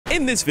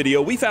In this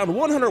video, we found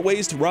 100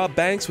 ways to rob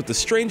banks with the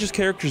strangest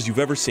characters you've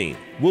ever seen.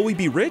 Will we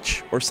be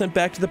rich or sent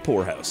back to the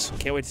poorhouse?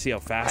 Can't wait to see how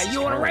fast. Hey,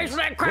 you want to race with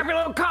that crappy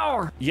little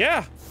car?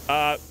 Yeah.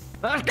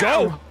 Let's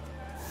go.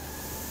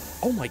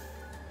 Oh my.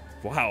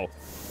 Wow.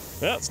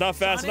 Well, it's not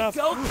fast enough.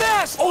 Go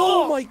fast.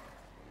 Oh my.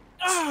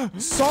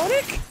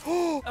 Sonic?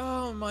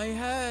 Oh, my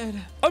head.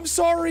 I'm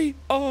sorry.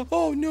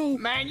 Oh no.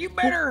 Man, you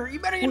better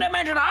get that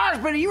man to the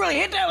hospital. You really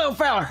hit that little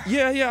fella.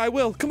 Yeah, I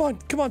will. Come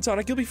on,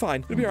 Sonic. You'll be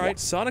fine. You'll be all right.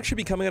 Sonic should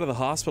be coming out of the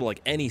hospital like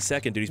any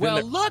second, dude. He's been Well,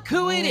 there. look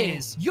who it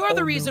is. You're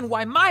the reason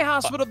why my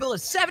hospital bill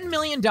is $7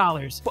 million.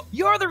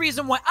 You're the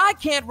reason why I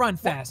can't run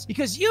fast,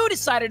 because you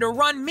decided to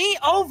run me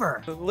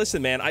over.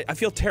 Listen, man, I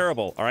feel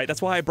terrible, all right?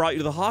 That's why I brought you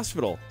to the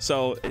hospital.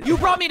 So... You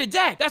brought me to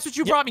death. That's what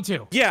you brought me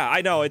to. Yeah,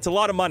 I know. It's a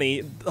lot of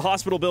money. The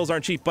hospital bills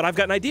aren't cheap, but I've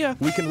got an idea.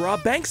 We can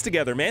rob banks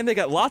together, man. They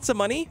got lots of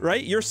money,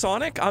 right? You're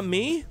Sonic, I'm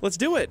me. Let's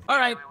do it. All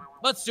right,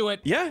 let's do it.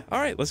 Yeah, all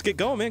right. Let's get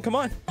going, man. Come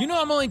on. You know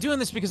I'm only doing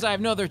this because I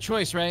have no other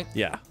choice, right?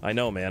 Yeah, I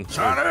know, man.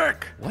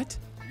 Sonic! What?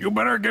 You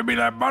better give me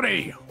that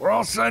money, or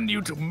I'll send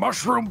you to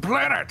Mushroom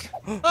Planet.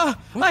 I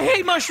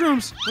hate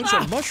mushrooms. What is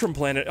that mushroom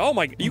planet? Oh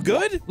my, you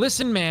good?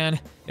 Listen, man,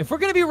 if we're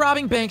gonna be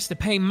robbing banks to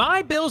pay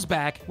my bills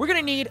back, we're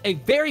gonna need a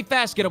very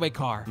fast getaway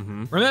car.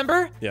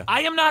 Remember? Yeah.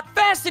 I am not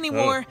fast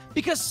anymore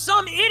because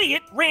some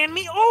idiot ran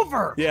me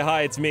over. Yeah,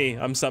 hi, it's me.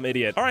 I'm some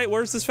idiot. All right,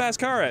 where's this fast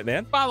car at,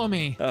 man? Follow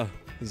me. Oh,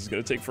 this is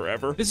gonna take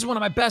forever. This is one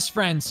of my best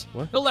friends.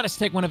 What? He'll let us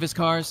take one of his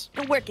cars.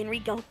 Good work,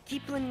 Enrico.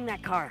 Keep winning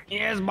that car.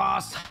 Yes,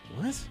 boss.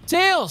 What?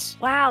 Tails!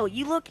 Wow,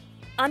 you look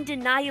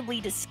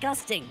undeniably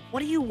disgusting. What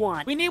do you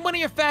want? We need one of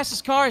your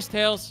fastest cars,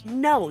 Tails.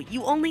 No,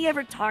 you only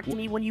ever talk to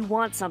me when you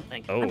want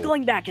something. Oh. I'm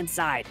going back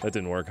inside. That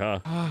didn't work, huh?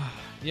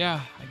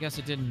 Yeah, I guess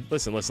it didn't.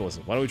 Listen. Why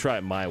don't we try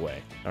it my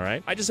way, all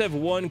right? I just have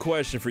one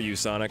question for you,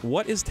 Sonic.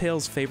 What is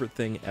Tails' favorite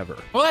thing ever?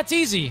 Well, that's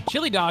easy.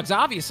 Chili dogs,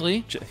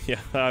 obviously. Yeah.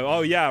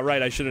 Oh, yeah,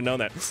 right. I should have known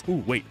that.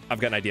 Ooh, wait. I've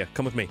got an idea.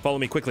 Come with me. Follow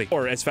me quickly.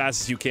 Or as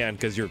fast as you can,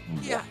 because you're...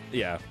 Yeah.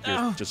 Yeah,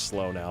 you're just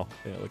slow now.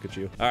 Yeah, look at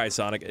you. All right,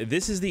 Sonic.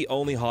 This is the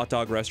only hot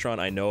dog restaurant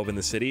I know of in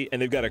the city,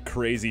 and they've got a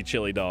crazy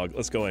chili dog.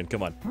 Let's go in.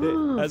 Come on.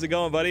 Hey, how's it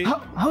going, buddy?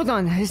 Hold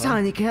on,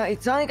 Sonic.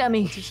 Sonic, I'm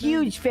a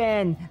huge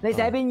fan. Like,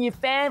 I've been your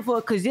fan for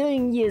a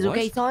gazillion years, What?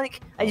 okay,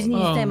 Sonic? I just need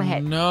to sign my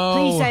head. no.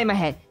 Please sign my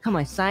head. Come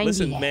on, sign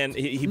Listen, the head. man,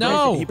 he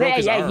No. broke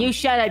his arm. You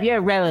shut up. You're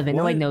irrelevant.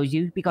 What? Nobody knows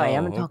you. Be quiet.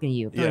 I'm not Oh, talking to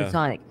you. I'm talking yeah. to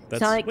Sonic. That's-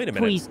 Sonic, wait a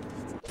minute. please.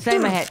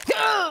 Sign my head.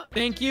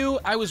 Thank you.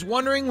 I was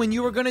wondering when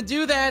you were gonna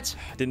do that.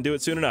 Didn't do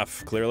it soon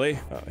enough, clearly.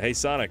 Hey,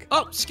 Sonic.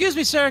 Oh, excuse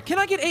me, sir. Can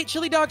I get 8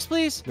 chili dogs,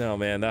 please? No,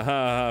 man.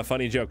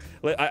 Funny joke.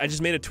 I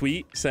just made a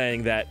tweet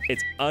saying that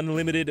it's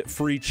unlimited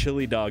free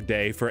chili dog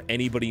day for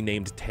anybody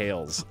named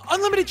Tails.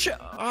 Unlimited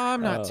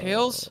I'm not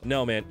Tails.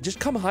 No, man. Just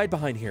come hide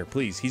behind here,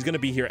 please. He's gonna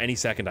be here any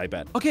second, I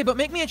bet. Okay, but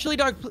make me a chili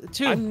dog,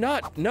 too. I'm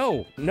not.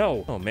 No.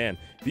 Oh, man.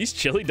 These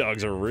chili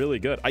dogs are really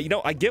good. I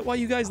get why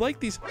you guys like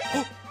these.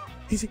 Oh,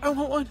 I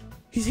want one.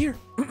 he's here.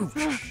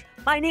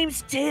 My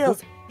name's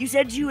Tails. You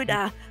said you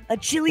had,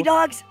 chili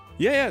dogs?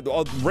 Yeah,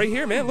 right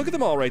here, man. Look at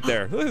them all right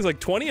there. Look, there's like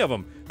 20 of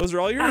them. Those are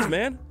all yours,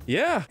 man.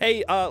 Yeah.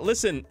 Hey,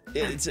 listen,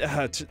 it's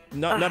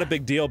not a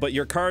big deal, but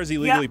your car is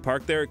illegally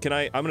parked there.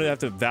 I'm gonna have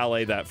to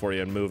valet that for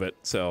you and move it.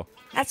 So.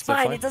 That's Is that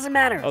fine. fine? It doesn't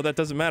matter. Oh, that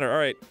doesn't matter. All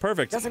right,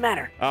 perfect. Doesn't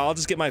matter. I'll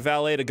just get my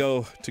valet to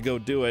go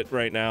do it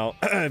right now.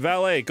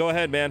 Valet, go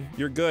ahead, man.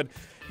 You're good.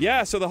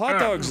 Yeah, so the hot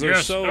dogs are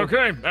yes, so...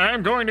 okay.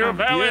 I'm going to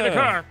valet the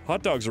car.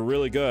 Hot dogs are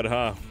really good,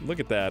 huh? Look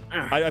at that.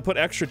 I put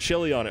extra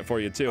chili on it for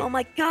you, too. Oh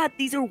my god,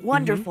 these are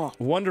wonderful.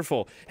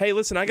 Wonderful. Hey,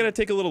 listen, I gotta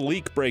take a little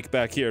leak break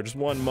back here. Just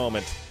one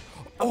moment.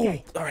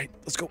 Okay. Oh, all right.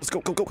 Let's go.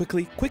 Go.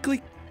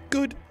 Quickly.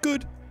 Good.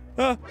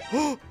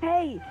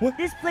 Hey, What?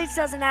 this place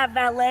doesn't have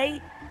valet.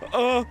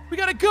 We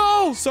gotta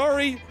go.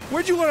 Sorry.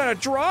 Where'd you want to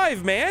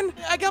drive, man?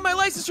 I got my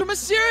license from a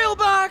cereal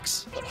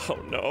box. Oh,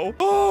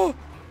 no.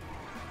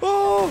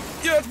 Oh,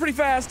 yeah, that's pretty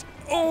fast.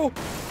 Oh.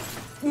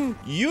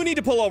 You need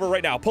to pull over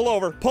right now. Pull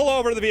over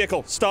to the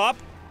vehicle. Stop.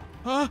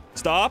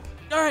 Stop.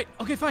 All right.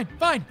 Okay, fine.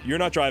 You're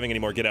not driving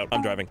anymore. Get out.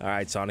 I'm driving. All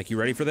right, Sonic, you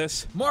ready for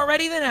this? More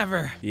ready than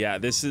ever. Yeah,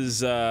 this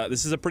is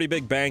a pretty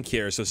big bank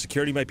here, so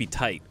security might be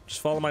tight. Just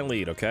follow my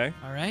lead, okay?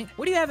 All right.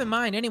 What do you have in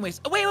mind, anyways?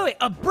 Oh, wait.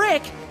 A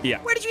brick? Yeah.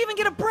 Where did you even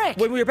get a brick?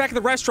 When we were back at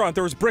the restaurant,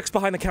 there was bricks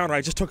behind the counter.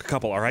 I just took a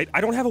couple, all right? I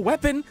don't have a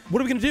weapon.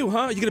 What are we gonna do,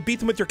 huh? You gonna beat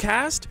them with your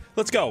cast?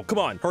 Let's go. Come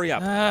on, hurry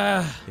up.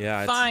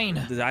 Yeah. Fine.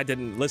 I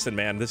didn't listen,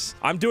 man.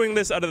 I'm doing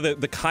this out of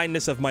the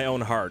kindness of my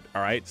own heart.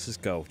 All right, let's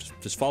just go.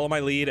 Just follow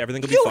my lead.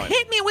 Everything will be You fine.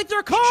 hit me with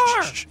your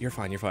car. Shh. You're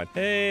fine.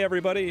 Hey,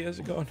 everybody, how's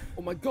it going?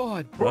 Oh my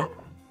god.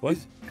 What?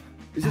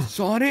 Is it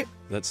Sonic?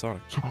 That's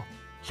Sonic.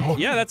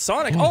 Yeah, that's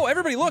Sonic. Oh,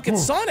 everybody, look,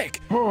 it's Sonic.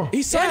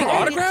 He's signing Yeah,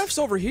 autographs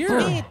over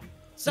here.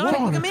 Sonic,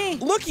 look at me.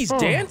 Look, he's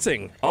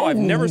dancing. Oh, I've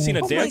never seen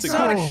a dancing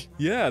Sonic.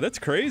 Yeah, that's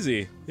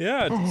crazy.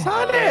 Yeah.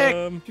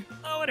 Sonic!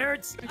 Oh, it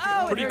hurts.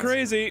 Oh, Pretty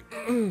crazy.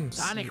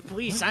 Sonic,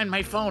 please sign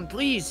my phone,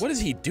 please. What is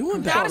he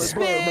doing back Gotta there?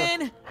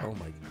 spin. Oh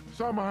my god.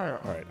 Somehow.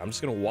 All right, I'm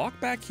just gonna walk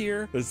back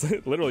here. There's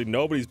literally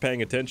nobody's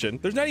paying attention.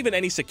 There's not even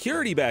any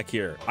security back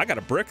here. I got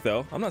a brick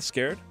though. I'm not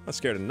scared. I'm not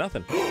scared of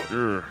nothing.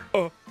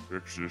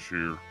 fix this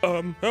here.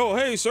 Oh,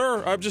 hey,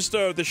 sir. I'm just,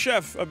 the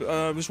chef.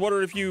 I'm just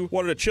wondering if you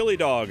wanted a chili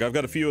dog. I've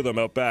got a few of them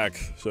out back.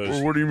 So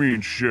Well, what do you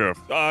mean, chef?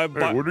 Hey,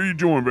 what are you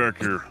doing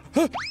back here?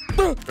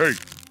 Hey.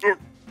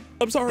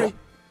 I'm sorry.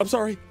 I'm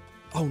sorry.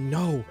 Oh,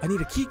 no. I need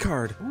a key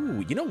card.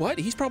 Ooh, you know what?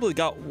 He's probably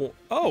got...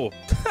 Oh,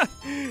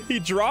 he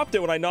dropped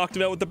it when I knocked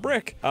him out with the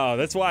brick. Oh,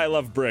 that's why I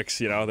love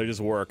bricks, you know? They just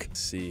work. Let's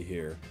see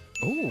here.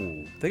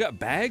 Oh, they got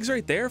bags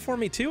right there for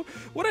me, too?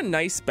 What a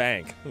nice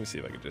bank. Let me see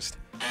if I can just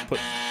put...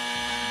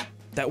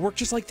 That worked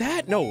just like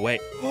that? No way.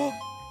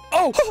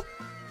 Oh!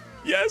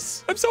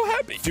 Yes! I'm so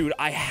happy! Dude,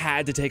 I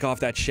had to take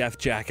off that chef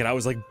jacket. I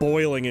was, like,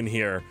 boiling in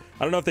here.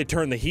 I don't know if they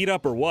turned the heat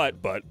up or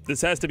what, but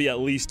this has to be at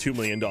least $2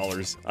 million.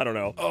 I don't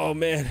know. Oh,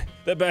 man.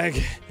 That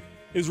bag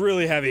is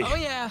really heavy. Oh,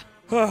 yeah.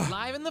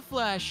 Live in the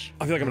flesh.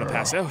 I feel like I'm gonna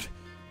pass out.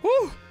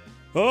 Woo!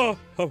 Oh,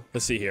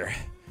 let's see here.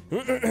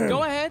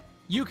 Go ahead.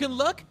 You can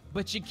look,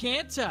 but you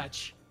can't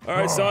touch. All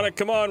right, Sonic,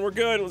 come on. We're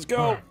good. Let's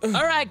go. All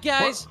right,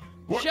 guys.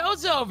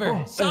 Show's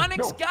over.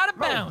 Sonic's gotta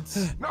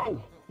bounce.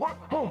 No. What?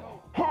 All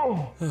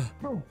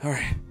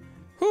right.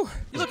 Whew.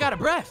 You look out of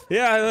breath.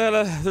 Yeah,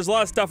 there's a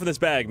lot of stuff in this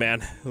bag,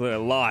 man. A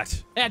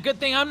lot. Yeah, good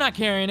thing I'm not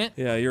carrying it.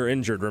 Yeah, you're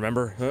injured,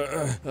 remember?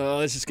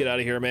 Let's just get out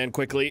of here, man,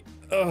 quickly.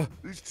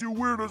 These two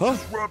weirdos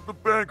just robbed the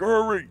bank.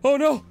 Hurry. Oh,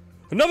 no.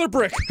 Another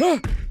brick.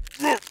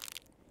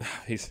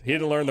 He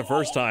didn't learn the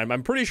first time.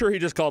 I'm pretty sure he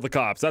just called the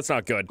cops. That's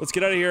not good. Let's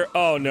get out of here.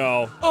 Oh,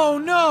 no. Oh,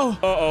 no.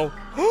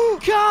 Uh-oh.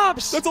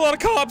 Cops! That's a lot of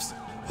cops.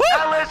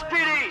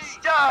 LSPD,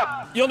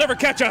 stop! You'll never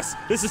catch us.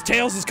 This is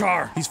Tails'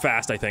 car. He's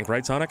fast, I think,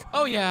 right, Sonic?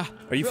 Oh, yeah.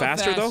 Are you Real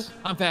faster, fast. though?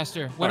 I'm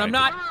faster. When All I'm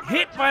right. not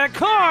hit by a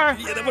car.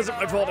 Yeah, that wasn't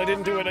my fault. I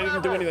didn't do it. I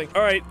didn't do anything.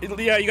 All right.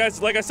 Yeah, you guys,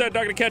 like I said,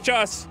 not gonna catch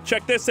us.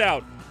 Check this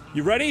out.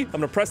 You ready? I'm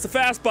gonna press the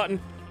fast button.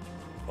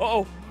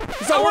 Uh-oh.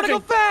 It's not I want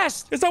working. to go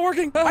fast. It's not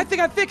working. I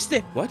think I fixed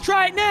it. What?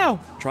 Try it now.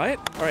 Try it.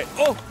 All right.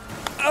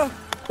 Oh.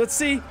 Let's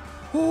see.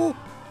 Oh.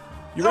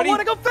 You ready? I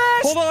want to go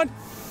fast. Hold on.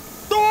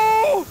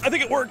 Oh! I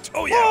think it worked.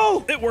 Oh, yeah.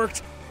 Whoa. It worked.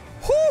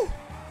 Whew.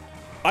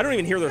 I don't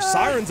even hear their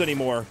sirens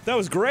anymore. That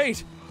was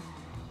great.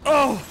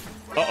 Oh.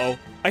 Uh-oh.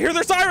 I hear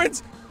their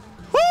sirens.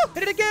 Woo!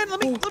 Hit it again.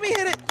 Let me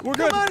hit it. We're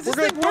good. Come on, We're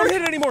good. Don't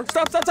hit it anymore.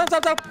 Stop. Stop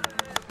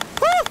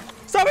Woo!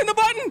 Stop hitting the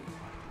button.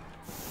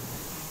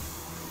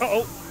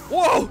 Uh-oh.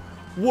 Whoa.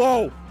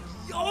 Whoa.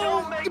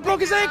 Oh, he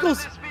broke his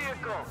ankles.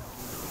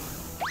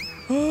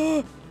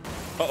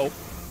 Uh-oh.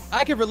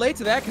 I can relate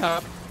to that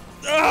cop.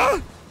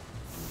 Ah!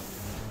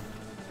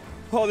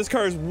 Oh, this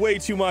car is way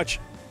too much.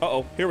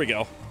 Uh-oh. Here we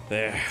go.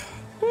 There.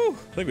 Whew.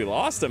 I think we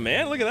lost him,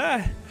 man. Look at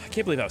that. I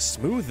can't believe how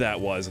smooth that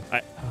was.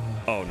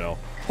 Oh, no.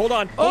 Hold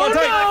on. Hold on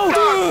tight.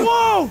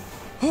 No!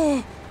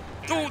 Whoa!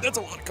 Oh, that's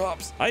a lot of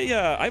cops.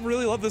 I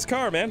really love this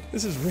car, man.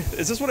 Is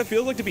this what it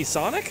feels like to be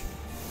Sonic?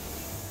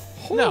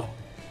 No.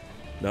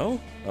 No?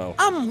 Oh.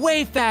 I'm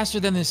way faster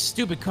than this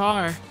stupid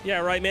car. Yeah,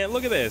 right, man.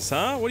 Look at this,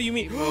 huh? What do you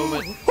mean?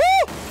 Oh,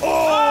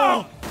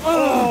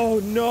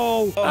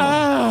 no.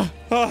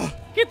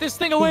 Get this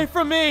thing away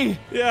from me.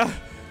 Yeah.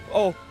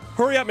 Oh,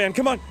 hurry up, man.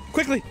 Come on.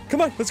 Quickly.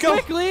 Come on. Let's go.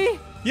 Quickly?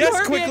 Yes, You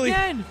hurt me quickly.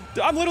 again.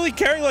 I'm literally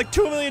carrying like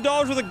 $2 million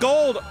worth of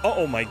gold.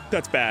 Oh my,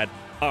 that's bad.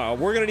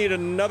 We're gonna need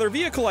another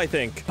vehicle, I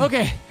think.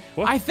 Okay.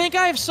 What? I think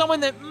I have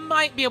someone that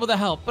might be able to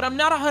help, but I'm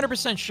not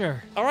 100%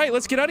 sure. All right,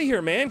 let's get out of here,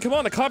 man. Come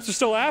on, the cops are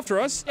still after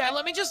us. Yeah,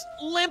 let me just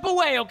limp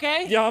away,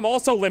 okay? Yeah, I'm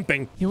also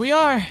limping. Here we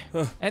are,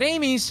 at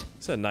Amy's.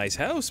 It's a nice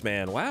house,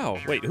 man. Wow.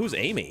 Wait, who's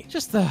Amy?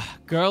 Just the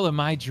girl of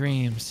my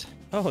dreams.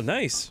 Oh,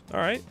 nice. All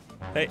right.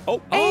 Hey,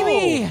 oh,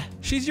 Amy! Oh,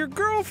 she's your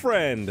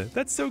girlfriend.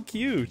 That's so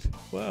cute.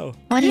 Wow.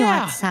 What do you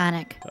Yeah. want,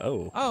 Sonic?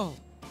 Oh.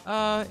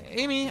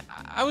 Amy,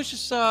 I was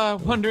just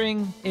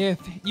wondering if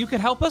you could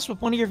help us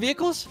with one of your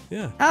vehicles?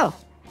 Yeah. Oh,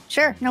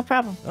 sure, no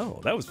problem.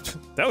 Oh, that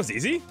was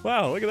easy.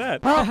 Wow, look at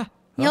that. Well,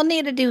 you'll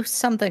need to do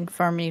something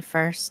for me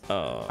first.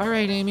 All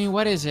right, Amy,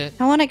 what is it?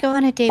 I want to go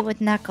on a date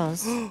with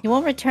Knuckles. He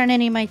won't return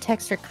any of my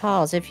texts or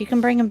calls. If you can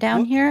bring him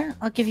down here,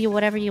 I'll give you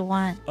whatever you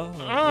want.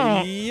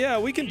 Yeah,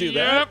 we can do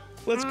that.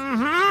 Let's.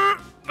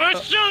 That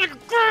sounds like a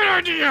great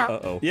idea!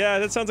 Uh-oh. Yeah,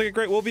 that sounds like a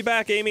great. We'll be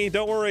back, Amy.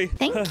 Don't worry.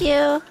 Thank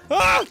you.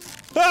 Ah!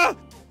 Ah!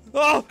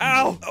 Oh,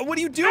 ow! What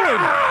are you doing?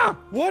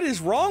 What is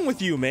wrong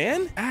with you,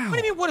 man? Ow. What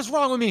do you mean, what is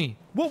wrong with me?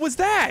 What was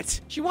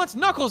that? She wants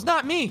Knuckles,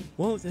 not me.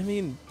 Well, I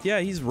mean, yeah,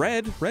 he's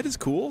red. Red is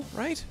cool,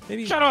 right?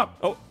 Maybe. Shut up.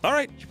 Oh, all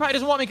right. She probably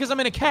doesn't want me because I'm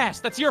in a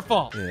cast. That's your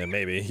fault. Yeah,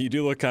 maybe. You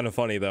do look kind of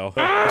funny, though.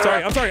 Oh,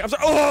 I'm sorry.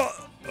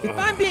 Oh! If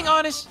I'm being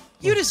honest,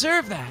 you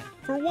deserve that.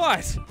 For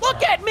what?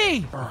 Look at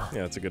me! Yeah,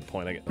 that's a good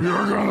point. I get.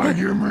 You're gonna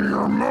give me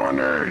your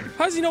money!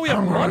 How does he know we have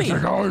I'm money? gonna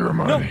take all your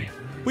money.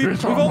 We've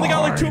It's only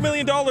got like mine.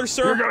 $2 million,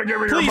 sir. You're gonna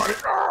give me Please. your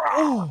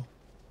money!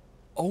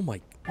 Oh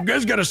my. You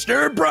guys got a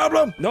staring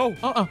problem? No.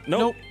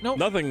 No,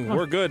 Nothing.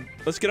 We're good.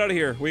 Let's get out of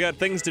here. We got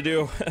things to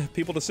do.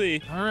 People to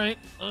see. All right,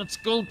 let's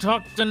go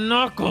talk to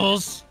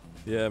Knuckles.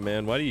 Yeah,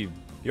 man. Why do you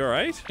You all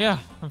right? Yeah,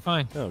 I'm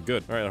fine. Oh,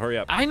 good. All right, hurry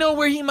up. I know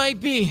where he might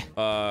be.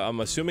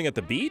 I'm assuming at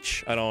the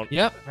beach? I don't...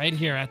 Yep, right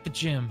here at the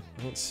gym.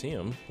 I don't see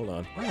him. Hold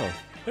on. Oh,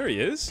 there he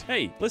is.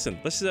 Hey, listen,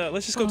 let's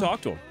just go talk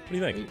to him. What do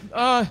you think?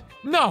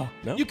 No.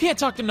 No? You can't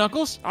talk to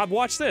Knuckles.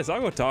 Watch this. I'll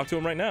go talk to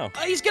him right now.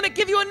 He's gonna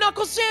give you a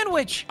knuckle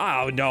sandwich.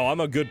 Oh, no, I'm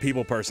a good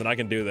people person. I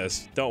can do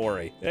this. Don't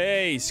worry.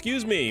 Hey,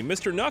 excuse me,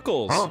 Mr.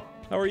 Knuckles. Huh?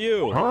 How are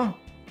you? Huh?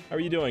 How are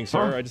you doing,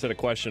 sir? Huh? I just had a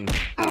question.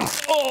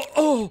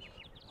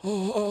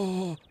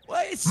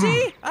 What?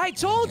 See? I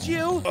told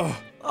you.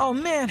 Oh,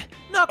 man.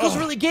 Knuckles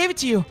really gave it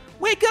to you.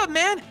 Wake up,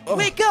 man.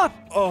 Wake up.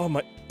 Oh,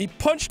 my... He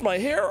punched my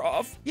hair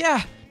off.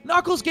 Yeah,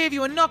 Knuckles gave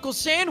you a knuckle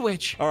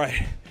sandwich. All right.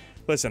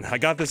 Listen, I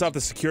got this off the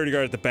security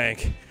guard at the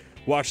bank.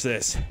 Watch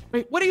this.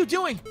 Wait, what are you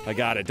doing? I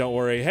got it. Don't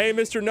worry. Hey,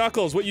 Mr.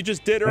 Knuckles, what you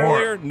just did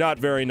earlier? Not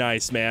very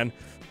nice, man.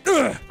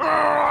 Ugh. Oh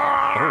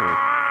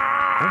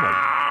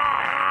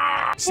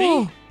my... See?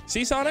 Oh.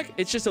 See, Sonic?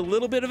 It's just a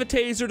little bit of a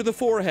taser to the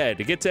forehead.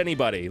 It gets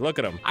anybody. Look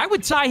at him. I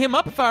would tie him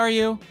up if I were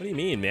you. What do you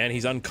mean, man?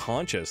 He's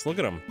unconscious. Look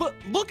at him. But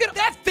look at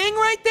that thing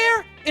right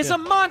there is a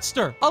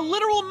monster. A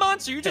literal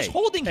monster. You're just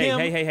holding him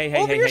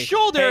over your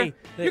shoulder.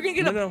 You're going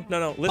to get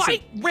No. Listen.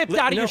 bite ripped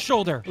out of your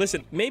shoulder.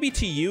 Listen, maybe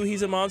to you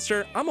he's a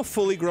monster. I'm a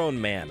fully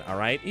grown man, all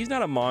right? He's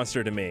not a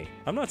monster to me.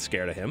 I'm not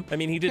scared of him. I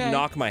mean, he did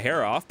knock my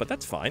hair off, but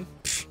that's fine.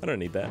 Pfft, I don't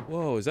need that.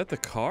 Whoa, is that the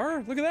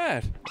car? Look at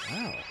that.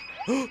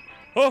 Wow.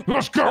 Oh,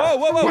 let's go.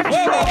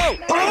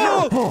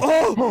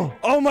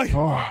 Oh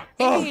my.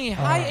 Amy,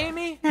 hi,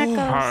 Amy. Knuckles.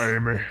 Hi,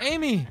 Amy.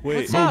 Amy, Wait.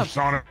 what's Move, up?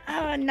 Sonic.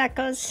 Oh,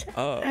 Knuckles.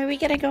 Are we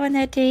gonna go on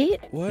that date?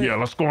 What? Yeah,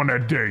 let's go on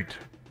that date.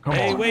 Come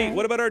Hey, on. wait.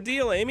 What about our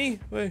deal, Amy?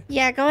 Wait.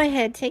 Yeah, go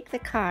ahead. Take the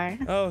car.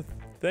 Oh,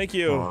 thank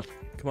you.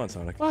 Come on,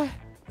 Sonic. What?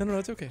 No,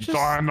 it's okay. So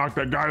I knocked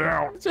that guy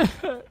out.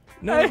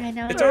 No, I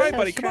know, it's all right, so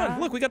buddy. Come on.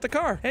 strong. Look, we got the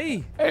car.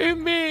 Hey.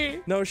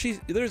 Amy. No,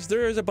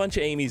 there's a bunch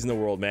of Amy's in the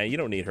world, man. You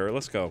don't need her.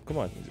 Let's go. Come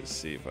on. Let me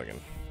just see if I can.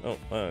 Oh,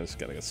 I just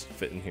gotta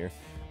fit in here.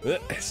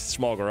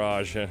 Small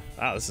garage.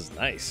 This is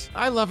nice.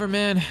 I love her,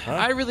 man.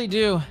 I really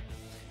do.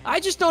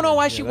 I just don't know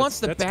why she wants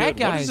the bad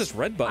guys. What does this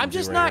red button I'm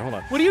just do not. right here?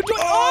 Hold on. What are you doing?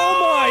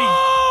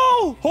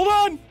 Oh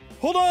my!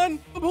 Hold on.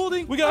 I'm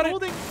holding. We got I'm it.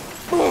 holding.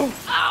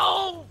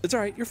 Ow! It's all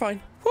right. You're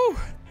fine. Whew.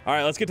 All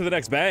right, let's get to the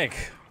next bank.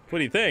 What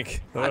do you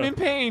think? I'm in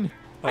pain.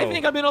 I Oh.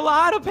 think I'm in a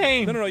lot of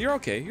pain. No, you're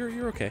okay.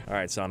 You're okay. All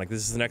right, Sonic, this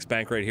is the next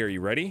bank right here.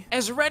 You ready?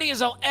 As ready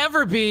as I'll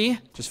ever be.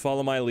 Just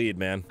follow my lead,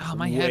 man. Oh,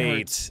 my head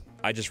hurts.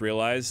 I just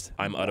realized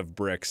I'm out of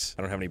bricks.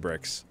 I don't have any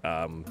bricks.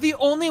 The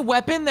only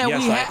weapon that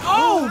Yes, we I- have.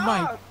 Oh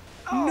my!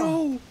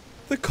 No,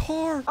 the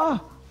car.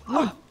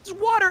 There's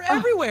water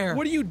everywhere.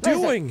 What are you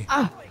doing?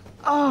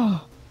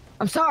 Oh,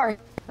 I'm sorry.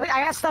 I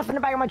got stuff in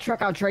the back of my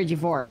truck I'll trade you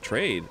for.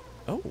 Trade.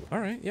 Oh, all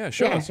right. Yeah,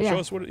 show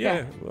us what.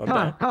 Yeah. I'm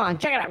down. Come on,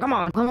 check it out. Come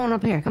on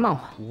up here. Come on.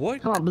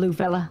 What? Come on, blue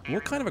fella.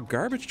 What kind of a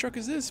garbage truck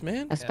is this,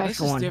 man? A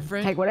special is one.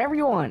 different. Take whatever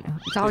you want.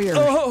 It's all yours.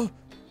 Oh,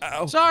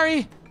 ow.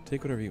 Sorry.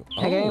 Take whatever you.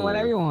 Take it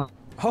whatever you want.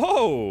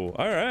 Oh,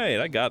 all right.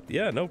 I got.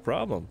 Yeah, no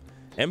problem.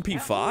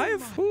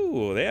 MP5?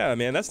 Ooh, yeah,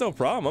 man, that's no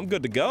problem. I'm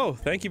good to go.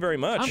 Thank you very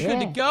much. I'm good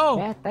to go.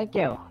 Yeah, thank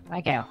you.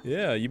 Thank you.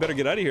 Yeah, you better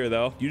get out of here,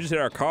 though. You just hit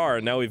our car,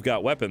 and now we've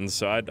got weapons,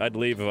 so I'd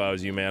leave if I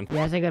was you, man. Yeah,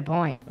 that's a good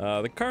point.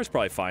 The car's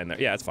probably fine there.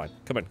 Yeah, it's fine.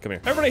 Come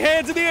here. Everybody,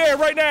 hands in the air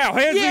right now.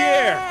 Hands in the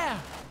air.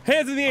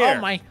 Hands in the air.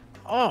 Oh my!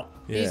 Oh,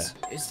 Yeah.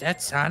 is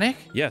that Sonic?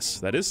 Yes,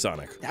 that is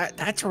Sonic.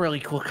 That's a really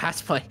cool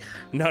cosplay.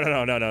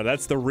 No.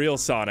 That's the real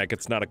Sonic.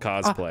 It's not a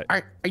cosplay.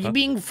 Are you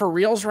being for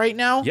reals right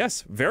now?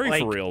 Yes, very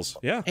Like- for reals.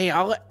 Yeah. Hey,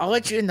 I'll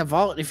let you in the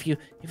vault if you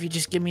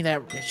just give me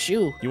that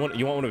shoe. You want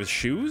one of his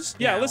shoes?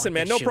 Yeah, Yeah, I listen, want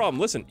man, the no shoe. problem.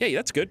 Listen, hey,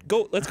 that's good.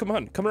 Go, come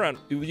around.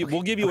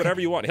 We'll give you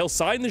whatever you want. He'll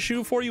sign the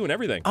shoe for you and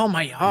everything. Oh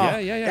my!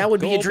 Yeah. That would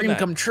Go be a open dream that.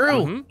 come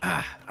true.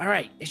 Mhm. All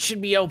right, it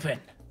should be open.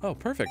 Oh,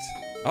 perfect.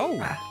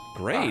 Oh,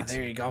 great.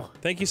 There you go.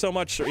 Thank you so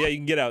much. Yeah, you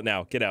can get out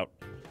now. Get out.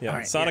 Yeah, All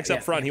right, Sonic's yeah,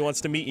 up front. yeah. He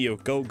wants to meet you.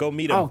 Go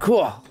meet him. Oh,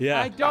 cool. Yeah.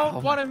 I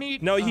don't want to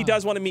meet. No, he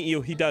does want to meet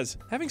you. He does.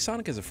 Having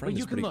Sonic as a friend But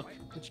you is can pretty look,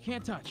 but you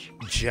can't touch.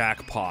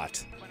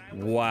 jackpot.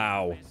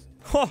 Wow.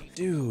 Huh.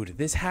 Dude,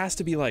 this has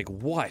to be like,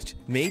 what?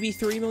 Maybe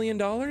 $3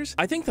 million?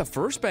 I think the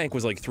first bank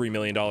was like $3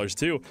 million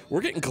too. We're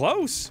getting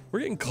close.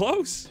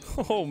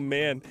 Oh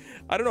man.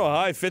 I don't know how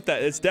I fit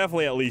that. It's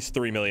definitely at least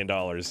 $3 million.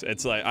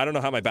 It's like, I don't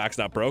know how my back's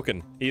not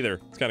broken either.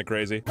 It's kind of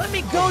crazy. Let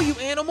me go, you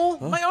animal!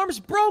 My arm's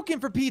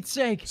broken, for Pete's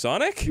sake.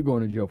 Sonic? You're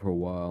going to jail for a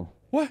while.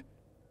 What?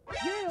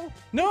 Jail?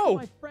 No.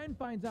 My friend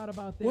finds out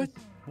about this.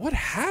 What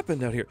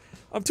happened out here?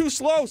 I'm too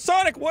slow.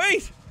 Sonic,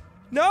 wait!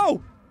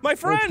 No! My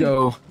friend! Let's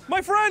go.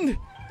 My friend!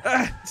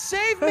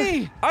 Save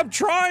me! I'm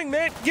trying,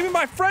 man. Give me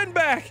my friend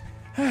back.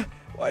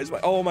 Why is my...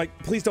 Oh, my...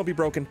 Please don't be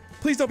broken.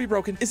 Please don't be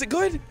broken. Is it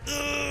good?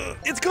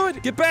 It's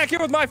good. Get back here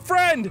with my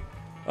friend.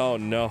 Oh,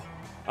 no.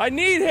 I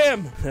need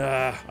him.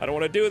 I don't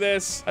want to do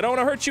this. I don't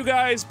want to hurt you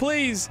guys.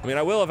 Please. I mean,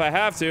 I will if I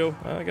have to.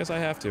 I guess I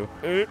have to.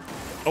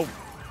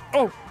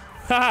 Oh.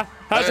 Haha.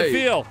 How's it Hey.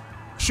 feel?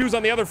 Shoes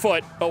on the other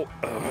foot. Oh.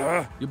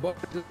 Your boss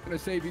is going to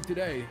save you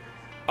today.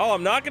 Oh,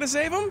 I'm not going to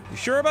save him? You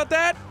sure about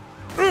that?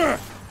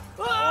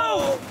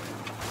 Oh.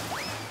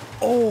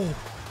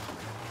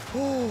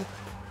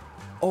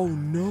 Oh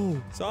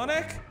no.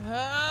 Sonic?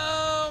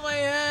 Oh, my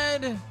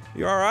head.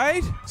 You all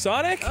right?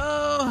 Sonic?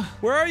 Oh.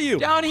 Where are you?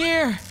 Down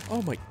here.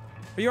 Oh my.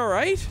 Are you all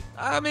right?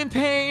 I'm in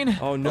pain.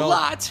 Oh no. A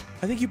lot.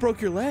 I think you broke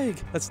your leg.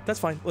 That's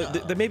fine.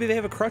 Look, maybe they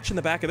have a crutch in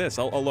the back of this.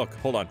 I'll look.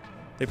 Hold on.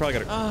 They probably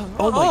got a.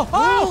 Oh my.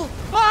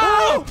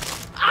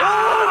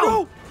 Oh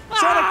no!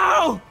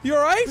 Sonic, you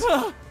all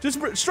right? Just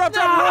stop,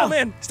 drop, and roll,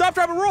 man. Stop,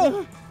 drop, and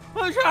roll.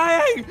 I'm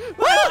trying.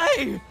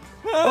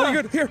 Oh,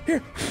 you're good.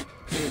 Here.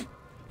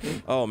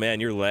 Oh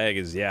man, your leg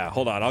is, yeah.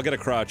 Hold on, I'll get a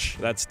crutch.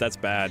 That's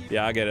bad.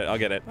 Yeah, I'll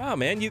get it. Wow,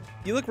 man, you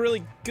look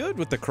really good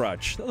with the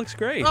crutch. That looks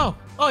great. Oh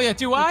yeah,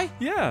 do I?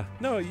 Yeah,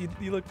 no,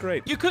 you look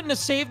great. You couldn't have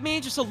saved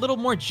me just a little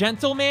more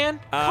gentle,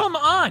 man? Come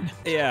on.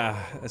 Yeah,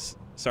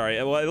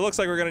 sorry. Well, it looks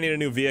like we're gonna need a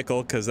new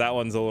vehicle because that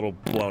one's a little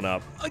blown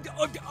up.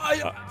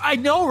 I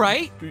know,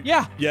 right?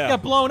 Yeah,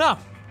 blown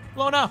up.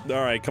 Blown up.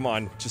 All right, come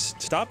on.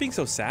 Just stop being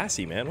so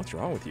sassy, man. What's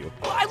wrong with you?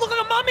 I look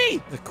like a mummy!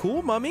 The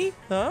cool mummy?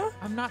 Huh?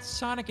 I'm not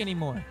Sonic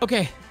anymore.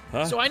 Okay,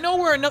 so I know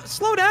where another—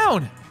 Slow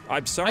down!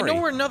 I'm sorry. I know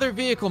where another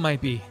vehicle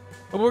might be,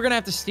 but we're gonna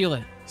have to steal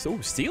it.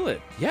 So, steal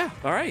it? Yeah.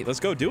 All right, let's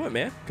go do it,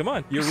 man. Come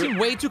on. You seem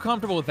way too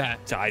comfortable with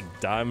that.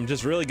 I'm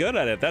just really good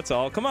at it, that's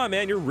all. Come on,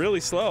 man, you're really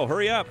slow.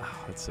 Hurry up.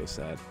 Oh, that's so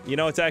sad. You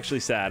know, it's actually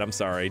sad. I'm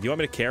sorry. Do you want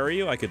me to carry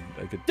you? I could.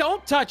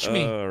 Don't touch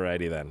me!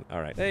 Alrighty then. All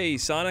right. Hey,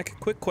 Sonic,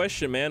 quick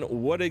question, man.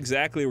 What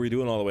exactly are we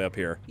doing all the way up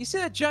here? You see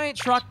that giant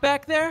truck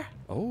back there?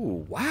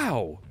 Oh,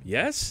 wow.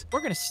 Yes?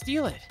 We're gonna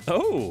steal it.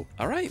 Oh,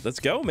 all right. Let's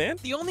go, man.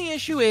 The only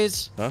issue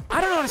is, Huh?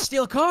 I don't know how to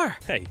steal a car.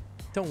 Hey,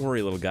 don't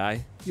worry, little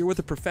guy. You're with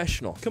a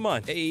professional. Come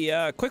on.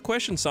 Hey, quick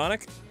question,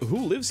 Sonic. Who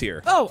lives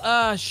here?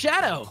 Oh,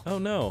 Shadow. Oh,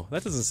 no.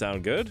 That doesn't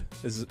sound good.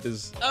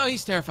 Oh,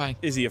 he's terrifying.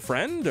 Is he a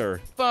friend, or?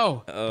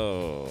 Foe.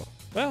 Oh.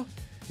 Well,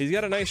 he's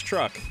got a nice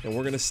truck, and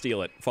we're gonna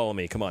steal it. Follow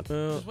me. Come on.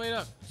 Just wait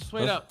up. Just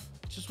wait up.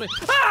 Just wait.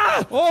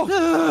 Ah!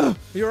 Oh!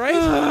 You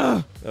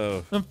alright?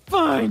 Oh. I'm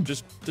fine.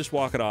 Just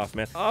walk it off,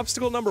 man.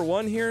 Obstacle number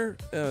 1 here,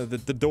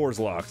 the door's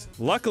locked.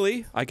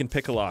 Luckily, I can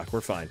pick a lock.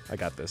 We're fine. I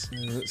got this.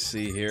 Let's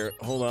see here.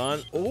 Hold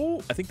on.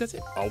 Oh, I think that's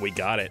it. Oh, we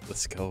got it.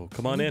 Let's go.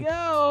 Come on in.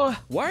 Go.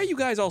 Why are you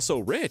guys all so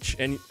rich?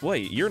 And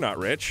wait, you're not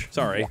rich.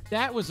 Sorry.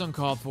 That was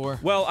uncalled for.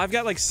 Well, I've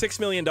got like $6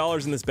 million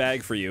in this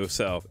bag for you,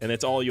 so, and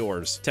it's all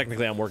yours.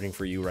 Technically, I'm working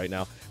for you right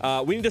now.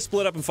 We need to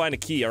split up and find a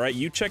key, all right?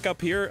 You check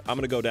up here. I'm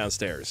gonna go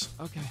downstairs.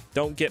 Okay.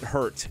 Don't get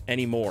hurt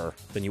any more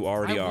than you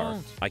already I are.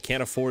 won't. I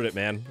can't afford it,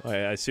 man.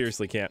 I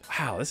seriously can't.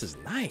 Wow, this is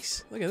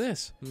nice. Look at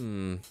this.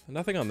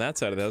 Nothing on that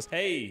side of the house.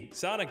 Hey,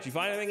 Sonic, did you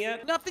find anything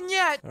yet? Nothing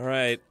yet. All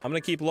right, I'm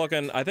gonna keep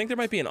looking. I think there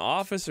might be an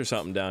office or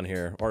something down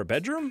here. Or a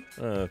bedroom?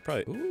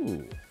 Probably.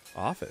 Ooh,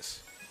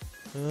 office.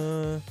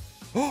 Ooh,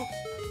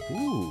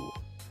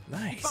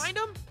 nice. Find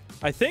him?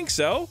 I think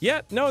so.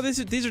 Yeah, no, these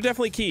are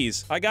definitely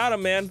keys. I got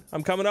them, man.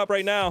 I'm coming up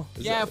right now.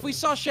 If we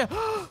saw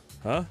Shadow.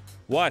 Huh?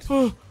 What?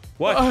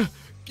 What?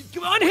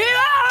 Come on here!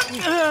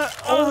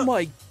 Oh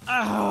my.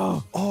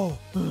 Oh. Oh.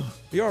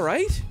 You all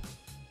right?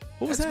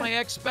 What was That's that? my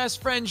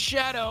ex-best friend,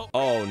 Shadow.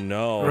 Oh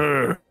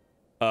no.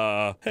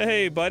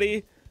 Hey,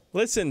 buddy.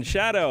 Listen,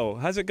 Shadow,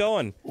 how's it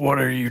going? What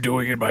are you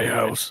doing in my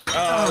house?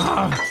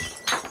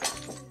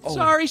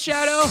 Sorry,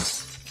 Shadow.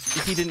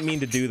 He didn't mean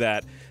to do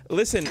that.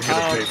 Listen,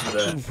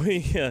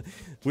 we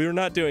were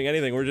not doing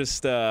anything. We're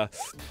just, All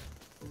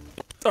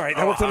right,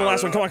 I worked on the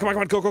last one. Come on,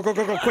 go,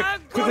 quickly.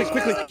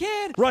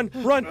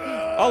 Run.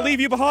 I'll leave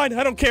you behind.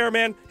 I don't care,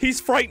 man.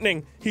 He's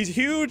frightening. He's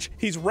huge.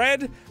 He's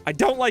red. I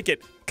don't like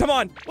it. Come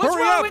on, What's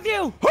hurry wrong up. with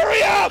you?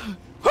 Hurry up!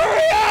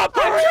 I'm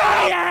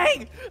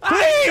trying!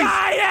 Please!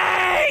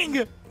 I'm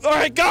trying! All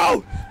right,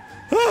 go!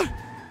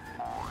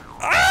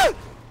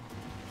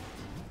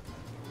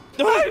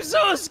 I'm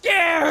so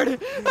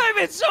scared! I'm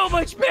in so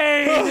much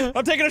pain!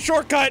 I'm taking a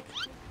shortcut.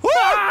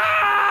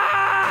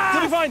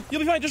 You'll be fine.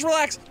 Just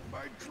relax.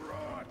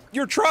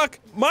 Your truck!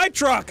 My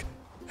truck!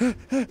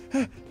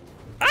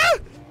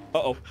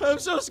 Uh-oh. I'm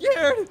so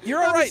scared!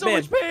 You're all right, I'm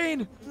in so man. much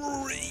pain!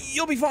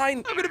 You'll be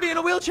fine. I'm gonna be in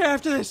a wheelchair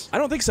after this! I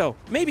don't think so.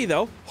 Maybe,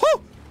 though.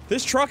 Whew!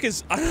 This truck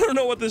is... I don't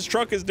know what this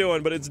truck is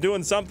doing, but it's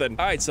doing something.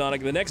 All right,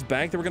 Sonic, the next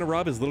bank that we're gonna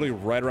rob is literally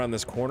right around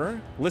this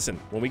corner. Listen,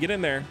 when we get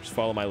in there, just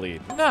follow my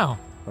lead. No.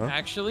 Huh?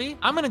 Actually,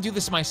 I'm gonna do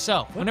this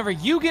myself. Whenever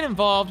you get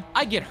involved,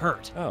 I get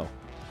hurt. Oh.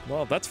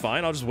 Well, that's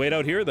fine. I'll just wait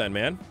out here then,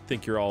 man.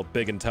 Think you're all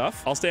big and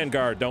tough? I'll stand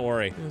guard, don't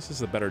worry. This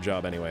is a better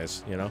job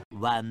anyways, you know?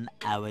 1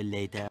 hour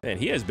later. Man,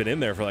 he has been in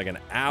there for like an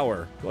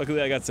hour.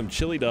 Luckily, I got some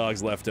chili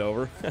dogs left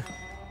over.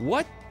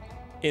 What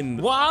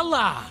in...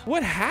 Voila!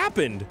 What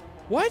happened?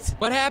 What?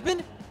 What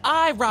happened?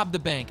 I robbed the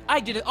bank. I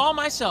did it all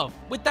myself,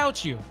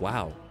 without you.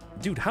 Wow.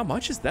 Dude, how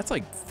much is that's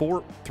like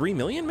 3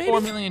 million maybe?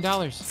 $4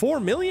 million. 4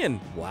 million.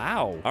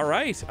 Wow. All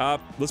right.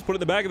 Let's put it in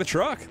the back of the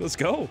truck. Let's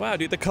go. Wow,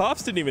 dude, the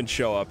cops didn't even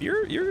show up.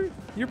 You're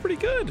pretty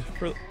good.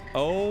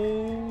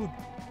 Oh,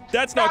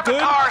 that's not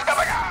good.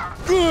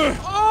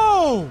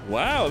 Oh!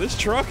 Wow, this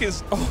truck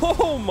is.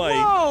 Oh my.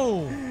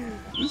 Whoa!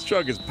 This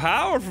truck is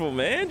powerful,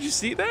 man. Did you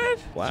see that?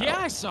 Wow. Yeah,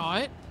 I saw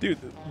it. Dude,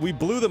 we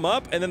blew them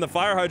up, and then the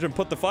fire hydrant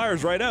put the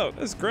fires right out.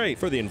 That's great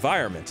for the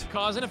environment.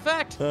 Cause and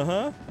effect.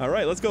 Uh-huh. All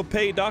right, let's go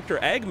pay Dr.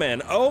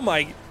 Eggman. Oh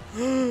my.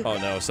 Oh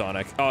no,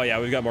 Sonic. Oh yeah,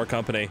 we've got more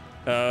company.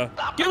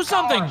 Do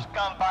something.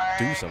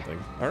 Do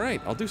something. All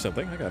right, I'll do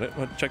something. I got it.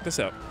 Well, check this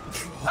out.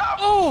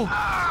 Oh.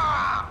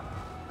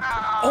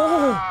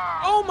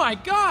 Oh my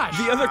gosh.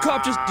 The other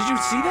cop just, did you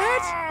see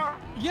that?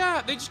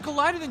 Yeah, they just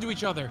collided into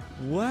each other.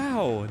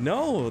 Wow,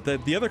 no,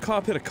 the other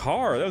cop hit a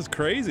car. That was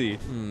crazy.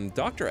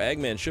 Dr.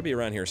 Eggman should be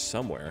around here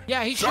somewhere.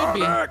 Yeah, he should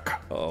be.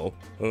 Uh-oh.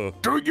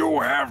 Do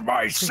you have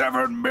my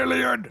 7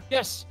 million?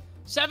 Yes,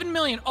 7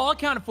 million all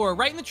accounted for,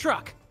 right in the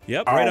truck.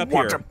 Yep, right up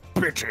what here.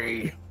 a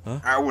pity.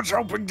 I was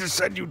hoping to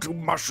send you to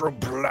Mushroom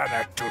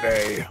Planet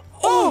today.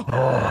 Oh!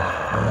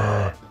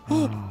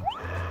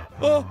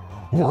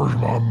 Where's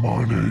my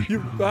money?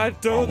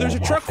 There's a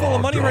truck full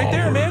of money right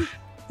there, man.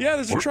 Yeah,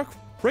 there's a truck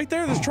right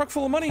there. There's a truck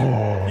full of money.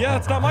 Yeah,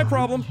 it's not my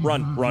problem.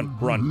 Run.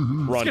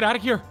 Let's get out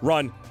of here.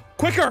 Run.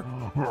 Quicker.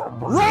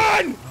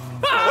 Run!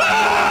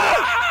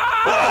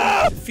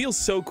 It feels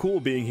so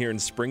cool being here in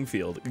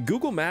Springfield.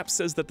 Google Maps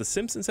says that the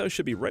Simpsons house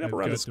should be right up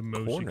around this corner.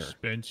 I've got the most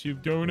expensive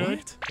donut.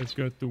 What? I've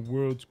got the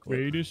world's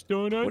greatest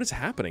donut. What is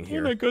happening here?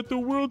 And I got the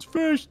world's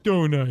first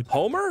donut.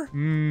 Homer?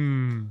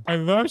 I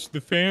lost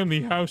the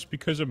family house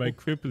because of my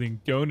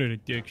crippling donut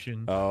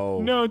addiction.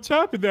 Oh. No, on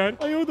top of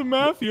that, I owe the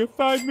mafia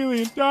 $5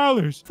 million.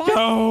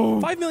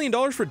 $5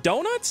 million for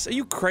donuts? Are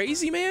you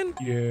crazy, man?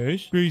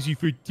 Yes, crazy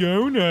for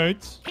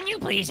donuts. Can you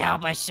please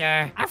help us,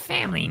 sir? Our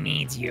family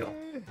needs you.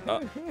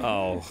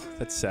 Oh,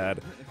 that's sad.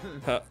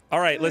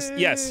 All right,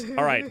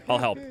 all right, I'll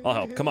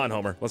help. Come on,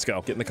 Homer, let's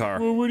go. Get in the car.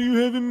 Well, what do you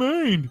have in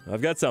mind?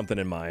 I've got something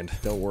in mind.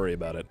 Don't worry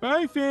about it.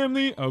 Bye,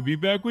 family. I'll be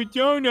back with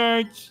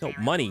donuts. No,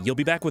 money. You'll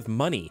be back with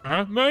money.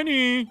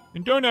 Money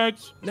and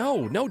donuts.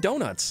 No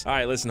donuts. All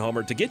right, listen,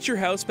 Homer, to get your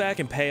house back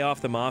and pay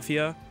off the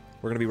mafia,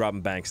 we're gonna be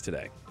robbing banks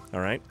today. All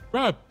right?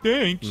 Rob,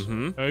 thanks.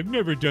 I've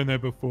never done that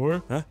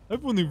before. Huh?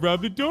 I've only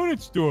robbed a donut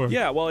store.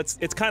 Yeah, well, it's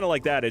kind of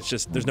like that. It's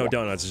just, there's no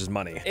donuts, it's just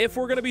money. If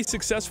we're gonna be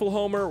successful,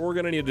 Homer, we're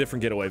gonna need a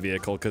different getaway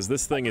vehicle, because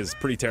this thing is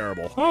pretty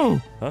terrible. Oh,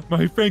 huh?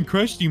 My friend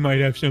Krusty might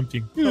have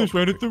something. He lives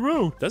right up the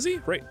road. Does he?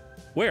 Right,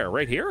 where?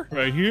 Right here?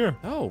 Right here.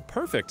 Oh,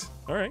 perfect.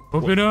 All right.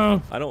 Open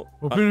up. I don't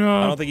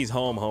think he's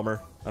home,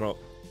 Homer. No,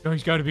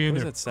 he's gotta be in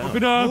there. What does that sound?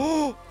 Open up.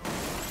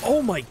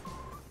 Oh my,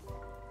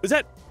 was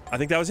that? I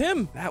think that was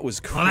him. That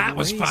was crazy. Well, that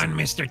was fun,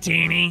 Mr.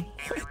 Teeny.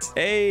 What?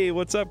 Hey,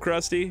 what's up,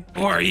 Krusty?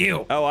 Who are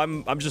you? Oh,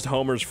 I'm just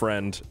Homer's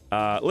friend.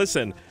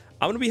 Listen,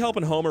 I'm gonna be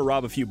helping Homer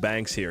rob a few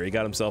banks here. He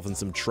got himself in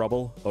some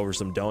trouble over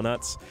some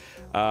donuts.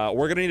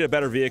 We're gonna need a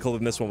better vehicle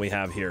than this one we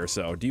have here,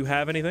 so do you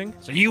have anything?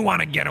 So you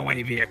want a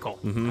getaway vehicle?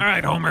 All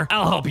right, Homer,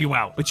 I'll help you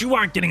out. But you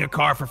aren't getting a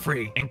car for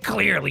free, and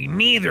clearly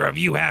neither of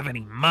you have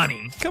any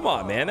money. Come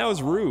on, man, that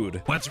was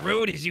rude. What's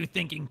rude is you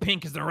thinking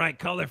pink is the right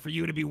color for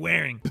you to be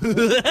wearing.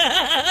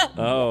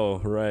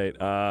 Oh, right.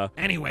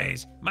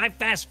 Anyways, my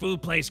fast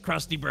food place,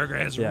 Krusty Burger,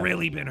 has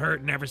really been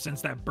hurting ever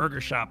since that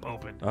burger shop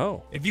opened.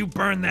 Oh. If you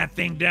burn that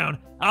thing down,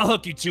 I'll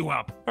hook you two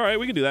up. All right,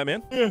 we can do that,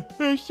 man. Yeah,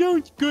 that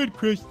sounds good,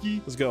 Krusty.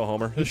 Let's go,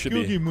 Homer. This should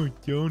be get more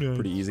donuts.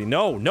 Pretty easy.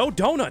 No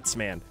donuts,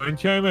 man. One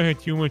time I had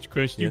too much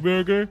Krusty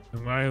Burger,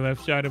 and my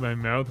left side of my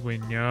mouth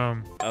went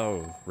numb.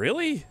 Oh,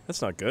 really?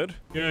 That's not good.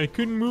 Yeah, I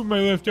couldn't move my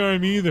left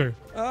arm either.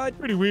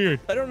 Pretty weird.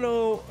 I don't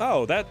know.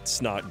 Oh,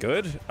 that's not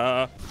good.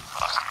 Ow.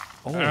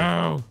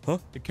 Huh?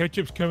 The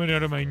ketchup's coming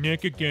out of my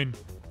neck again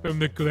from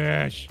the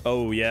glass.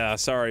 Oh, yeah.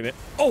 Sorry, man.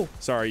 Oh,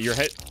 sorry. Your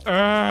head.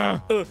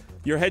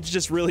 Your head's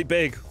just really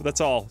big.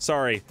 That's all.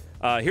 Sorry.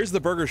 Here's the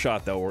burger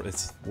shot, though.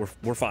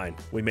 We're fine.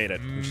 We made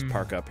it. We'll just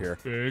park up here.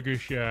 Burger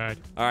shot.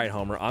 All right,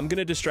 Homer. I'm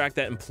gonna distract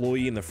that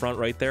employee in the front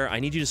right there. I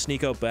need you to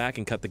sneak out back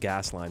and cut the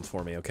gas lines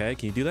for me, okay?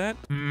 Can you do that?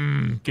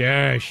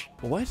 Gosh.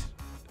 What?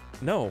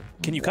 No.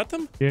 Can you cut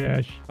them?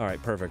 Yes. All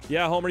right, perfect.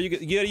 Yeah, Homer, you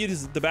gotta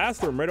use the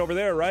bathroom right over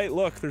there, right?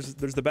 Look, there's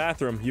the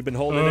bathroom. You've been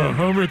holding it in.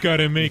 Homer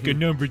gotta make a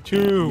number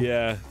 2.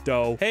 Yeah,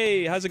 dough.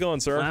 Hey, how's it going,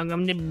 sir?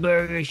 Welcome to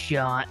Burger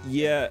Shot.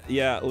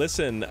 Yeah.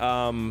 Listen,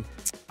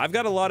 I've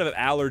got a lot of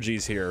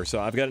allergies here. So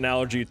I've got an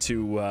allergy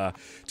to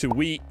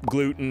wheat,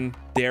 gluten,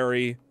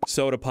 dairy,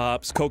 soda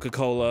pops,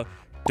 Coca-Cola,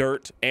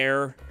 dirt,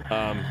 air,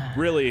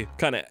 really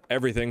kind of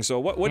everything. So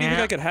what do you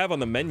think I could have on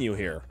the menu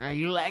here? Are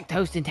you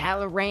lactose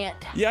intolerant?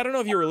 Yeah, I don't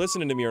know if you were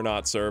listening to me or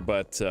not, sir,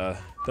 but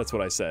that's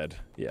what I said.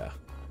 Yeah.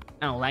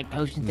 Oh,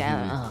 lactose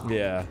intolerant. Oh.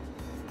 Yeah.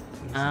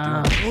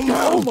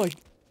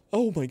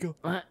 Oh my god.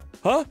 What?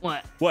 Huh?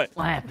 What? What?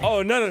 What happened?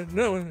 Oh,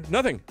 no,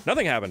 nothing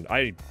happened.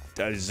 I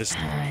was just...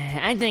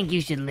 I think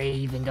you should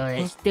leave and go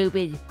to that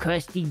stupid,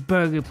 crusty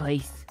burger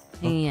place.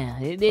 Yeah,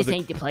 this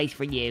ain't the place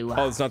for you.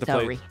 Oh, it's not the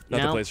Sorry. place.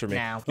 Not the place for me.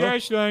 No.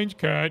 Gas lines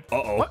cut.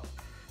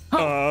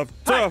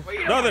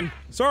 Nothing.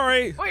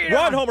 Sorry.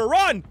 Run, Homer,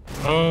 run!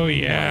 Oh,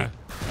 yeah.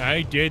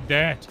 I did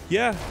that.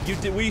 Yeah, you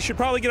did. We should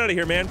probably get out of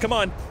here, man. Come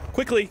on.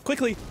 Quickly.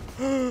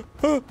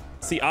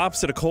 It's the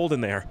opposite of cold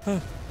in there.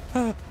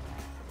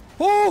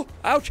 Oh,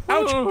 ouch.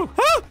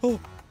 Oh.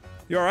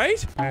 You all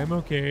right? I'm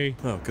okay.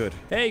 Oh, good.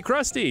 Hey,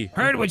 Krusty.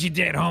 Heard what you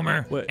did,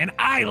 Homer. What? And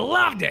I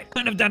loved it.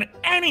 Couldn't have done it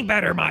any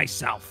better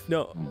myself.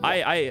 No,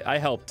 I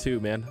helped too,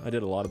 man. I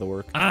did a lot of the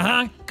work.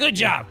 Good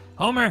job.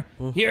 Homer,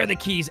 here are the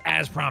keys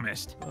as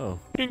promised. Oh.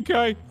 Pink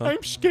Eye,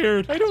 I'm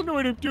scared. I don't know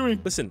what I'm doing.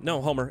 Listen,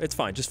 no, Homer, it's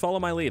fine. Just follow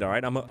my lead, all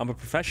right? I'm a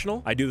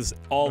professional. I do this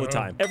all the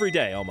time. Every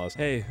day, almost.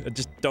 Hey,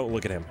 just don't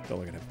look at him. Don't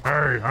look at him.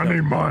 Hey, I need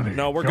money.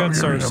 No, we're Come good,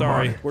 give sir. me the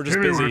Sorry. money. We're just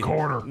Give me busy. the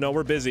quarter. No,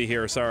 we're busy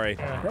here. Sorry.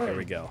 There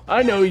we go.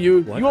 I know you.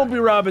 You won't be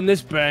robbing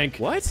this bank.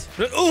 What?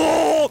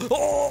 Oh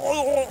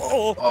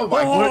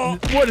my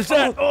goodness. What is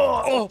that?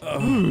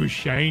 Ooh,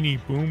 shiny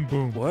boom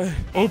boom. What?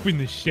 Open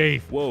the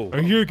safe. Whoa. Or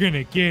you're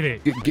gonna get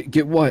it.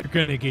 Get what?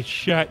 You're gonna get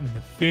shot in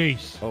the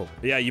face. Oh,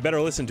 yeah, you better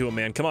listen to him,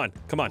 man. Come on.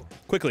 Come on.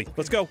 Quickly.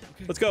 Let's go.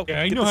 Let's go.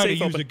 Yeah, I Get know the how to safe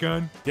use open. a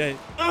gun. Yeah.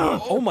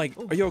 Oh, my.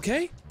 Are you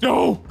okay?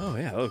 No! Oh,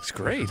 yeah, that looks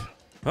great.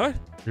 Huh?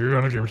 You're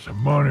gonna give me some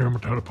money. I'm gonna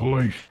tell the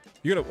police.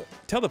 You're gonna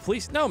tell the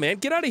police? No, man.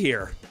 Get out of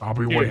here. I'll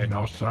be waiting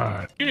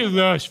outside. Get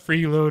lost,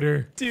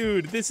 freeloader.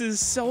 Dude, this is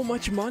so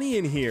much money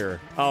in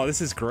here. Oh,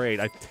 this is great.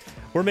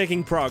 We're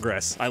making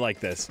progress. I like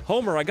this.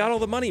 Homer, I got all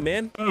the money,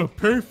 man. Oh,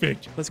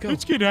 perfect. Let's go.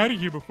 Let's get out of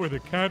here before the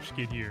cops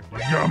get here. You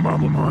got my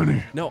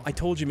money. No, I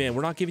told you, man.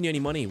 We're not giving you any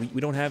money. We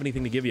don't have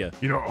anything to give you.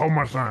 You know, hold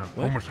my sign.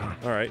 What? Hold my sign.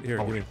 All right, here.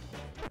 Give me.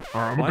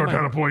 All right, I'm Why gonna go am I-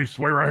 tell the police.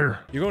 Wait right here.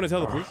 You're going to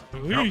tell the police?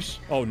 Police?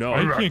 Oh, no.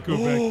 I can't go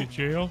back to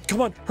jail.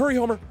 Come on. Hurry,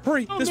 Homer.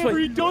 Hurry. I'll This never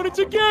way. eat donuts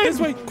again. This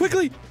way.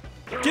 Quickly.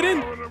 Get in.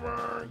 Robbing the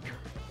bank.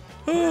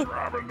 Uh,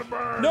 Robbing the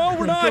bank. no,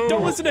 we're not.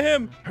 Don't listen to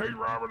him. Hey,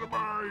 robbing the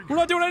bank. We're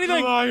not doing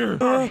anything. Liar.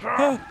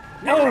 Oh,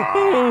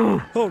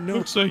 no.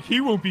 Looks like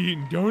he won't be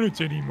eating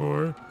donuts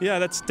anymore. Yeah,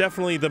 that's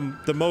definitely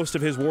the most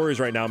of his worries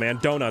right now, man.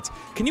 Donuts.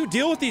 Can you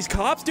deal with these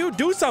cops, dude?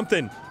 Do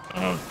something.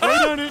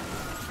 Right on it.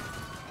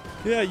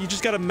 Yeah, you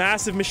just got a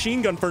massive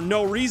machine gun for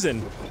no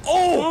reason.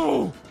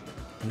 Oh!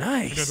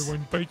 Nice. Another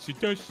one bites the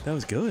dust. That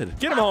was good.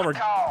 Get him, Homer.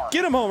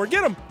 Get him, Homer.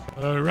 Get him.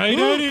 Right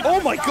on it.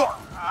 Oh, my God.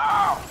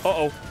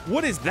 Uh-oh.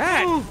 What is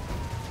that?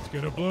 It's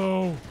gonna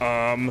blow.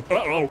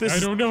 Uh-oh. I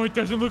don't know. It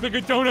doesn't look like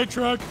a donut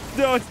truck.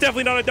 No, it's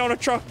definitely not a donut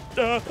truck.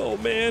 Oh,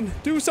 man.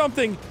 Do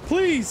something.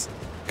 Please.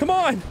 Come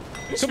on.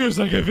 This feels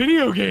like a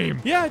video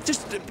game. Yeah,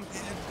 just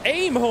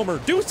aim, Homer.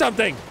 Do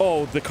something.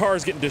 Oh, the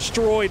car's getting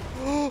destroyed.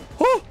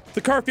 Oh, the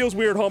car feels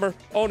weird, Homer.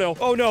 Oh, no.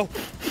 Oh, no.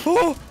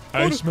 Oh,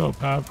 I smell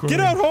popcorn. get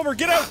out, Homer.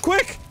 Get out,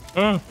 quick.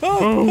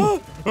 Oh,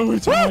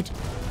 it's hot.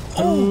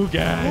 Oh,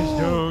 guys,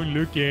 don't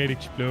look at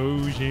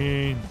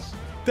explosions.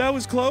 That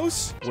was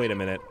close. Wait a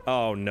minute.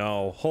 Oh,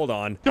 no. Hold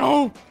on.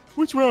 No.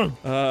 What's wrong?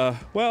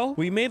 Well,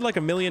 we made like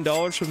 $1 million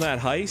from that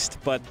heist,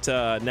 but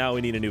now we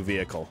need a new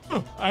vehicle.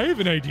 Oh, I have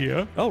an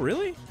idea. Oh,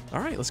 really? All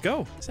right, let's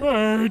go.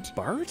 Bart.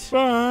 Bart?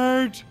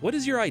 Bart. What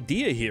is your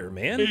idea here,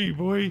 man? Hey,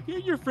 boy.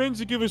 Get your friends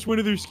to give us one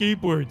of their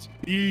skateboards.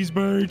 Please,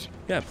 Bart.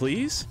 Yeah,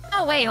 please?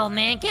 No way, old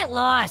man. Get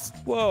lost.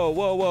 Whoa,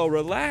 whoa, whoa.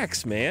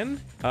 Relax, man.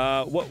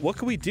 What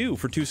can we do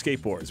for 2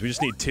 skateboards? We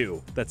just need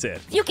 2. That's it.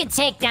 If you can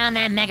take down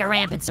that mega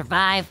ramp and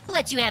survive, we'll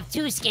let you have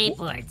 2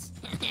 skateboards.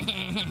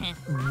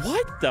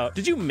 What the?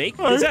 Did you make?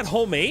 Is that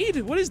homemade?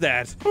 What is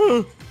that?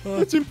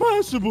 That's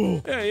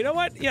impossible. Yeah, you know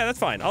what? Yeah, that's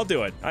fine. I'll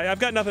do it. I've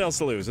got nothing else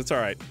to lose. It's all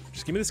right.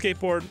 Just give me the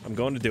skateboard. I'm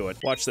going to do it.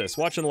 Watch this.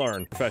 Watch and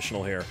learn.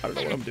 Professional here. I don't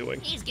know what I'm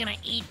doing. He's gonna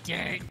eat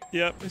dirt.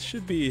 Yep, it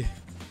should be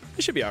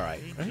all right.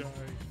 Right?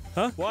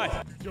 Huh?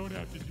 Why? You don't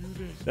have to do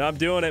this. No, I'm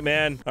doing it,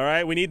 man. All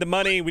right, we need the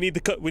money. We need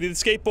the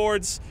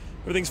skateboards.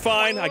 Everything's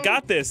fine. I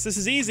got this. This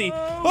is easy.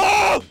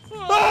 Oh!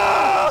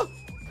 Ah!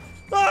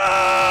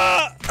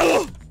 Ah!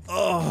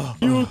 Oh!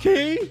 You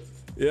okay?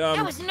 Yeah,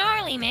 That was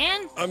gnarly,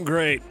 man. I'm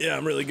great. Yeah,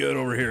 I'm really good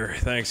over here.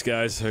 Thanks,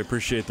 guys. I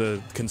appreciate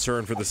the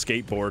concern for the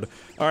skateboard.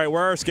 All right,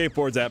 where are our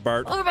skateboards at,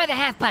 Bart? Over by the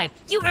half pipe.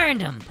 You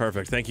earned them.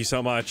 Perfect. Thank you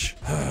so much.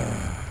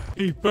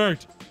 Hey,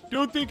 Bart.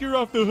 Don't think you're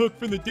off the hook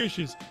from the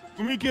dishes.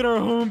 When we get our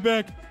home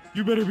back,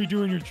 you better be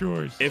doing your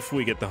chores. If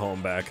we get the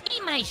home back.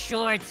 Eat my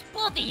shorts,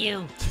 both of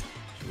you.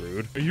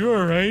 Rude. Are you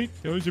all right?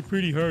 That was a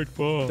pretty hard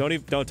fall.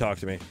 Don't talk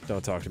to me.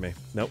 Don't talk to me.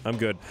 Nope, I'm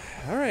good.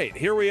 All right,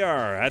 here we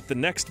are at the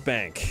next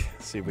bank.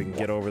 Let's see if we can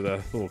get over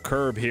the little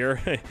curb here,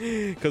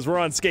 because we're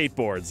on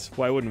skateboards.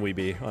 Why wouldn't we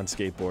be on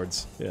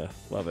skateboards? Yeah,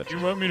 love it.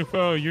 You want me to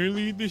follow your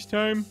lead this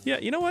time? Yeah,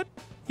 you know what?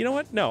 You know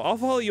what? No, I'll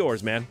follow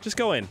yours, man. Just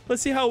go in.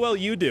 Let's see how well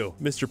you do,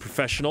 Mr.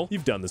 Professional.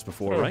 You've done this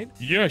before, right?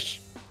 Yes.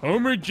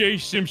 Homer J.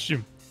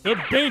 Simpson, the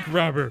bank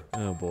robber.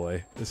 Oh,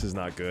 boy. This is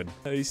not good.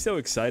 He's so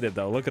excited,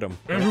 though. Look at him.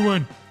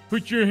 Everyone,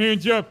 put your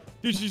hands up.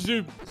 This is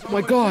a... Oh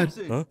my God.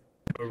 Huh?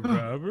 A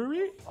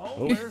robbery?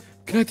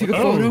 Can I take a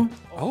photo?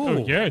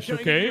 Oh, yes,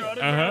 okay.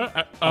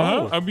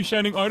 I'll be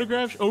signing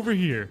autographs over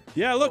here.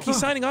 Yeah, look, he's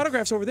signing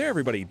autographs over there,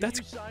 everybody.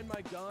 That's...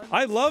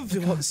 I love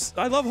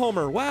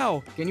Homer.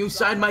 Wow. Can you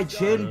sign my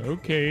chin?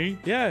 Okay.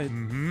 Yeah.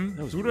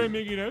 Who do I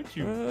make it out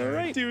to? All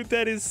right, dude,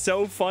 that is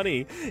so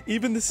funny.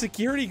 Even the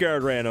security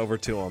guard ran over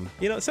to him.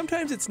 You know,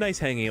 sometimes it's nice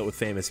hanging out with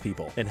famous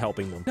people and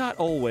helping them. Not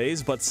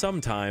always, but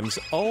sometimes.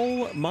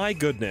 Oh my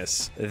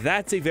goodness.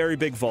 That's a very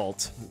big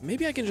vault.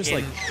 Maybe I can just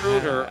like...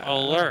 Intruder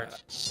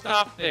alert.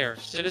 Stop there,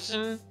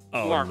 citizen.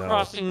 Oh, you are no.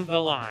 crossing the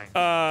line.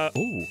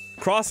 Ooh.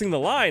 Crossing the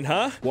line,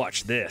 huh?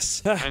 Watch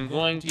this. I'm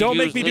going to Don't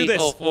use make me do this.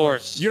 lethal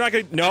force. You're not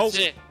gonna... No. That's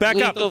it. Back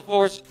up. Lethal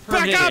force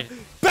permitted. Back up!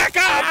 Back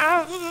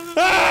up!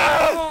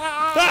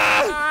 Ah!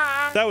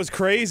 Ah! That was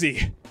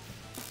crazy.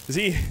 Is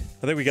he...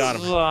 I think we got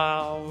him.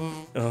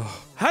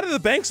 Oh. How do the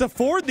banks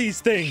afford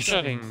these things?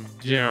 Shutting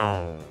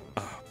down.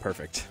 Oh,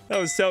 perfect. That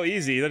was so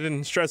easy. That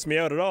didn't stress me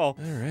out at all.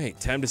 All right,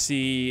 time to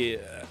see.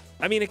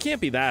 I mean, it can't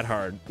be that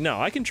hard.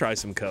 No, I can try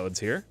some codes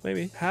here.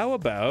 Maybe. How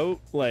about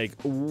like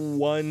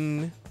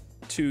 1,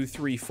 2,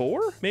 3,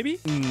 4? Maybe?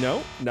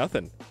 No,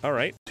 nothing. All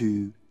right.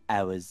 2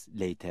 hours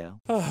later.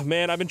 Oh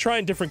man, I've been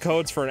trying different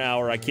codes for an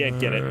hour. I can't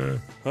get it.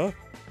 Huh?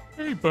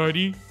 Hey,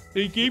 buddy.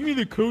 They gave me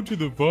the code to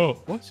the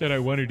vault. Said I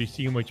wanted to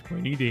see how much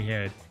money they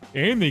had.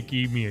 And they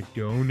gave me a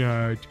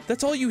donut.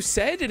 That's all you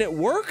said and it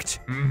worked?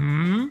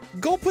 Mm-hmm.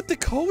 Go put the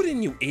code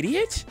in, you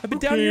idiot. I've been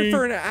down here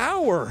for an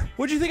hour.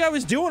 What'd you think I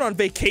was doing, on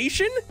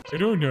vacation? I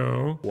don't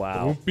know.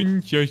 Wow.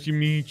 Open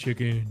sesame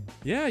chicken.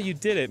 Yeah, you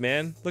did it,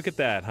 man. Look at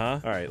that,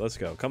 huh? All right, let's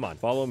go. Come on,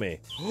 follow me.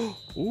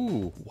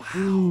 Ooh, wow.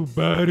 Ooh,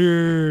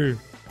 butter.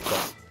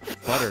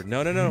 Butter.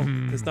 No, no, no.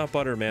 It's not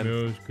butter, man.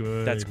 Smells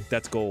good.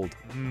 That's gold.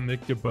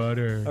 Lick the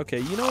butter. Okay,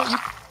 you know what?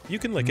 You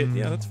can lick it.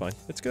 Yeah, that's fine.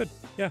 It's good.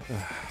 Yeah.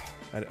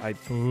 I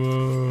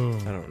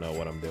don't know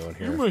what I'm doing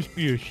here. You must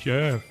be a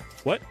chef.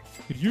 What?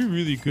 You're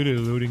really good at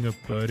loading up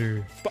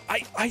butter. But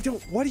I don't.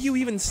 What are you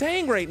even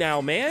saying right now,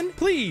 man?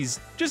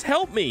 Please, just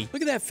help me.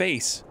 Look at that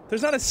face.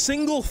 There's not a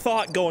single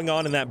thought going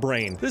on in that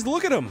brain. Just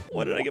look at him.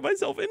 What did I get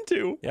myself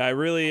into? Yeah, I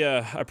really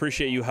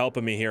appreciate you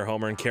helping me here,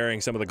 Homer, and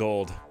carrying some of the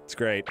gold. It's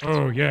great.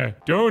 Oh, yeah.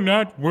 Do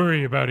not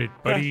worry about it,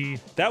 buddy.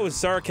 That was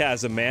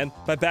sarcasm, man.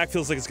 My back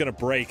feels like it's gonna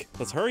break.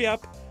 Let's hurry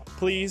up,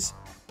 please.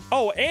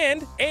 Oh,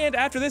 and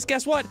after this,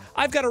 guess what?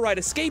 I've got to ride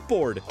a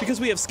skateboard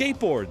because we have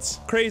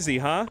skateboards. Crazy,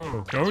 huh?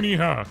 Oh, Tony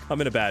Hawk. I'm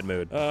in a bad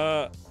mood.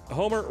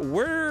 Homer,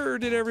 where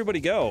did everybody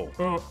go?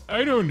 Oh,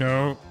 I don't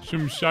know.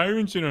 Some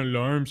sirens and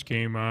alarms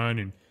came on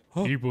and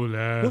people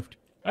left.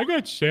 I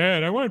got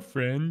sad. I want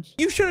friends.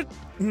 You should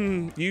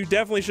have... you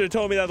definitely should have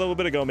told me that a little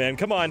bit ago, man.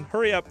 Come on,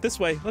 hurry up.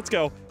 This way. Let's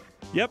go.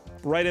 Yep,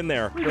 right in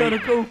there. We gotta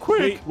go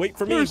quick. Wait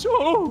for me.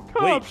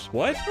 Cops.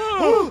 Wait, what?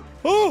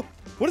 Oh,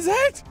 what is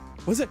that?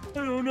 What is it?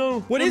 I don't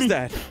know. What is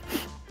that?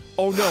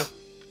 Oh no.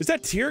 Is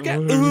that tear gas?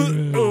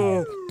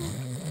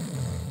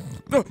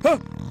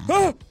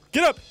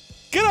 Get up!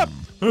 Get up!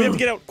 We have to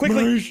get out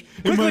quickly.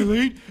 Am I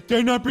late? Did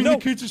I not bring the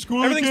kids to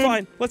school Everything's again?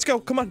 fine. Let's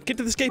go. Come on. Get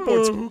to the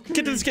skateboards. Okay.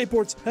 Get to the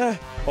skateboards.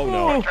 Oh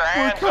no.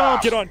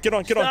 Cops. Get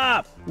on.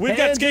 Stop. We've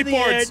got Hands in the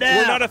air skateboards. now.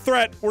 We're not a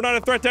threat. We're not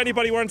a threat to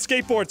anybody. We're on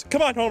skateboards.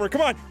 Come on, Homer.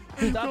 Come on.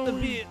 Stop the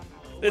vehicle.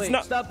 It's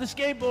not. Stop the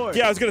skateboard.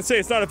 Yeah, I was gonna say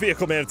it's not a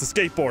vehicle, man. It's a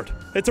skateboard.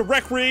 It's a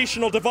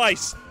recreational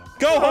device.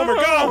 Go, Homer,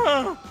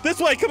 go!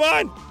 This way, come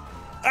on!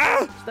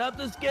 Ah! Stop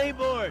the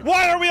skateboard.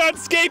 Why are we on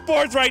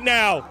skateboards right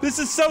now? This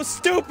is so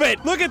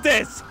stupid! Look at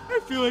this! I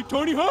feel like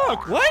Tony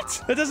Hawk.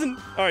 What? That doesn't...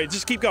 Alright,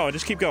 just keep going,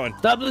 just keep going.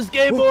 Stop the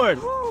skateboard.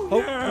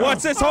 Oh,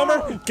 what's this,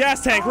 Homer?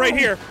 Gas tank right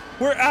here.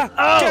 We're...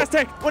 gas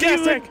tank!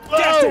 Gas tank!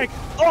 Gas tank!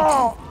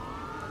 Oh!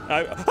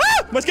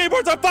 My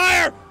skateboard's on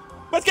fire!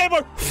 My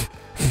skateboard!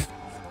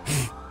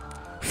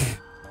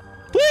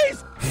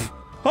 Please!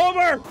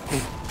 Homer!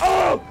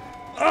 Oh!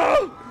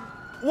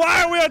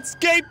 Why are we on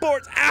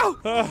skateboards? Ow!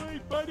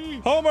 Hey, buddy.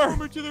 Homer!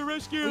 Homer to the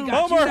rescue.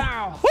 Homer!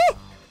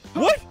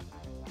 What?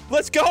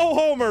 Let's go,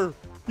 Homer!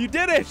 You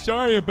did it!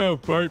 Sorry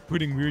about Bart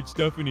putting weird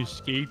stuff in his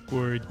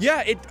skateboard.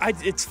 Yeah,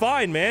 it's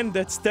fine, man.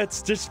 That's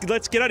just...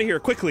 Let's get out of here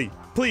quickly.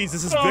 Please,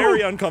 this is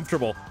very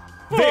uncomfortable.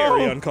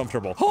 Very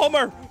uncomfortable.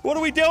 Homer, what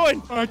are we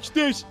doing? Watch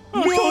this.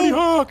 No. Tony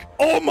Hawk.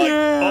 Oh, my...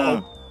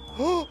 Yeah.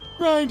 Uh-oh.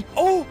 Right.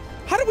 Oh,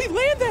 how did we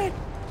land that?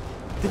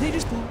 Did they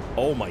just blow?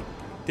 Oh, my...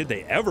 Did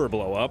they ever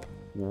blow up?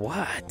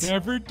 What?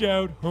 Never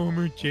doubt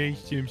Homer J.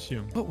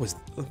 Simpson. What was...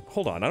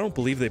 hold on, I don't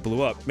believe they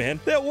blew up, man.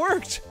 That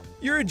worked!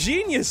 You're a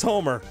genius,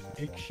 Homer.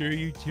 Make sure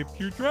you tip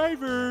your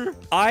driver.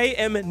 I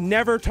am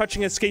never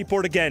touching a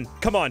skateboard again.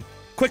 Come on,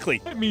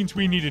 quickly. That means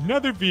we need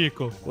another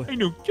vehicle. I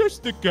know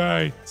just the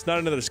guy. It's not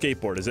another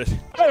skateboard, is it?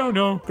 I don't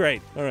know.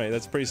 Great. All right,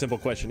 that's a pretty simple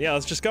question. Yeah,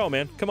 let's just go,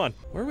 man. Come on.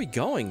 Where are we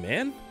going,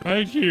 man?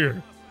 Right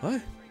here.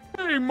 What?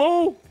 Hey,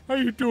 Mo. How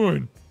you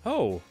doing?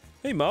 Oh,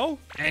 hey, Mo.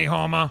 Hey,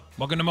 Homer.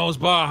 Welcome to Mo's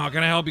Bar. How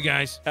can I help you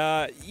guys?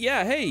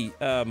 Yeah, hey,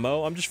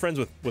 Mo. I'm just friends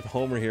with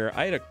Homer here.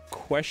 I had a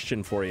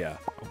question for you.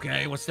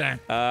 Okay, what's that?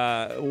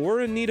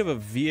 We're in need of a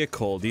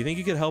vehicle. Do you think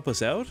you could help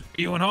us out?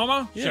 You and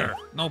Homer? Yeah. Sure,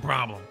 no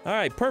problem. All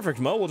right, perfect,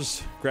 Mo. We'll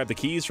just grab the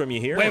keys from you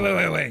here.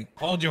 Wait.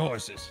 Hold your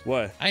horses.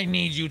 What? I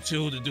need you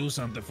two to do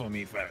something for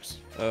me first.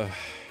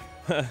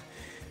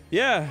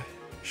 Yeah,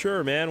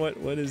 sure, man.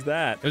 What is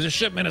that? There's a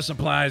shipment of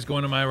supplies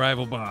going to my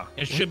rival bar.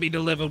 It should be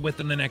delivered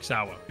within the next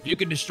hour. If you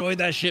can destroy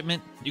that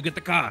shipment, you get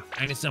the car.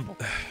 Ain't it simple?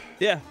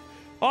 Yeah.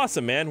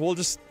 Awesome, man. We'll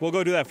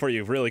go do that for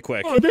you really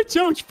quick. Oh, that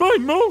sounds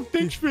fun, Mo.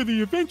 Thanks for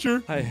the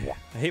adventure. I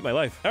hate my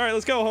life. All right,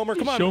 let's go, Homer.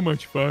 Come on. So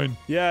much fun.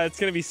 Yeah, it's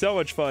gonna be so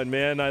much fun,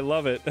 man. I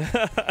love it.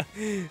 I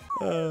think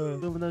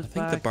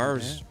the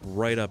bar's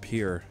right up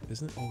here,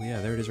 isn't it? Oh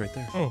yeah, there it is right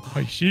there. Oh,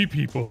 I see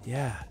people.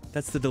 Yeah,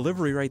 that's the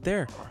delivery right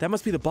there. That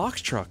must be the box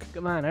truck.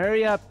 Come on,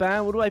 hurry up,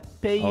 man. What do I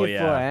pay you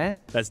for, huh?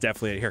 That's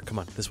definitely it. Here, come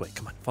on, this way.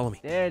 Come on, follow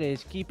me. There it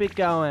is. Keep it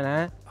going,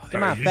 huh?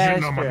 Come on, You're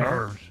faster. getting on my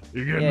nerves.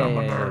 You're getting on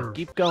my nerves.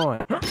 Keep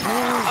going.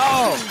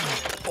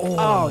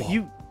 Oh,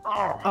 you.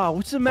 Oh,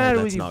 what's the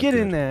matter with you? Get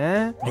in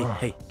there, huh?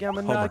 Hey, I'm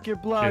gonna knock your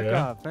block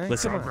off, man.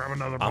 listen,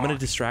 Come on. I'm gonna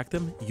distract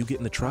them. You get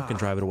in the truck and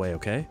drive it away,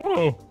 okay?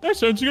 Oh, that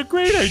sounds like a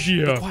great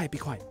idea. Be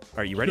quiet.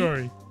 Are you ready?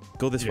 Sorry.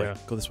 Go this way. Yeah.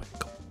 Go this way.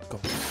 Go.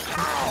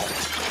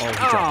 Oh, he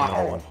dropped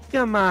another one.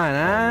 Come on,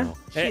 huh?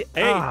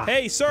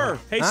 Hey, sir.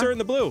 Hey, sir in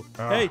the blue.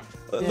 Hey,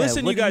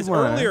 listen, what you do you guys.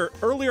 want?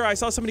 Earlier, I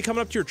saw somebody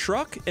coming up to your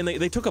truck, and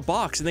they took a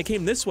box, and they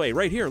came this way,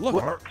 right here. Look.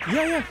 What?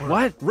 Yeah.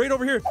 What? Right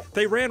over here.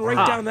 They ran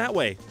right down that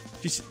way.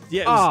 It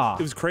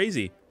was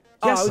crazy.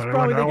 Yes. Oh, it was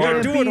probably the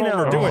Yeah, do it, Gambino.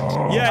 Homer. Do it.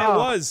 Yeah, it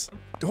was.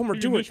 Homer,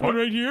 do it. This one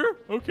right here?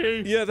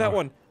 Okay. Yeah, that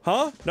one.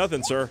 Huh?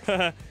 Nothing, sir.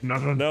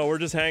 Nothing. No, we're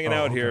just hanging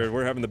out here.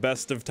 We're having the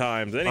best of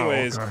times.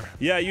 Anyways,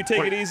 yeah, you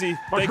take it easy.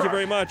 Thank you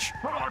very much.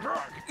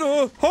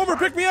 Homer,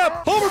 pick me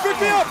up! Homer, pick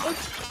me up!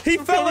 He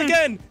fell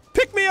again!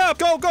 Pick me up!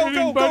 Go!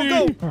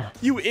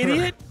 You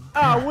idiot!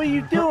 Oh, what are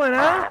you doing,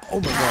 huh? Oh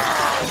my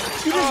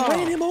god. You just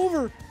ran him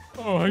over.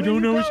 Oh, I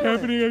don't know what's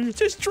happening.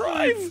 Just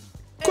drive!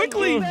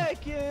 Quickly!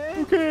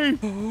 Okay.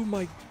 Oh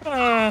my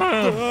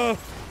god.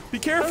 Be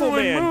careful,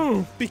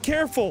 man. Be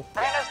careful.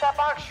 That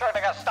box sure to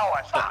get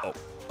stolen. Stop.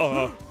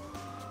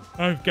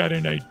 I've got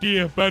an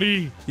idea,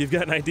 buddy. You've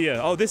got an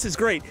idea. Oh, this is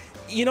great.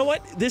 You know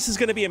what? This is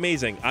going to be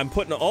amazing. I'm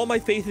putting all my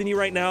faith in you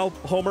right now,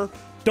 Homer.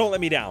 Don't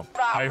let me down.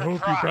 I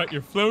hope you brought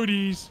your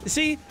floaties.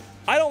 See,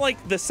 I don't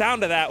like the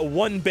sound of that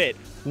one bit.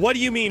 What do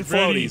you mean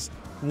floaties?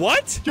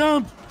 What?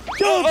 Jump!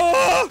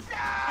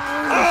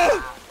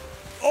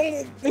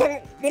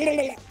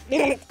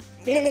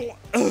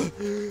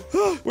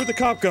 Where'd the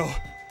cop go?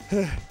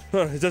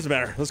 It doesn't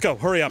matter. Let's go.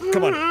 Hurry up.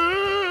 Come on.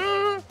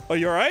 Oh,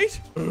 you all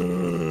right?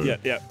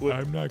 Yeah.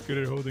 I'm not good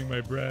at holding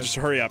my breath. Just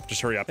hurry up.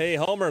 Hey,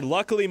 Homer,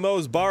 luckily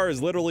Moe's bar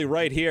is literally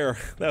right here.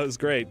 That was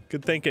great.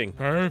 Good thinking.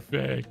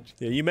 Perfect.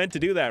 Yeah, you meant to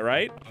do that,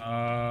 right?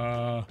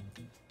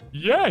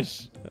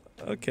 Yes.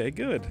 Okay,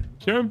 good.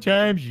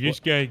 Sometimes you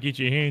just gotta get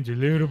your hands a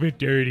little bit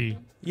dirty.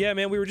 Yeah,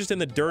 man, we were just in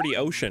the dirty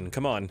ocean.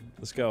 Come on,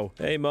 let's go.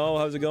 Hey, Mo,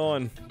 how's it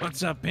going?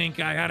 What's up, Pink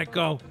Eye? How'd it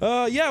go?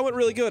 Yeah, it went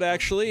really good,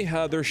 actually.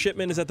 Their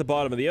shipment is at the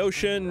bottom of the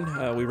ocean.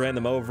 We ran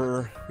them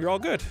over. You're all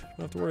good. Don't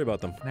have to worry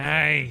about them.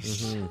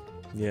 Nice.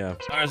 Yeah.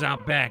 Cars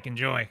out back.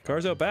 Enjoy.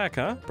 Cars out back,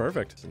 huh?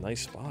 Perfect. It's a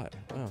nice spot.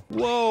 Wow.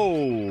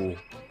 Whoa.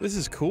 This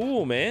is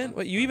cool, man.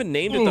 What, you even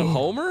named it the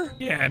Homer?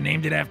 Yeah, I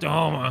named it after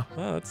Homer.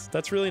 Wow,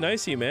 that's really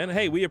nice of you, man.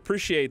 Hey, we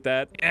appreciate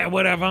that. Yeah,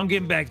 whatever. I'm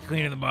getting back to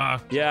cleaning the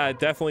bar. Yeah, it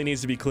definitely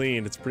needs to be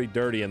cleaned. It's pretty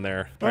dirty in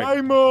there. All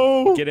Bye,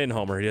 Mo. Get in,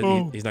 Homer.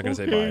 He's not going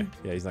to say bye.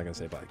 Yeah, he's not going to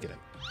say bye. Get in.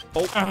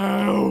 Oh.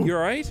 Ow. You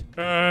all right?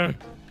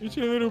 It's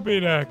a little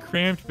bit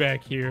cramped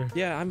back here.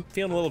 Yeah, I'm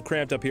feeling a little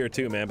cramped up here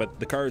too, man. But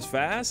the car is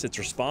fast. It's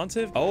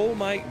responsive. Oh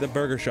my, the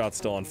burger shop's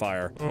still on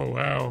fire. Oh,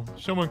 wow.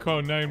 Someone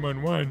called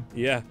 911.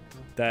 Yeah.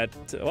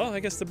 Well, I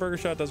guess the burger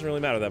shot doesn't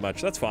really matter that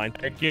much. That's fine.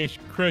 I guess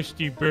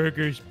Krusty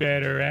Burger's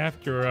better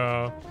after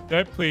all.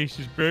 That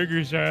place's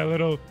burgers are a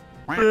little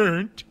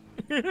burnt.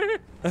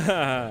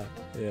 Yeah.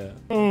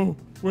 Oh,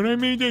 when I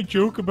made that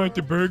joke about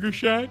the burger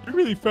shot, I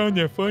really found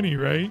that funny,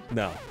 right?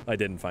 No, I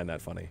didn't find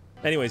that funny.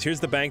 Anyways, here's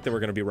the bank that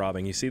we're going to be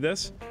robbing. You see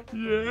this?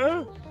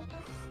 Yeah?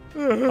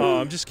 Oh,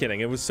 I'm just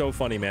kidding. It was so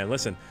funny, man.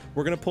 Listen,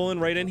 we're going to pull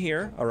in right in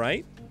here, all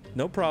right?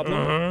 No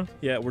problem.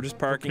 Yeah, we're just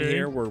parking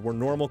here. We're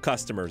normal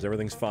customers.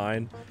 Everything's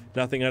fine.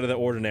 Nothing out of the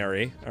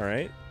ordinary, all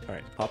right? All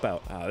right, hop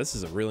out. This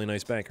is a really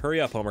nice bank. Hurry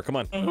up, Homer. Come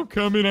on. I'm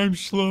coming. I'm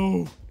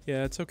slow.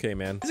 Yeah, it's okay,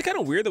 man. Is it kind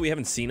of weird that we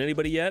haven't seen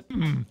anybody yet?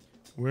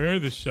 Where are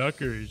the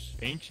suckers?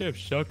 Banks have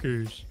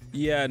suckers.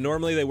 Yeah,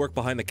 normally they work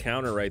behind the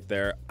counter right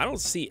there. I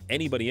don't see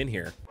anybody in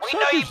here. We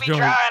know you be trying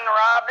to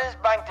rob this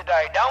bank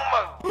today. Don't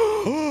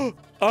move.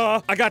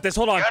 I got this.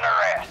 Hold on. You're under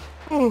arrest.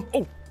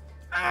 Oh.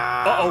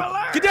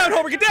 Uh-oh. Get down,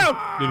 Homer. Get down.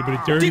 A little bit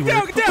of dirty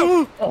Get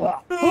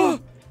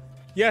down.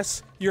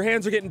 Yes, your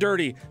hands are getting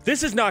dirty.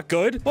 This is not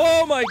good.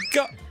 Oh, my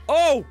God.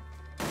 Oh.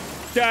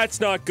 That's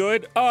not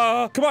good.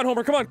 Come on,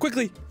 Homer. Come on,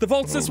 quickly. The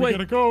vault's this way. We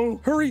gotta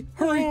go. Hurry.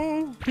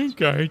 Oh, Pink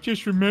Eye, I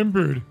just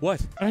remembered.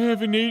 What? I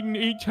haven't eaten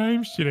 8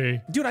 times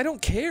today. Dude, I don't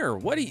care.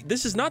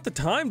 This is not the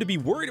time to be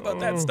worried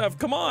about that stuff.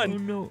 Come on. Oh,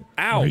 no.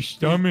 Ow. My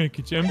stomach,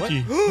 it's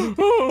empty.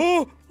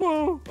 Uh-oh.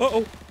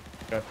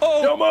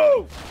 Don't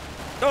move.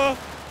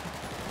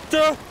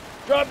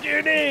 Drop to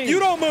your knees. You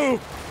don't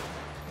move.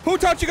 Who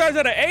taught you guys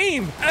how to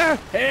aim?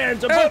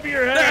 Hands above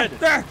your head.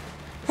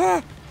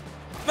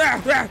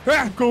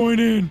 I'm going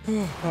in.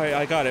 All right,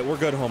 I got it. We're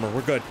good, Homer.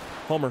 We're good.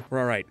 Homer, we're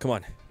all right. Come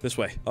on. This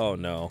way. Oh,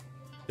 no.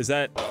 Is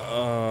that...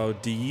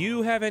 do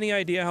you have any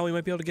idea how we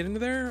might be able to get into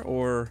there,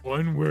 or...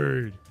 One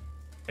word.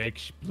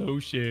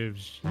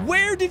 Explosives.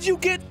 Where did you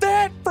get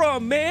that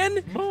from,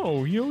 man?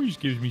 Mo, he always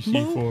gives me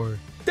C4. Mo?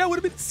 That would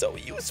have been so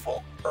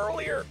useful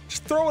earlier.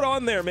 Just throw it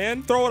on there,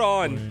 man. Throw it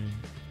on.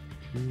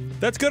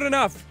 That's good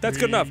enough. That's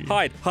good enough.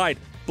 Hide.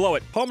 Blow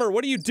it. Homer,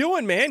 what are you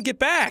doing, man? Get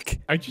back.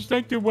 I just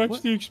like to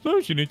watch the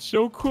explosion. It's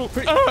so cool.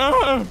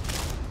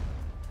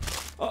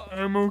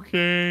 I'm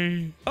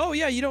okay. Oh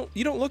yeah, you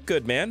don't look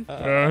good, man.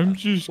 I'm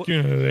just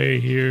gonna lay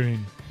here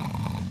and...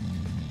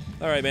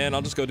 All right, man.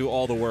 I'll just go do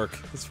all the work.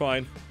 It's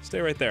fine.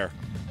 Stay right there.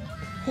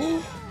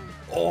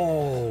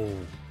 Oh.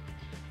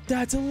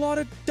 That's a lot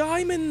of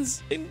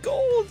diamonds and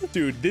gold.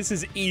 Dude, this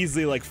is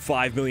easily like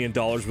 $5 million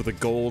worth of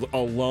gold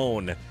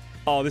alone.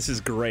 Oh, this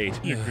is great.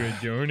 A good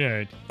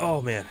donut.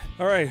 Oh, man.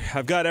 All right,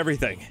 I've got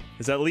everything.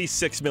 It's at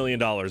least $6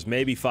 million,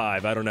 maybe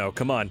 5. I don't know.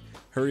 Come on.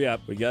 Hurry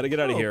up. We got to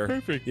get out of here.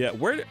 Perfect. Yeah,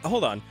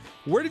 hold on.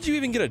 Where did you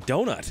even get a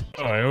donut?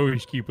 Oh, I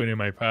always keep one in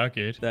my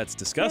pocket. That's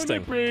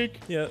disgusting. Donut break.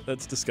 Yeah,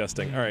 that's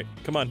disgusting. All right,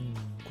 come on.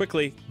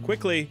 Quickly,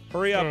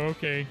 hurry up. Oh,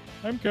 okay.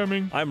 I'm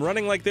coming. I'm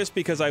running like this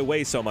because I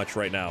weigh so much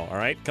right now, all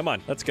right? Come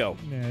on, let's go.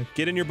 Nah.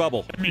 Get in your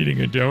bubble. I'm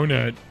eating a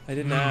donut. I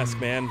didn't ask,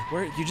 man.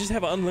 You just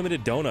have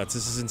unlimited donuts.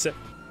 This is insane.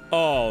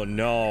 Oh,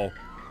 no.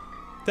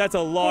 That's a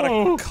lot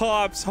of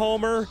cops,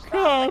 Homer.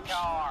 Cops.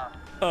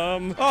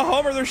 Oh,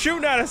 Homer, they're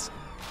shooting at us.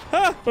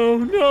 Huh? Oh,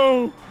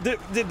 no.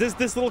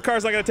 This little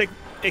car's not gonna take,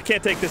 it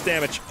can't take this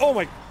damage. Oh,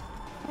 my.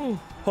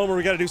 Homer,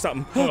 we gotta do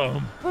something.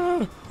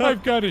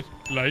 I've got it.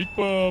 Light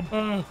bulb.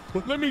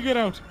 Let me get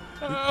out.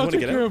 I'll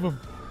take care of him.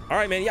 All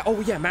right, man. Yeah. Oh,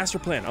 yeah. Master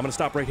plan. I'm gonna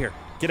stop right here.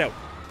 Get out,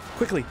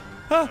 quickly.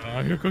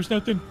 Here goes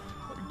nothing.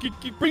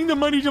 Bring the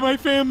money to my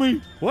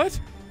family. What?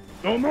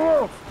 Don't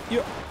move.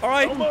 All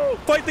right.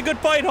 Fight the good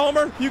fight,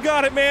 Homer. You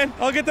got it, man.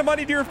 I'll get the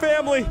money to your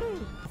family.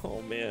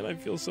 Oh man, I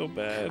feel so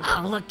bad.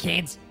 Oh, look,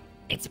 kids.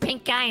 It's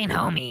Pink Guy and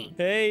Homie.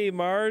 Hey,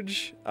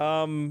 Marge.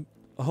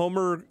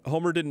 Homer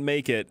didn't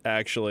make it,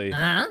 actually.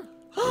 Huh?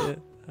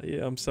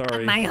 Yeah, I'm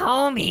sorry. My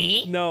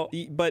homie. No,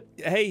 but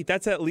hey,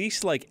 that's at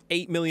least like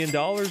 $8 million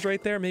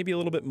right there. Maybe a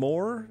little bit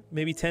more.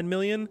 Maybe 10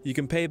 million. You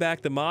can pay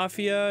back the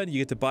mafia. You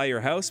get to buy your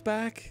house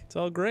back. It's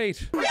all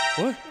great.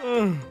 What?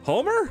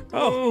 Homer?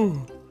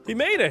 Oh. He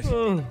made it.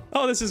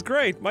 Oh, this is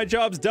great. My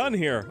job's done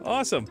here.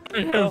 Awesome. I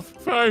have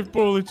 5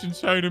 bullets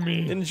inside of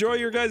me. Enjoy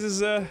your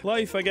guys'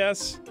 life, I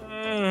guess.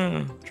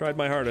 Tried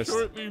my hardest.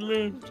 Shortly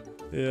lived.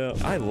 Yeah,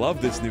 I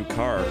love this new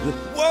car.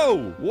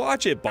 Whoa!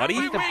 Watch it, buddy.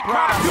 Wait,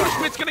 Carter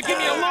Smith's gonna give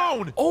me a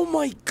loan. Oh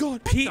my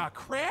God,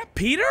 crap?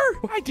 Peter?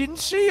 I didn't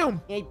see him.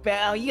 Hey,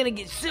 pal, you're gonna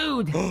get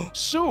sued.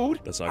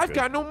 Sued? That's not I've good.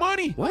 got no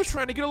money. What? I'm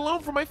trying to get a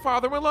loan for my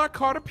father-in-law,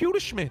 Carter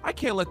Schmidt. I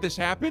can't let this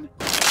happen.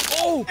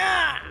 Oh!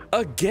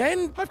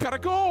 Again? I've gotta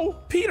go.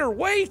 Peter,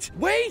 wait!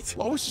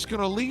 Lois is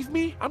gonna leave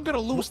me. I'm gonna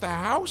lose the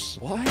house.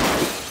 What?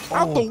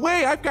 Out the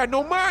way. I've got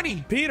no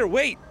money. Peter,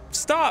 wait!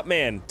 Stop,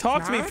 man.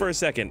 Talk to me for a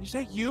second. Is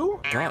that you?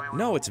 God,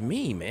 no, it's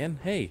me, man.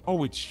 Hey.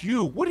 Oh, it's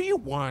you. What do you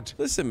want?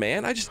 Listen,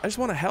 man, I just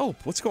want to help.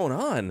 What's going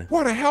on?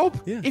 Want to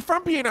help? Yeah. If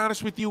I'm being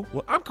honest with you,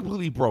 I'm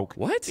completely broke.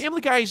 What? Family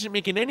Guy isn't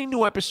making any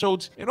new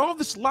episodes, and all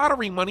this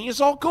lottery money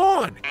is all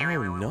gone.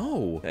 Oh,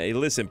 no. Hey,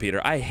 listen,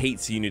 Peter, I hate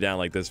seeing you down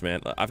like this,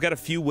 man. I've got a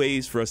few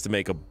ways for us to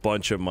make a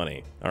bunch of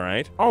money, all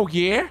right? Oh,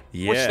 yeah?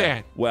 Yeah. What's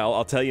that? Well,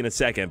 I'll tell you in a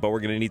second, but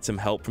we're going to need some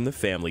help from the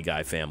Family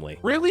Guy family.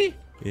 Really?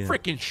 Yeah.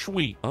 Freaking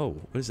sweet. Oh,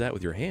 what is that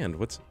with your hand?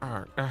 What's...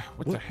 what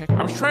the heck?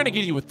 I was trying to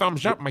give you a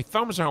thumbs up. My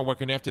thumbs aren't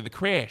working after the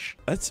crash.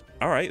 That's...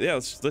 All right, yeah,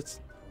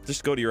 let's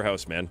just go to your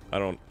house, man. I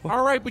don't...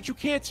 All right, but you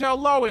can't tell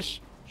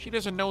Lois. She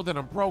doesn't know that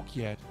I'm broke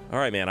yet. All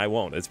right, man, I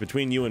won't. It's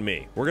between you and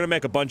me. We're going to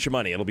make a bunch of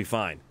money. It'll be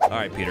fine. All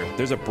right, Peter,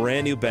 there's a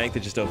brand new bank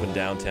that just opened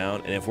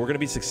downtown, and if we're going to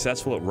be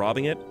successful at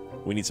robbing it,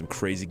 we need some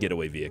crazy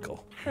getaway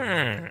vehicle.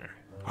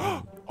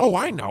 Oh,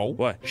 I know.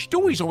 What?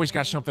 Stewie's always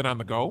got something on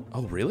the go.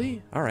 Oh,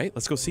 really? All right,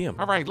 let's go see him.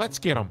 All right, let's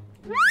get him.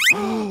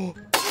 Oh,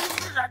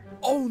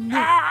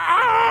 no.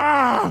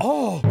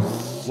 Oh.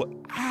 What?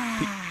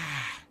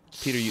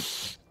 Peter, you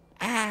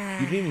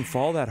didn't even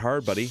fall that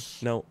hard, buddy.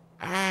 No.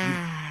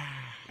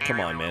 Come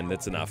on, man.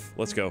 That's enough.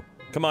 Let's go.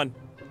 Come on.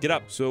 Get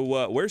up.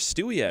 So, where's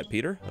Stewie at,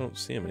 Peter? I don't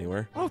see him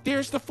anywhere. Oh,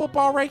 there's the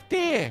football right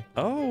there.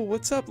 Oh,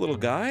 what's up, little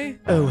guy?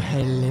 Oh,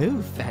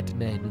 hello, fat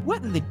man.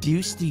 What in the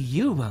deuce do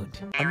you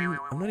want? I'm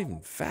not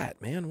even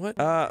fat, man. What?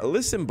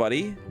 Listen,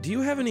 buddy. Do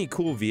you have any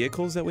cool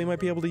vehicles that we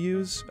might be able to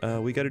use?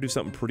 We got to do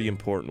something pretty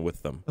important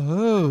with them.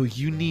 Oh,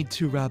 you need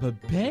to rob a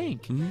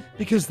bank?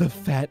 Because the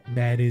fat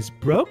man is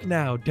broke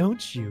now,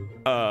 don't you?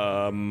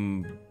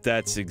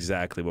 That's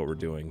exactly what we're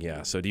doing,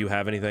 yeah. So do you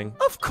have anything?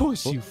 Of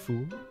course, you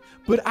fool.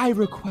 But I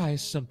require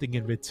something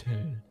in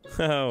return.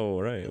 Oh,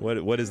 right.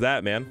 What is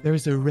that, man? There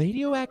is a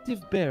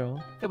radioactive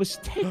barrel that was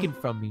taken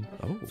from me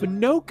for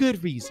no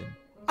good reason.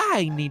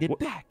 I need it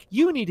back.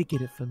 You need to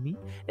get it from me,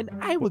 and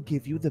I will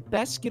give you the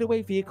best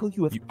getaway vehicle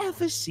you have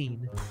ever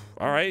seen.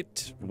 All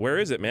right. Where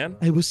is it, man?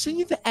 I will send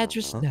you the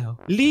address now.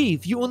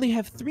 Leave. You only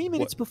have 3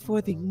 minutes before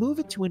they move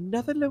it to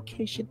another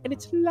location, and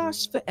it's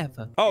lost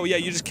forever. Oh, yeah,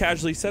 you just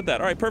casually said that.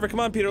 All right, perfect.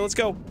 Come on, Peter. Let's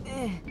go.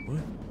 What?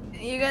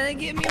 You're gonna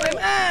give me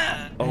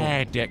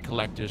my... debt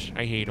collectors.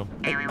 I hate them.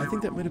 I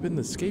think that might have been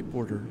the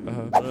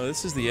skateboarder.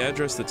 This is the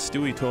address that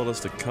Stewie told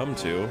us to come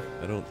to.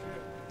 I don't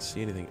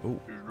see anything. Oh,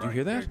 do you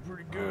hear that?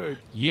 Pretty good.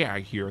 Yeah, I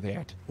hear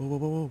that.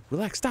 Whoa.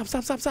 Relax. Stop.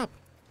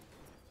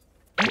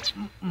 I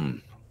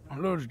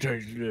love to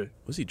taste this.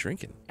 What's he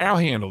drinking? I'll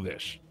handle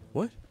this.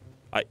 What?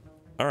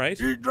 All right.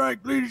 This drink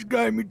Lee's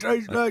gave me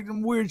tastes like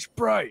some weird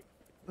Sprite.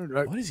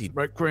 What is he?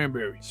 Sprite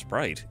cranberry.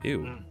 Sprite?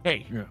 Ew.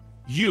 Hey, Yeah.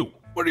 you.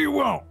 What do you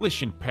want?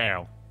 Listen,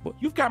 pal.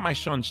 You've got my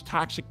son's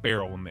toxic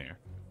barrel in there,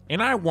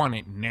 and I want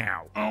it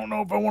now. I don't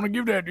know if I want to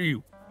give that to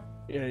you.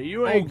 Yeah,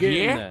 you ain't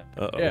getting that.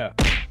 Uh-oh.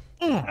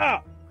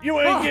 Yeah. You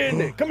ain't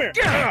getting it. Come here.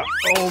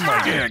 Oh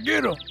my God.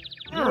 Get him.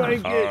 You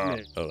ain't getting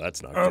it. Oh,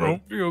 that's not I good.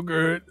 don't feel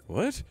good.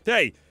 What?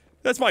 Hey,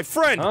 that's my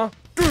friend. Huh?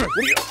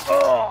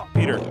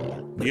 Peter.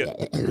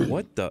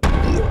 What the?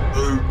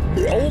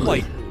 Oh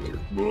my.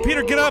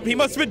 Peter, get up. He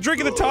must have been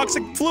drinking the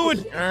toxic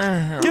fluid. Get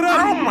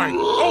up. Oh my!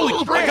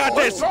 Holy crap! I got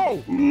this.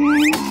 Go.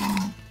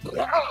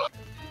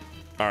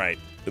 All right.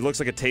 It looks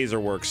like a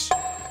taser works.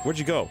 Where'd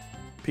you go?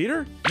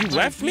 Peter? You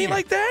left me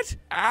like that?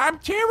 I'm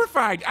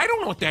terrified. I don't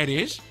know what that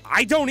is.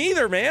 I don't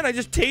either, man. I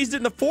just tased it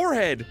in the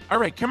forehead. All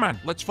right, come on.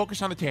 Let's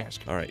focus on the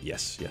task. All right.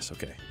 Yes.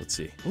 Okay. Let's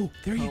see. Oh,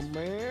 there he is. Come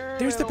here.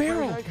 There's the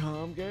barrel.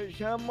 Come get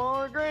some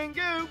more green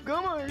goop.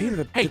 Come on.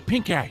 Peter, Hey,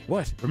 Pink Eye.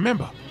 What?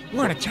 Remember,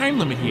 we're on a time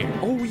limit here.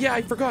 Oh, yeah,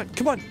 I forgot.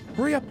 Come on.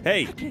 Hurry up.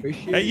 Hey.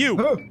 Hey, you.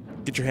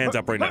 Get your hands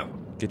up right now.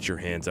 Get your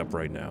hands up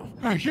right now.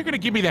 You're gonna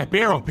give me that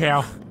barrel,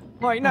 pal.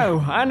 Wait, no.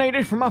 I need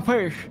it for my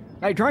fish.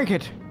 Hey, drink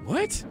it.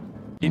 What?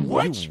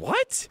 What?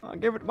 What? I'll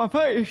give it to my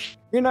fish.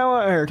 You know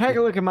what? Here, take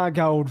a look at my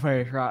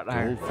goldfish right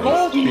there.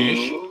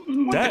 Goldfish?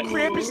 What the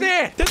crap is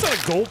that? That's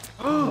not a gold.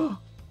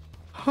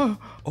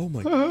 Oh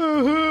my.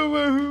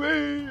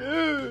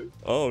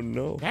 Oh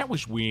no. That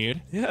was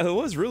weird. Yeah, it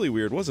was really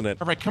weird, wasn't it?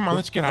 All right, come on,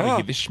 let's get out of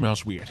here. This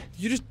smells weird.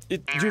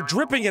 You're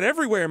dripping it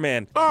everywhere,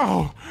 man.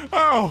 Oh,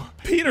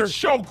 Peter. It's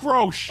so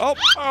gross. I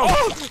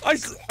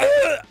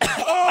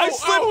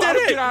slipped in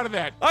it. Get out of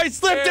that. I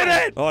slipped in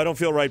it. Oh, I don't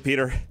feel right,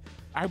 Peter.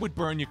 I would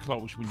burn your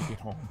clothes when you get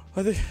home.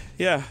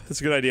 Yeah, that's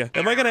a good idea.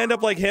 Am I gonna end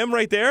up like him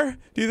right there?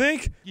 Do you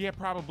think? Yeah,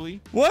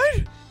 probably.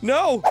 What?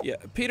 No. Yeah,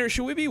 Peter,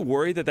 should we be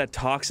worried that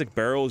toxic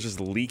barrel is just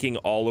leaking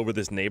all over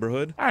this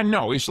neighborhood?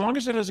 No, as long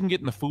as it doesn't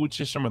get in the food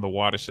system or the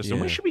water system,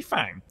 we should be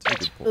fine.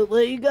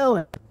 Where you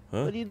going?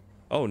 Huh? What are you...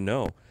 Oh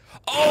no.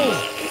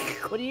 Oh!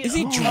 What are you... Is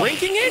he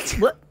drinking it?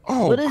 What?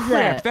 Oh, What is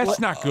crap, that? that's What?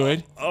 not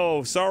good.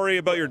 Oh, sorry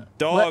about your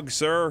dog,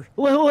 sir.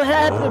 What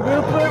happened,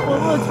 Rupert?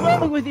 What's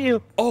wrong with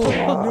you? Oh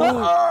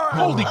no!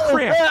 Holy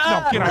crap!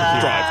 No, get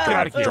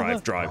out of here.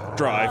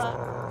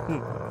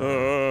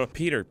 Drive.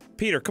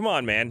 Peter, come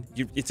on, man.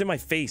 It's in my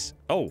face.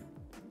 Oh.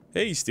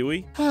 Hey,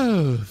 Stewie.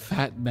 Oh,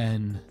 fat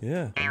man.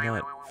 Yeah, I'm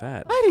not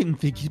fat. I didn't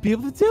think you'd be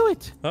able to do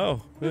it.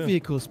 Oh. The Yeah.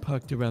 vehicle's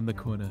parked around the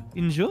corner.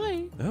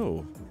 Enjoy.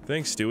 Oh,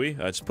 thanks, Stewie.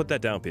 Just put that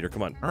down, Peter.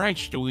 Come on. All right,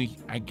 Stewie,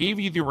 I gave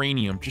you the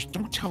uranium. Just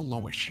don't tell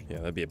Lois. Yeah,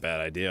 that'd be a bad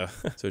idea.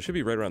 So it should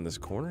be right around this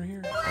corner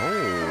here.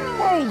 Oh.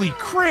 Holy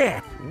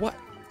crap! What?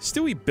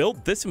 Stewie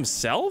built this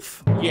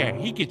himself? Yeah,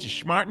 he gets his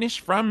smartness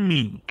from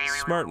me.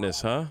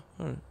 Smartness, huh?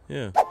 All right,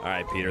 yeah. All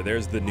right, Peter,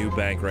 there's the new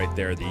bank right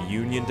there, the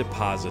Union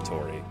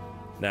Depository.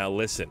 Now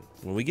listen,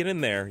 when we get in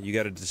there, you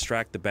gotta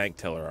distract the bank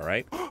teller, all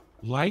right?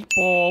 Light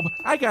bulb.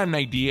 I got an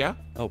idea.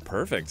 Oh,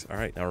 perfect. All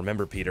right, now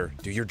remember, Peter,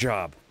 do your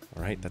job.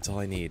 All right, that's all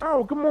I need.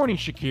 Oh, good morning,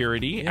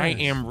 security. Yes. I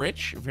am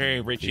rich,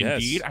 very rich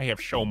indeed. I have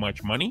so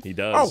much money. He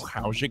does. Oh,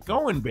 how's it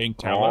going, bank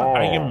teller?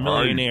 I am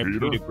millionaire hi,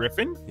 Peter Peter.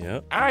 Griffin.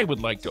 Yep. I would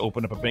like to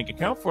open up a bank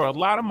account for a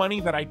lot of money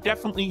that I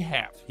definitely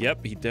have.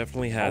 Yep, he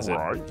definitely has All it.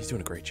 right. He's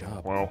doing a great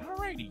job. Well,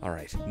 Alrighty. All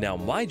right, now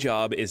my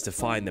job is to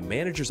find the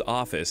manager's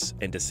office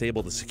and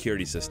disable the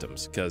security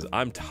systems, because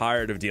I'm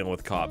tired of dealing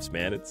with cops,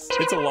 man. It's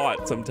a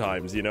lot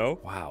sometimes, you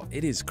know? Wow,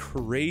 it is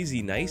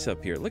crazy nice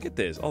up here. Look at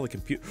this, all the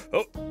computer.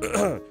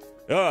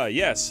 Oh,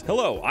 yes.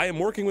 Hello, I am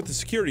working with the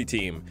security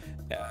team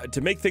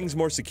to make things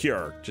more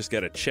secure. Just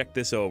gotta check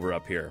this over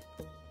up here.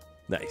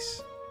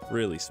 Nice.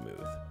 Really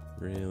smooth.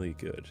 Really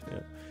good.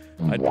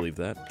 Yeah. I'd believe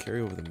that.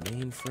 Carry over the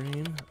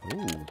mainframe.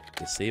 Ooh,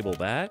 disable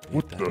that.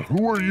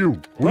 Who are you?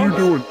 What are you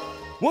doing?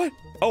 What?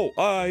 Oh,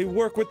 I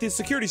work with the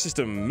security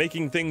system,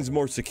 making things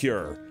more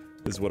secure.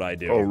 Is what I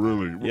do. Oh,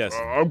 really? Yes.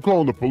 I'm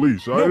calling the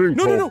police. I didn't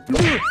call. No.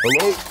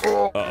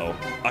 Hello? Uh-oh.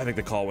 I think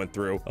the call went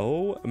through.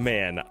 Oh,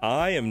 man.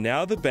 I am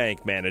now the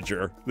bank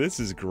manager. This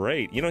is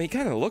great. You know, he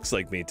kind of looks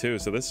like me, too,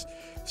 so this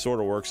sort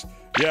of works.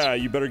 Yeah,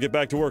 you better get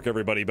back to work,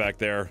 everybody back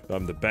there.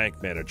 I'm the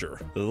bank manager.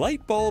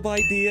 Light bulb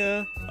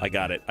idea. I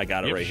got it. I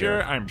got it right Sure,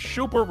 here. I'm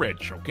super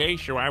rich, okay?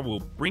 So I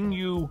will bring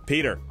you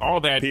Peter. all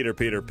that. Peter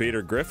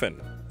Griffin.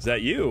 Is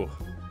that you?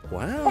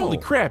 Wow. Holy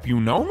crap,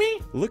 you know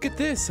me? Look at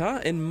this, huh?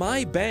 In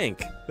my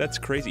bank. That's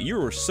crazy. You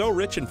were so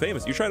rich and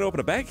famous. You're trying to open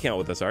a bank account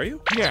with us, are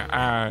you?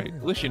 Yeah,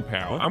 listen,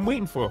 pal. I'm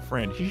waiting for a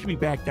friend. He should be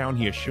back down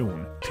here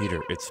soon.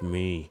 Peter, it's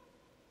me.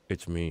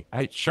 It's me.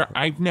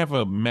 I've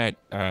never met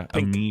a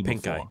me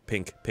Pink before. guy.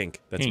 Pink.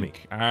 That's me.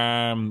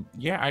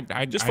 Yeah,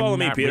 I Just I'm follow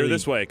me, not Peter. really-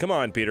 This way. Come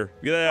on, Peter.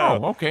 Yeah.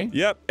 Oh, okay.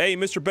 Yep. Hey,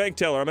 Mr. Bank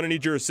Teller, I'm gonna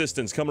need your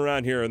assistance. Come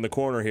around here in the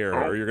corner here,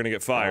 or you're gonna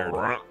get fired.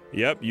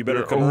 Yep. You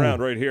better come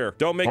around right here.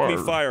 Don't make me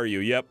fire you.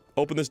 Yep.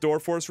 Open this door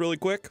for us really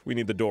quick. We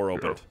need the door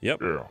opened.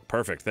 Yep. Yeah.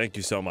 Perfect. Thank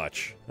you so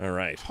much. All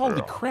right.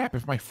 Holy crap!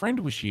 If my friend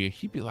was here,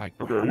 he'd be like,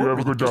 Okay, you have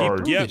a good day.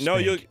 Yep. No,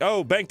 you.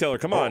 Oh, Bank Teller,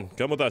 come on.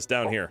 Come with us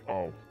down here.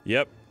 Oh.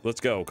 Yep. Let's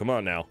go. Come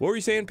on now. What were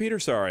you saying, Peter?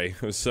 Sorry.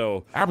 It was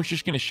so. I was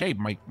just gonna say,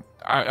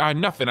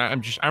 nothing.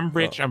 I'm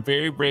rich. I'm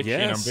very rich,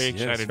 and I'm Yes, very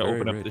yes, excited to very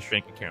open up rich. this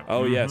bank account.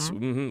 Oh Mhm. yes,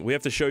 we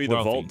have to show you the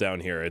Wealthy. vault down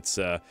here. It's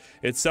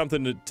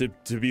something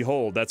to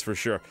behold. That's for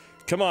sure.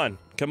 Come on,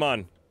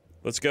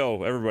 let's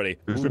go, everybody.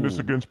 Isn't this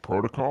against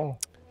protocol?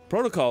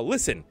 Protocol.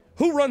 Listen,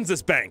 Who runs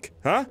this bank?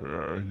 Huh?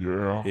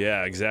 Yeah.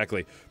 Yeah,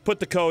 exactly.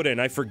 Put the code in.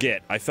 I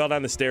forget. I fell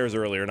down the stairs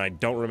earlier and I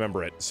don't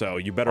remember it. So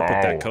you better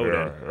put that code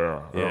in.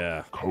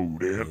 Yeah.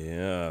 Code in.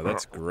 Yeah,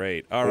 that's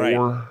great. All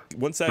right.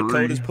 Once that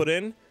code is put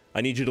in,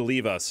 I need you to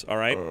leave us. All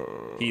right.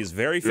 He's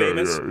very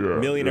famous,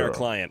 millionaire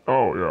client.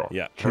 Oh yeah.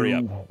 Yeah. Hurry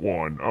up. 2,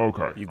 1.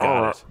 Okay. You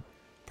got it.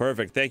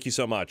 Perfect. Thank you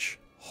so much.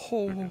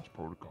 Oh,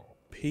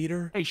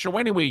 Peter. Hey, so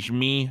anyways,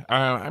 me,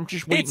 I'm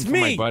just waiting for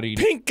my buddy.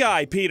 It's me, pink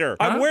guy, Peter.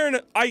 Huh?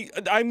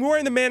 I'm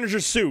wearing the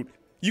manager's suit.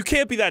 You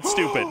can't be that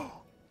stupid.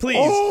 Please.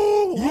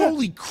 Oh,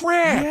 holy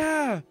crap.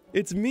 Yeah,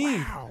 it's me.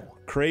 Wow.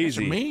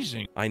 Crazy. That's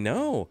amazing. I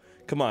know.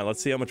 Come on,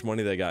 let's see how much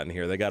money they got in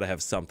here. They got to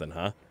have something,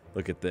 huh?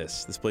 Look at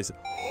this. This place.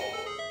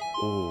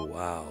 Oh,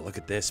 wow. Look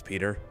at this,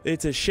 Peter.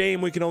 It's a shame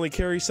we can only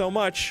carry so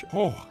much.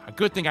 Oh, a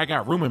good thing I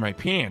got room in my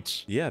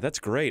pants. Yeah, that's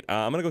great.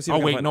 I'm going to go see if I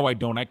can wait, find... no, I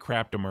don't. I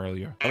crapped them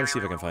earlier. I'm going to see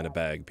if I can find a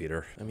bag,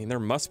 Peter. I mean, there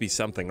must be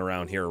something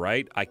around here,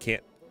 right? I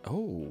can't...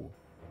 Oh,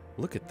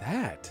 look at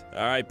that.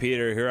 All right,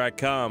 Peter, here I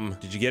come.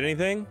 Did you get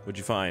anything? What'd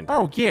you find?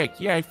 Oh, yeah,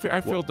 I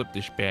filled up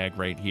this bag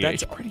right here.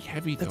 It's pretty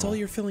heavy, though. That's all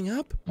you're filling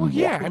up? Well,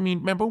 yeah, I mean,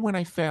 remember when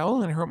I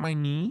fell and hurt my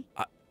knee?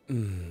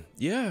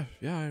 Yeah,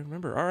 I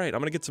remember. All right, I'm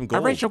going to get some gold.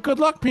 All right, so good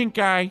luck, pink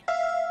guy.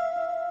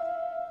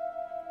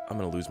 I'm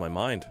gonna lose my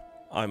mind.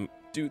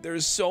 Dude,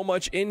 there's so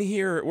much in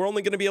here. We're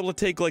only gonna be able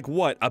to take, like,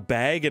 what? A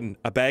bag and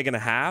a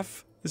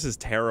half? This is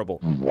terrible.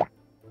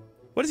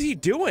 What is he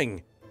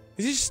doing?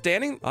 Is he just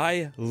standing?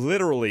 I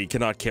literally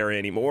cannot carry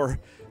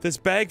anymore. This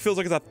bag feels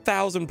like it's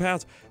 1,000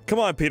 pounds. Come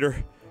on,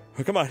 Peter.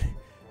 Oh, come on.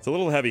 It's a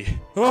little heavy.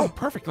 Oh,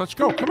 perfect. Let's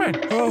go. Come on.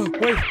 Oh,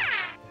 wait.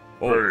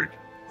 Oh. Hey.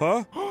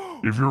 Huh?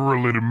 If you're a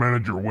related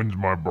manager, when's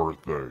my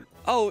birthday?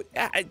 Oh,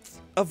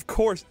 of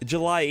course,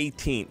 July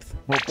 18th.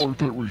 My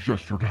birthday was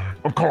yesterday.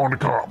 I'm calling the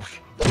cops.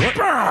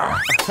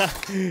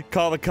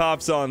 Call the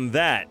cops on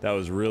that. That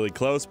was really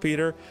close,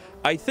 Peter.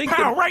 I think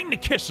right in the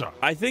kisser.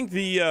 I think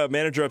the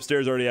manager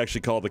upstairs already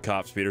actually called the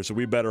cops, Peter, so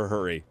we better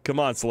hurry. Come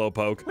on,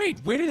 Slowpoke. Wait,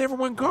 where did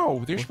everyone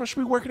go? They're supposed to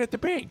be working at the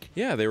bank.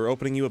 Yeah, they were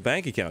opening you a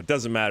bank account.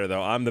 Doesn't matter,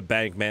 though. I'm the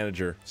bank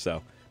manager,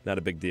 so not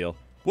a big deal.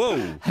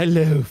 Whoa.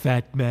 Hello,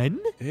 fat man.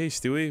 Hey,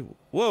 Stewie.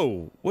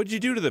 Whoa. What'd you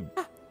do to the...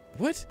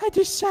 What? I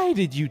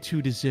decided you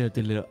two deserved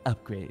a little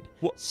upgrade.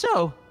 What?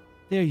 So,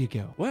 there you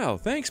go. Wow,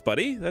 thanks,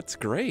 buddy. That's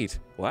great.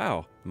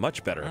 Wow,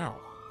 much better. Wow.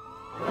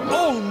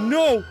 Oh,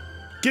 no!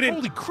 Get in!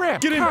 Holy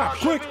crap! Get in,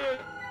 quick!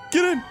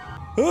 Get in!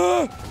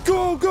 Go,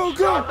 go,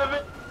 go!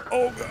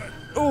 Oh, God.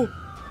 Oh!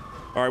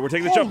 All right, we're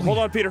taking the jump. Hold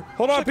on, Peter.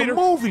 Hold on, Peter.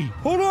 Like a movie.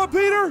 Hold on,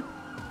 Peter!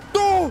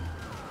 No!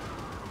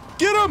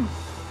 Get him!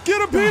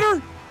 Get him,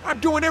 Peter! I'm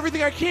doing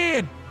everything I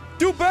can.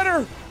 Do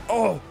better!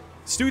 Oh,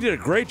 Stu did a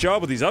great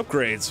job with these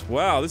upgrades.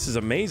 Wow, this is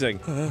amazing.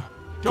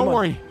 Don't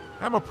worry.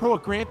 I'm a pro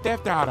at Grand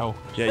Theft Auto.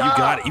 Yeah, you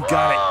got it. You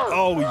got it.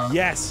 Oh,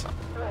 yes.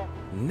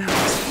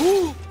 Nice.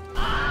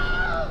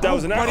 That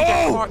was an buddy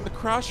got caught in the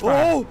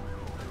crossfire. Oh!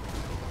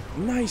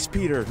 Nice,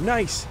 Peter.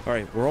 Nice. All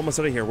right, we're almost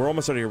out of here. We're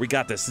almost out of here. We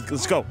got this.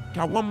 Let's go.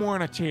 Got one more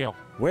on a tail.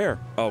 Where?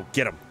 Oh,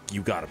 get him.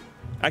 You got him.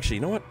 Actually,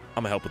 you know what?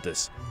 I'm gonna help with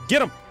this.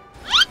 Get him.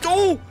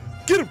 Oh!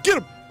 Get him. Get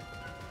him.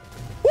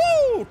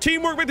 Woo!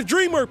 Teamwork make the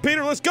dream work,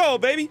 Peter. Let's go,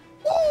 baby.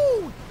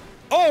 Woo!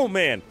 Oh,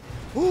 man.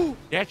 Ooh,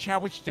 that's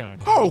how it's done.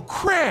 Oh,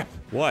 crap.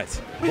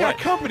 What? We got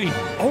company.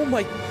 Oh,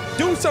 my.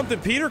 Do something,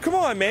 Peter. Come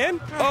on, man.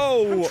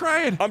 Oh. I'm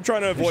trying. I'm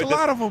trying to avoid this. There's a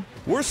lot of them.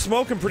 We're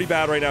smoking pretty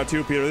bad right now,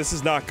 too, Peter. This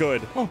is not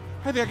good. Oh,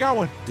 I think I got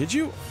one. Did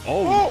you?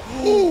 Oh.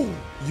 Ooh.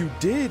 You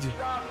did.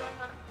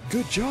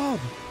 Good job.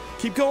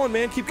 Keep going,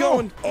 man. Keep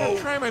going. I'm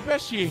trying my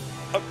best here.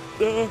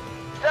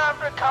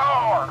 Stop the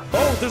car!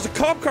 Oh, there's a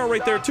cop car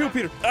right there, too,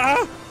 Peter.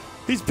 Ah!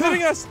 He's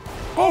pitting us.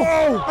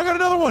 Oh, I got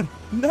another one.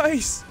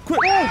 Nice. Quick.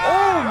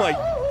 Oh, my.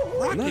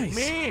 Rocket Nice.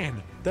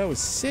 man. That was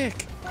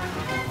sick.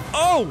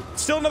 Oh,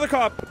 still another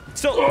cop.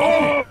 Still.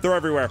 Oh, they're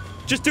everywhere.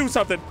 Just do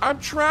something. I'm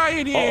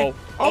trying here. Uh-oh.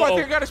 Oh, I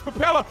think I got his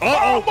propeller.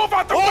 Oh, move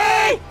out the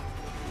way.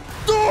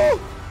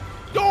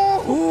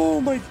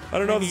 Oh, my. I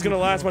don't know if this is going to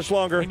last much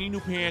longer. I need new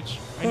pants.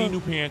 I need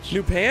new pants.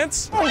 New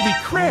pants? Holy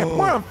crap.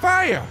 We're on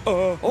fire.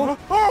 Hold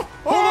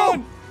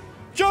on.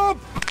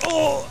 Jump.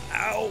 Oh,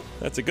 ow.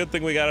 That's a good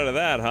thing we got out of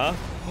that, huh?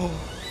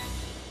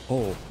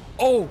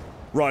 Oh.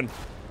 Run.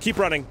 Keep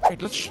running. All right,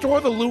 let's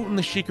store the loot in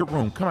the secret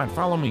room. Come on,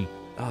 follow me.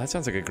 Oh, that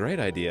sounds like a great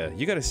idea.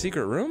 You got a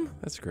secret room?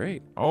 That's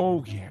great.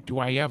 Oh, yeah. Do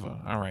I ever?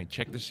 All right,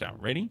 check this out.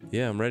 Ready?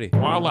 Yeah, I'm ready.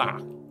 Voila.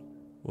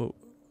 Whoa.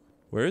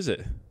 Where is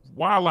it?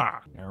 Voila.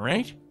 All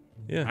right?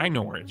 Yeah. I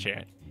know where it's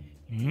at.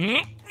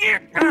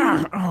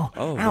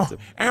 Oh, ow.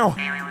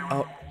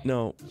 Oh,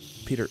 no.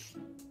 Peter.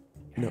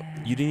 No,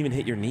 you didn't even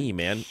hit your knee,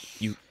 man.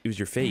 It was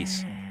your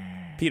face.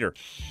 Peter.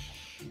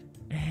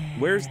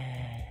 Where's...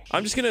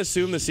 I'm just gonna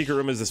assume the secret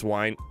room is this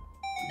wine.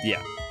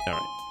 Yeah. All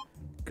right.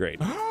 Great.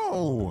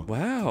 Oh.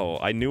 Wow.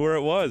 I knew where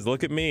it was.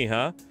 Look at me,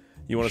 huh?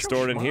 You want to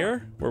store it in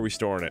here? Where are we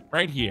storing it?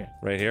 Right here.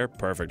 Right here?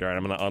 Perfect. All right,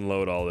 I'm gonna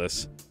unload all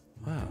this.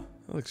 Wow.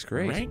 That looks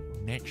great. Right.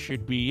 That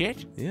should be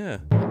it. Yeah.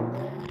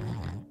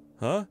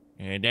 Huh?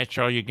 And that's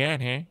all you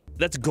got, huh?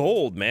 That's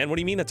gold, man. What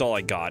do you mean that's all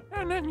I got?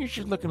 And then you're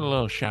just looking a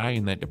little shy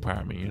in that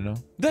department, you know?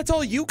 That's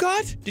all you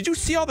got? Did you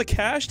see all the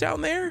cash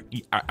down there?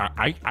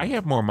 I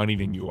have more money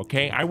than you,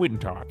 okay? I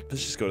wouldn't talk.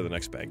 Let's just go to the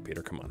next bank,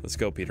 Peter. Come on. Let's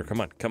go, Peter. Come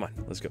on.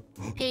 Let's go.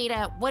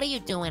 Peter, what are you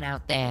doing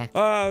out there?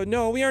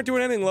 No, we aren't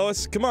doing anything,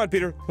 Lois. Come on,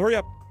 Peter. Hurry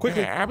up.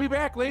 Quickly. I'll be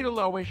back later,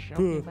 Lois. I'll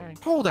be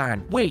back. Hold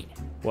on. Wait.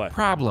 What?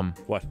 Problem.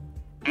 What?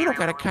 You don't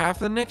got a car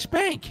for the next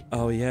bank.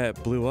 Oh, yeah,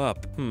 it blew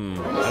up. I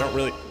don't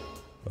really...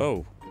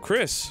 Oh,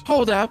 Chris.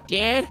 Hold up,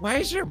 Dad. Why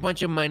is there a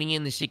bunch of money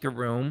in the secret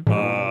room?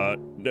 No.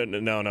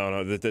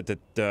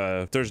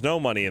 There's no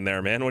money in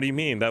there, man. What do you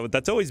mean?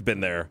 That's always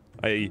been there.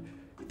 I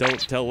don't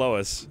tell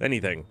Lois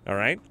anything, all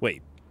right?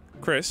 Wait,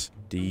 Chris,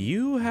 do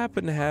you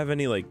happen to have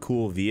any, like,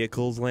 cool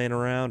vehicles laying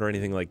around or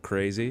anything, like,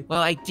 crazy?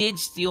 Well, I did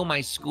steal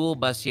my school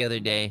bus the other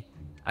day.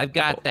 I've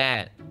got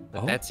that,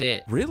 but that's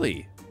it.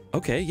 Really?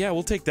 Okay, yeah,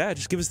 we'll take that.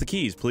 Just give us the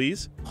keys,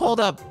 please. Hold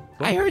up.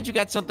 I heard you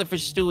got something for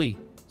Stewie,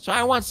 so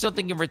I want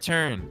something in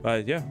return.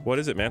 Yeah, what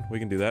is it, man? We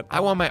can do that. I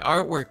want my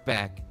artwork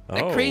back.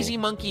 That crazy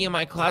monkey in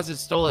my closet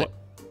stole it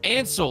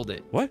and sold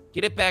it. What?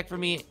 Get it back for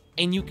me,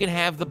 and you can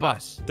have the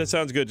bus. That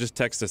sounds good. Just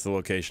text us the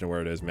location of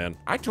where it is, man.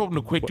 I told him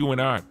to quit doing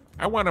art.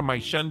 I wanted my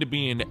son to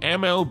be in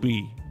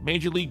MLB,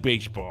 Major League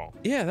Baseball.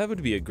 Yeah, that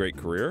would be a great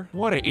career.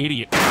 What an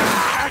idiot.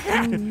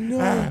 Oh,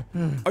 no.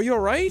 Are you all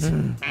right?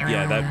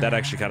 Yeah, that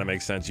actually kind of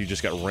makes sense. You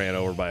just got ran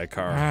over by a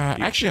car.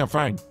 Actually, I'm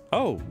fine.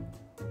 Oh,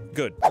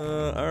 good.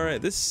 All right,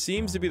 this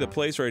seems to be the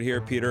place right here,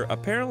 Peter.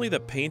 Apparently,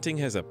 the painting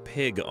has a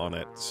pig on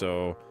it,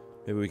 so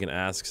maybe we can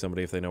ask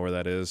somebody if they know where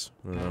that is.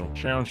 I don't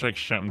know. Sounds like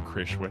something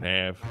Chris would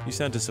have. You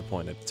sound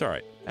disappointed. It's all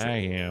right. I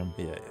am.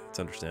 Yeah, it's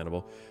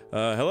understandable.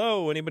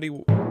 Hello, anybody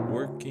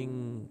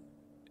working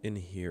in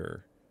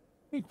here?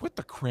 Hey, what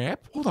the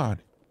crap? Hold on.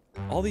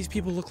 All these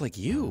people look like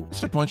you.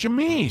 It's a bunch of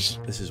me's.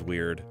 This is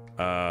weird.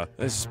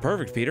 This is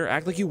perfect, Peter.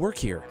 Act like you work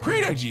here.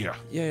 Great idea.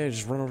 Yeah,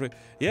 just run over to...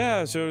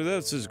 Yeah, so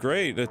this is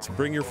great. Let's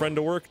bring your friend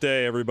to work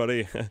day,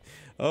 everybody.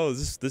 Oh,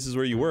 this is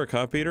where you work,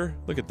 huh, Peter?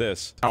 Look at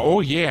this.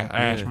 Oh, yeah.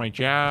 That's my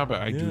job.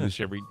 I do this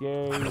every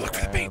day. I'm gonna look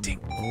for the painting.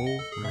 Oh,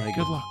 my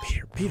Good luck.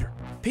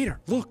 Peter,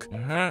 look.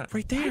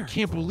 Right there. I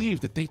can't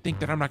believe that they think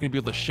that I'm not going to be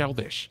able to sell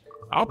this.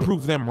 I'll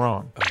prove them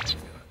wrong.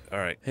 All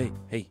right. Hey,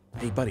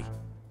 buddy.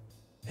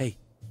 Hey.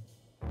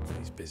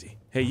 He's busy.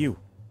 Hey, you.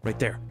 Right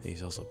there.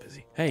 He's also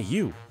busy. Hey,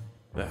 you.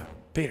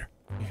 Peter.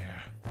 Yeah.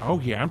 Oh,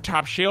 yeah. I'm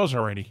top sales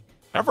already.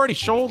 I've already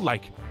sold,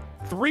 like,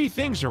 3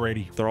 things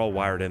already. They're all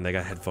wired in. They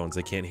got headphones.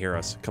 They can't hear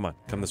us. Come on.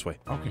 Come this way.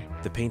 Okay.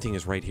 The painting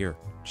is right here.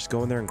 Just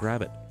go in there and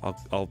grab it.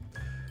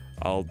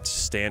 I'll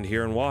stand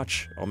here and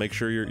watch. I'll make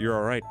sure you're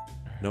all right.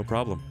 No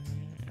problem.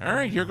 All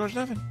right. Here goes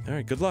nothing. All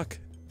right. Good luck.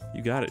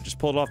 You got it. Just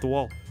pull it off the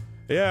wall.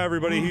 Yeah,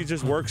 everybody. He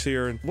just works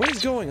here. And what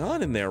is going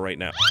on in there right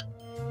now?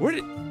 Where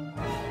did...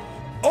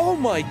 Oh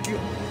my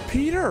God,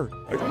 Peter!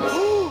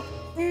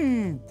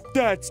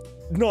 That's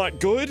not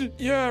good.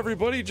 Yeah,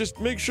 everybody, just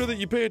make sure that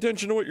you pay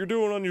attention to what you're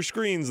doing on your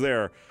screens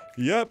there.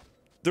 Yep,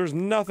 there's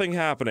nothing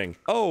happening.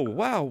 Oh,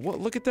 wow,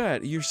 look at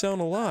that. You're selling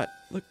a lot.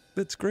 Look,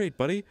 that's great,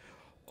 buddy.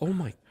 Oh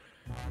my...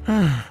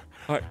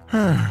 Are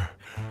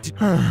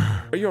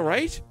you all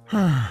right?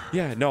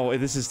 Yeah, no,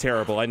 this is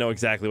terrible. I know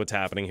exactly what's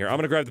happening here. I'm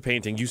gonna grab the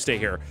painting. You stay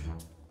here.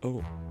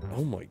 Oh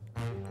my...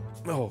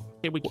 Oh.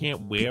 Hey, we can't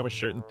wear a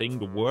certain thing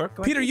to work?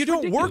 Like, Peter, you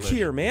don't work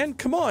here, man.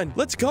 Come on,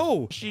 let's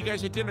go. See you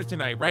guys at dinner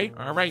tonight, right?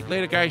 All right,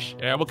 later, guys.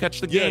 We'll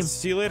catch the game. Yes,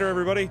 see you later,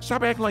 everybody.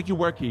 Stop acting like you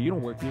work here. You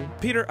don't work here.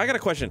 Peter, I got a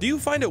question. Do you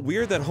find it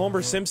weird that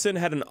Homer Simpson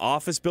had an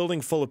office building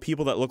full of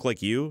people that look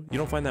like you? You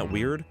don't find that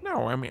weird?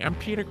 No, I mean, I'm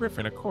Peter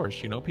Griffin, of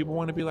course. You know, people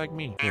want to be like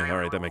me. Yeah, all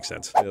right, that makes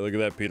sense. Yeah, look at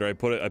that, Peter. I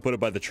put it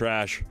by the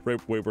trash, right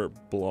where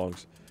it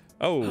belongs.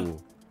 Oh,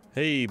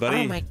 hey, buddy.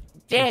 Oh my...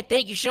 Dad,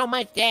 thank you so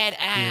much, Dad.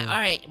 All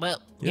right,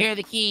 well, here are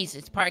the keys.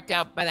 It's parked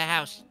out by the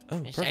house. Oh,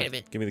 inside of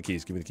it. Give me the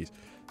keys. Give me the keys.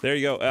 There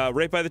you go.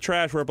 Right by the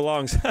trash where it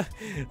belongs.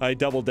 I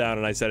doubled down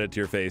and I said it to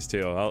your face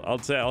too. I'll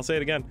say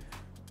it again.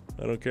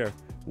 I don't care.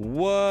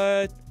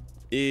 What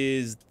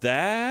is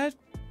that?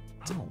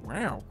 Oh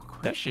wow,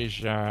 Chris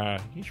is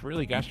he's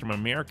really got some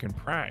American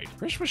pride.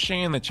 Chris was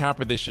saying the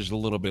top of this is a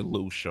little bit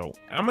loose, so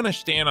I'm gonna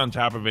stand on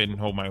top of it and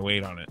hold my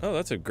weight on it. Oh,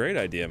 that's a great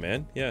idea,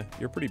 man. Yeah,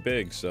 you're pretty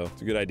big, so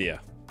it's a good idea.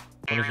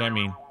 What does that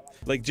mean?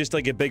 Like, just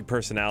like a big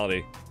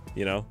personality,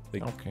 you know?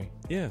 Like, okay.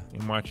 Yeah.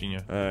 I'm watching you.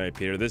 All right,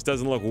 Peter. This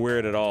doesn't look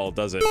weird at all,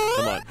 does it?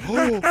 Come on.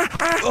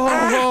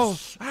 Oh!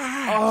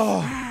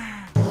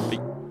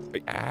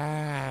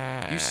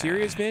 Are you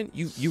serious, man?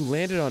 You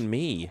landed on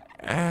me.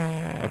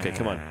 Okay,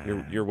 come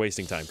on. You're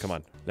wasting time. Come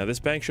on. Now,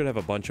 this bank should have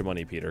a bunch of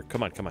money, Peter.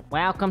 Come on, come on.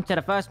 Welcome to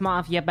the First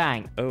Mafia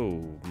Bank.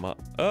 Oh,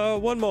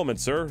 one moment,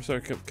 sir.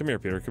 So, come here,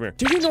 Peter. Come here.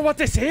 Do you know what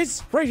this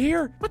is? Right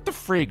here? What the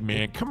frig,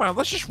 man? Come on,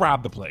 let's just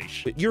rob the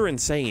place. You're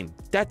insane.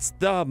 That's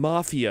the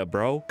mafia,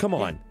 bro. Come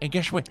on. And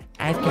guess what?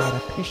 I've got a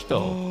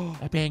pistol.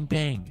 A bang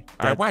bang.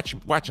 All right,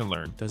 watch and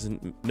learn.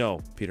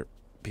 No, Peter.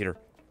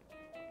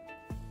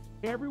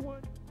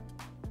 Everyone,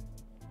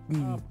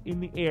 up in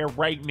the air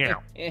right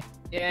now.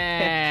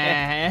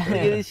 Yeah. Look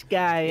at this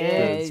guy.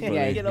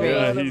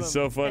 Yeah, he's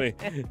so funny.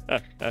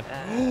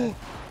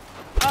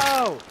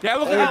 Oh! Yeah,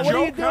 look at what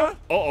are you joke, huh?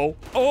 Uh-oh.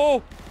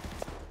 Oh!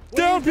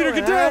 Down, Peter,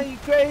 get down! You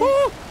crazy?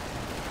 Oh!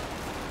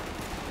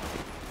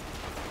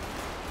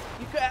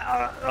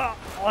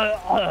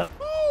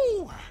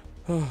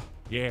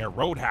 Yeah,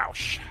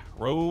 Roadhouse.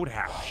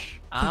 Roadhouse.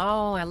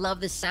 Oh, I love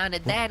the sound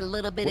of that. A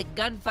little bit of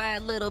gunfire, a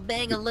little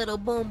bang, a little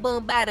boom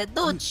boom, bada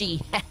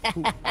doochie.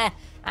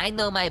 I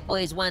know my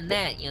boys won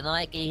that. You know,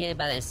 I can hear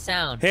by the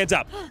sound. Hands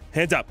up.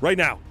 Hands up, right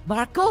now.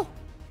 Marco?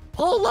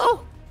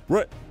 Polo?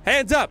 Right.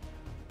 Hands up.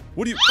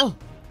 What are you... Oh.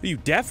 Are you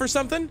deaf or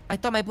something? I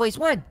thought my boys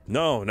won.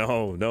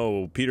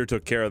 No. Peter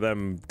took care of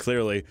them,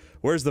 clearly.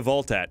 Where's the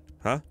vault at,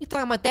 huh? You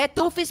talking about that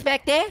doofus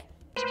back there?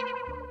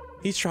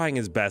 He's trying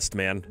his best,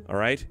 man, all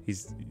right?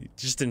 He's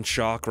just in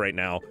shock right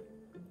now.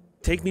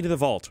 Take me to the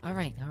vault. All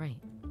right.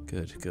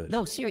 Good.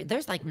 No, seriously,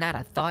 there's like not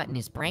a thought in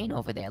his brain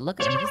over there.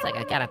 Look at him. He's like,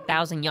 I got a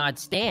 1,000-yard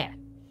stare.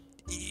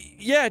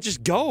 Yeah,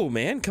 just go,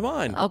 man. Come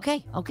on.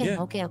 Okay.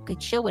 Yeah.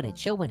 Chill with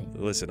it.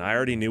 Listen, I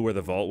already knew where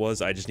the vault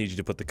was. I just need you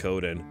to put the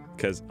code in,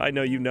 because I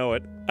know you know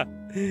it.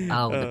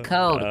 Oh, the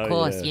code, of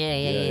course. Yeah.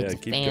 It's a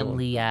keep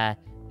family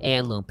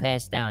heirloom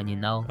passed down, you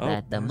know, Oh,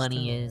 that the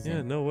money is.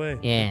 Yeah, no way.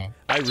 Yeah.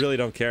 I really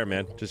don't care,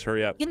 man. Just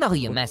hurry up. You know who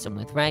you're messing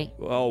with, right?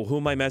 Oh, who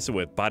am I messing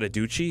with?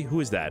 Badaducci?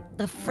 Who is that?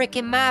 The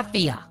frickin'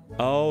 mafia.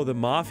 Oh, the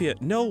mafia.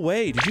 No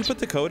way. Did you put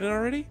the code in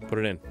already? Put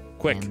it in.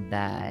 Quick. And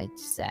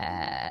it's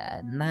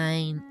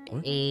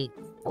 9842,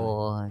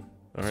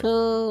 right.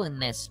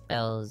 and that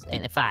spells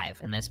and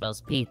 5, and that spells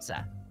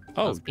pizza.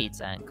 Spells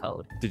pizza and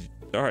code. Did you,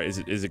 all right, is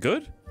it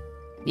good?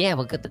 Yeah,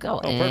 we're good to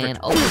go. Oh, and perfect.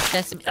 open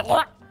sesame.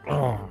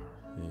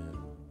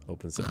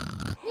 Open sesame.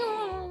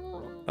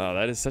 Oh,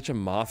 that is such a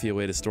mafia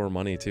way to store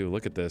money, too.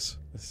 Look at this.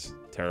 This is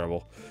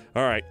terrible.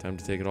 All right, time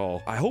to take it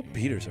all. I hope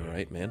Peter's all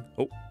right, man.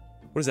 Oh,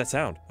 what does that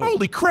sound? Oh.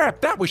 Holy crap,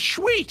 that was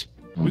sweet.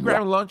 We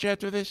grabbing lunch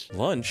after this?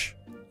 Lunch?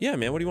 Yeah,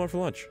 man, what do you want for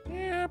lunch?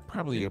 Yeah,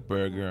 probably a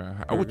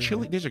burger. Oh, a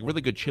chili. There's a really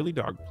good chili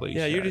dog place.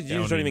 Yeah, you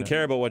just don't even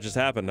care about what just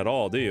happened at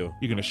all, do you?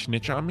 You gonna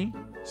snitch on me?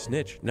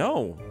 Snitch?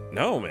 No,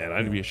 man.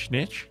 I'd be a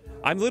snitch.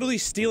 I'm literally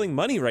stealing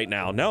money right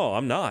now. No,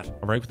 I'm not.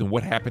 All right, then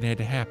what happened had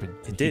to happen.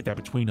 It did. Keep that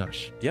between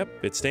us. Yep,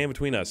 it's staying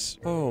between us.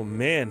 Oh,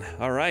 man.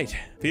 All right.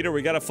 Peter,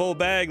 we got a full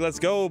bag. Let's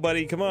go,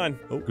 buddy. Come on.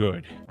 Oh.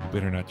 Good. You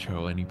better not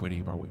tell anybody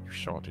about what you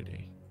saw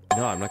today.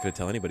 No, I'm not going to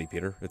tell anybody,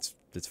 Peter. It's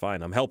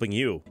fine. I'm helping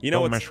you. You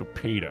know Don't mess with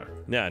Peter.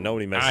 Yeah,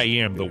 nobody messes I with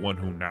am Peter. the one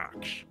who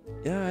knocks.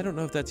 Yeah, I don't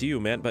know if that's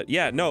you, man. But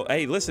yeah, no.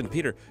 Hey, listen,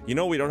 Peter. You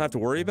know what we don't have to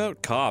worry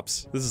about?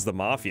 Cops. This is the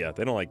mafia.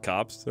 They don't like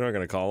cops. They're not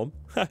going to call them.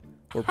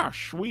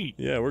 Sweet.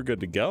 Yeah, we're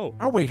good to go.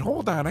 Oh, wait,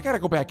 hold on. I gotta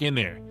go back in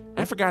there.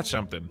 I forgot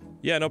something.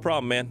 Yeah, no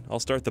problem, man.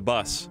 I'll start the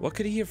bus. What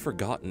could he have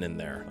forgotten in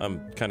there?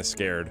 I'm kind of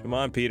scared. Come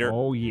on, Peter.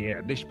 Oh,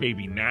 yeah. This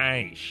baby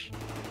nice.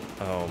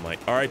 Oh, my.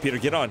 All right, Peter,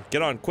 get on.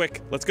 Get on,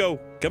 quick. Let's go.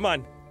 Come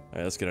on. All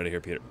right, let's get out of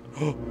here, Peter.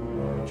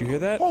 Did you hear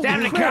that?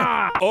 Down the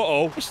car!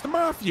 Uh-oh. It's the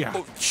mafia.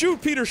 Oh,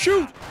 shoot, Peter,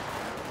 shoot!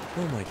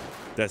 Oh, my.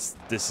 This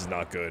is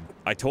not good.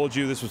 I told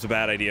you this was a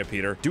bad idea,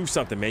 Peter. Do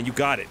something, man. You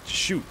got it. Just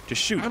shoot.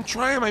 Just shoot. I'm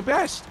trying my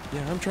best.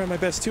 Yeah, I'm trying my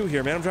best, too,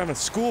 here, man. I'm driving a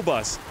school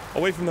bus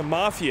away from the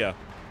mafia.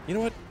 You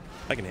know what?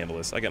 I can handle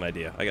this. I got an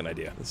idea.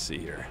 Let's see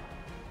here.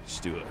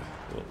 Just do a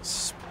little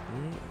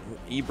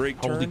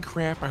e-brake turn. Holy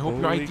crap. I hope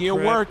your Holy idea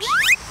crap. works.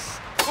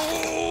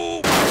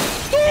 Oh!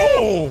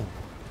 Oh!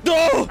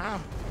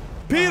 Oh!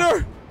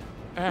 Peter!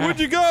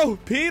 Where'd you go?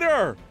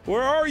 Peter!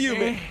 Where are you,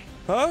 man?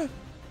 Huh?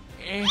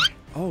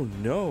 Oh,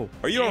 no.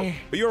 Are you all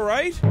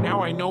right?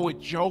 Now I know what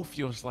Joe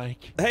feels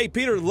like. Hey,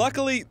 Peter,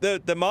 luckily the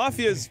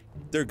mafia's,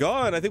 they're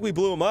gone. I think we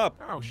blew them up.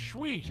 Oh,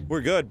 sweet. We're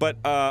good, but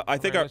I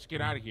think let's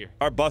get out of here.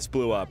 our bus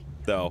blew up,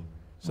 though.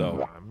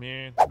 So. Oh,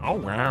 man. Oh,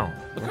 wow.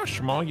 Look how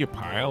small your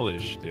pile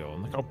is still,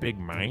 and look how big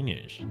mine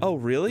is. Oh,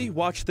 really?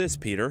 Watch this,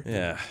 Peter.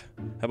 Yeah.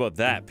 How about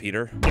that,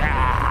 Peter?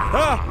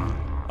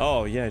 Ah!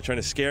 Oh, yeah, you're trying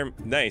to scare me.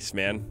 Nice,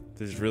 man.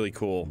 This is really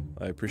cool.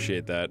 I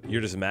appreciate that.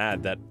 You're just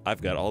mad that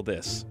I've got all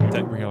this. You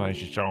didn't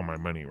realize you saw my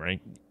money, right?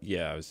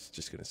 Yeah, I was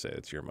just going to say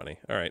it's your money.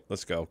 All right,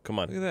 let's go. Come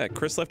on. Look at that.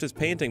 Chris left his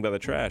painting by the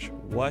trash.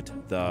 What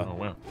the? Oh,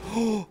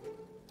 wow.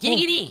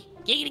 Giggity!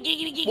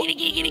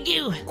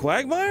 Giggity!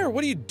 Quagmire?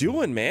 What are you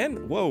doing,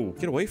 man? Whoa,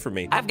 get away from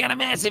me. I've got a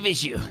massive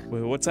issue.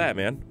 Wait, what's that,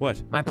 man?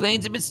 What? My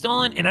planes have been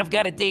stolen, and I've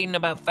got a date in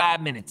about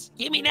 5 minutes.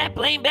 Give me that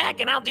plane back,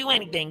 and I'll do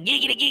anything.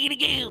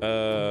 Giggity!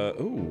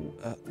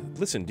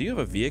 Listen, do you have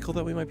a vehicle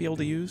that we might be able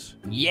to use?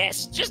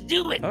 Yes, just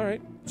do it. All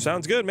right.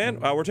 Sounds good, man.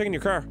 We're taking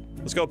your car.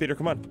 Let's go, Peter.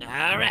 Come on.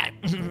 All right.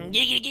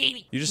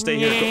 Giggity! You just stay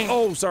here.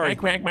 Oh, sorry. Hi,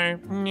 Quagmire.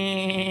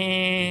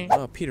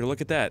 Oh, Peter, look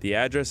at that. The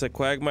address that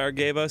Quagmire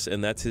gave us,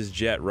 and that's his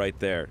jet right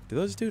there. Do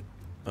those do?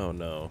 Oh,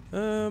 no.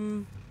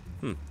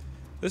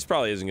 This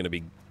probably isn't going to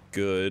be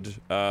good.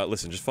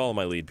 Listen, just follow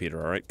my lead,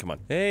 Peter, all right? Come on.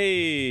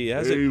 Hey,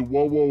 how's it? Hey,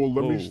 whoa,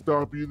 let me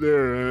stop you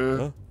there,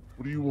 huh?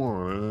 What do you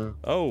want,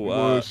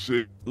 Oh,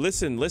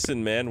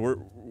 listen, man.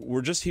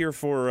 We're just here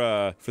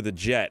for the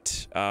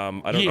jet. I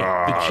don't know.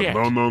 The jet.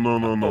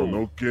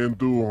 No can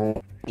do,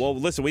 home. Well,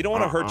 listen, we don't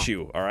want to hurt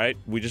you, all right?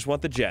 We just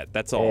want the jet.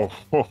 That's all.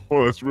 Oh,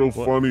 that's real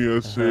funny. I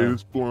say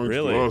this belongs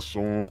Really? to us,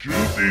 home.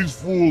 Shoot these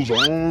fools,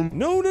 home.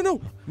 No.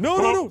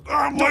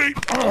 I'm late.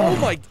 Oh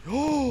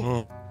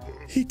my!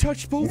 He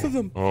touched both of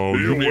them. Oh,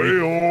 you way,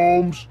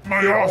 Holmes.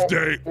 My off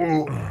day.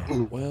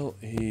 Well,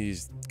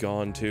 he's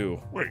gone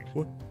too. Wait,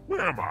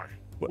 where am I?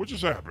 What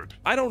just happened?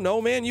 I don't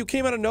know, man. You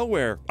came out of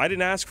nowhere. I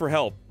didn't ask for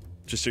help,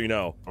 just so you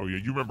know. Oh yeah,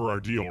 you remember our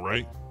deal,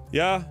 right?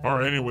 Yeah. All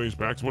right. Anyways,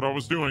 back to what I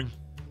was doing.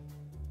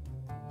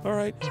 All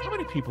right. How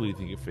many people do you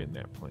think could fit in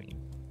that plane?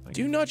 Like,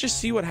 do you not just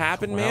see what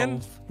happened, 12,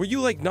 man? Were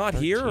you like not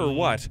 13? here or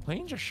what?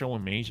 Planes are so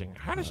amazing.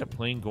 How does a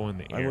plane go in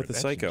the air? I'm with the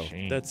That's psycho.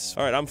 insane. That's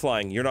all right. I'm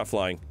flying. You're not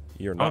flying.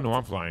 You're not. Oh no,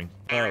 I'm flying.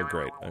 Oh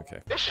great. Okay.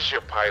 This is your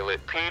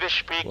pilot, Peter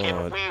speaking.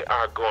 What? We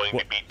are going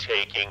to be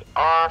taking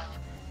off.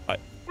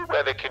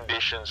 Weather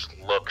conditions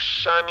look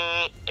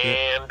sunny,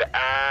 and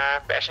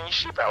fasten your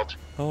seatbelt.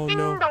 Oh Ding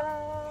no.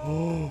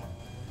 dong.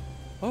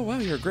 Oh wow,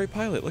 you're a great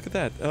pilot. Look at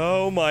that.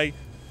 Oh my.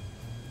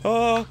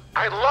 Oh.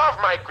 I love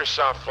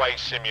Microsoft Flight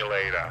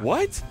Simulator.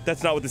 What?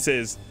 That's not what this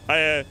is.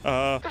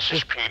 This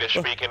is Peter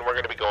speaking. We're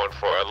going to be going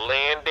for a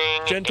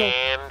landing Gentle.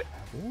 and.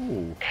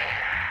 Ooh.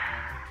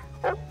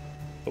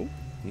 Oh,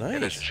 It nice.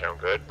 doesn't sound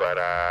good, but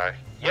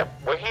yep,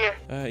 we're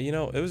here. You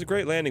know, it was a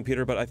great landing,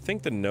 Peter, but I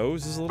think the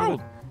nose is a little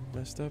bit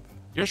messed up.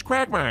 Here's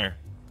Quagmire.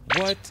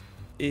 What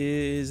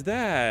is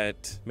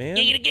that, man?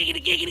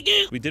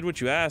 We did what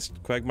you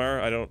asked,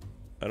 Quagmire. I don't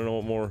know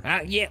what more.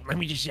 Yeah, let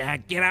me just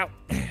get out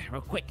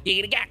real quick.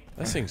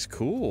 That thing's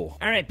cool.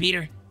 All right,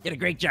 Peter. Did a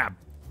great job.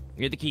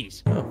 Here are the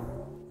keys. Oh.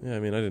 Yeah, I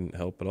mean, I didn't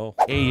help at all.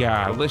 Hey,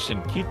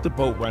 listen, keep the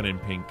boat running,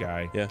 pink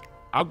guy. Yeah.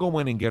 I'll go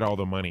in and get all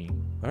the money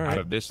All right. out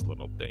of this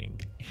little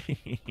thing.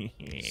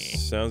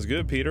 Sounds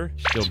good, Peter.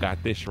 Still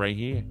got this right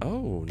here.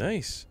 Oh,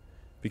 nice.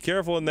 Be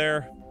careful in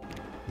there.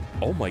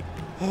 Oh my.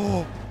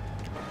 Oh.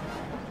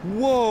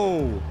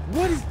 Whoa.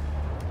 What is.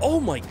 Oh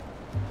my.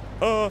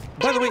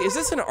 By the way, is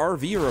this an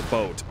RV or a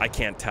boat? I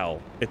can't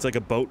tell. It's like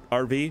a boat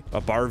RV,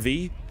 a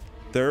barv.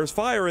 There's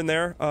fire in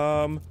there.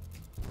 Oh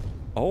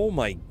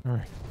my.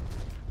 All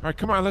right,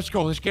 come on, let's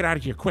go. Let's get out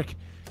of here, quick.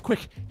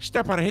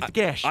 Step on it, hit the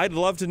gas. I'd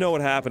love to know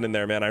what happened in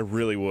there, man. I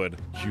really would.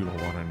 You don't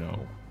want to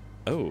know.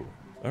 Oh,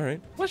 all right.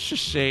 Let's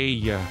just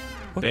say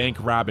bank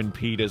robbing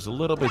Pete is a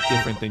little bit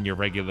different than your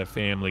regular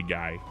family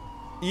guy.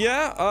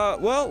 Yeah,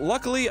 well,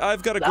 luckily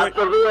I've got a great...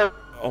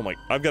 Oh my,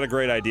 I've got a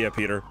great idea,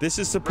 Peter. This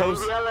is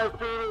supposed...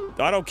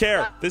 I don't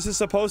care. This is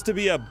supposed to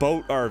be a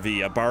boat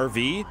RV, a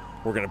barv.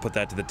 We're gonna put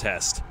that to the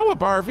test. Oh, a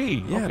barv.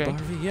 Yeah, okay.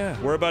 barv,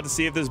 yeah. We're about to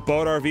see if this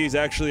boat RV is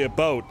actually a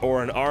boat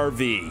or an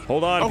RV.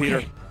 Hold on, Okay.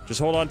 Peter. Just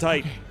hold on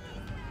tight. Okay.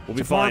 We'll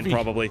be fine, barv.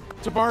 probably.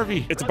 It's a barv.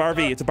 It's a barv.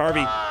 It's a barv.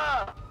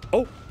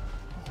 Oh!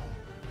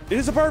 It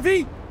is a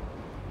barv!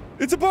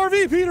 It's a barv,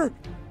 Peter!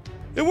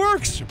 It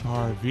works! It's a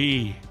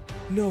barv.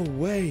 No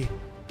way.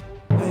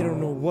 I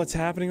don't know what's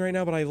happening right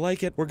now, but I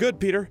like it. We're good,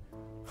 Peter.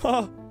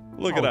 Huh.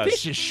 Look at us.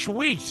 This is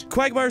sweet.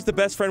 Quagmire's the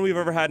best friend we've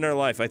ever had in our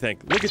life, I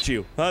think. Look at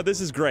you.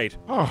 This is great.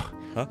 Oh,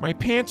 my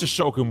pants are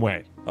soaking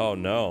wet. Oh,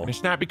 no. And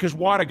it's not because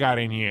water got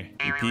in here.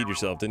 You peed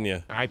yourself, didn't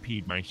you? I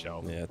peed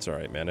myself. Yeah, it's all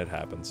right, man. It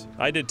happens.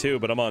 I did too,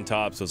 but I'm on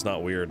top, so it's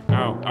not weird.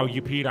 Oh,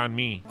 you peed on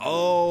me.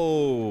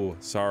 Oh,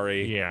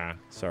 sorry. Yeah.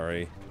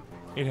 Sorry.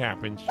 It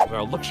happens.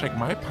 Well, looks like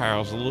my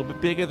pile's a little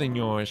bit bigger than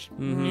yours.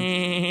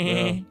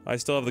 Yeah, I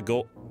still have the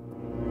gold.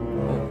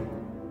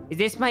 Is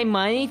this my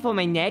money for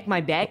my neck,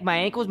 my back, my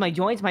ankles, my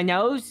joints, my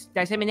nose?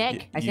 Did I say my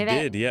neck? I You said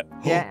that? did, yeah.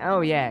 Yeah.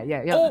 Oh, yeah.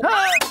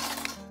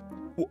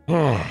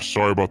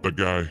 Sorry about that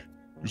guy.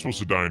 You're supposed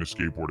to die in a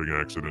skateboarding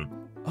accident.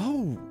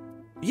 Oh,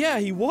 yeah,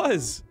 he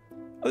was.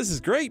 Oh, this is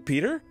great,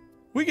 Peter.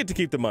 We get to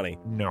keep the money.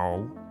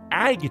 No,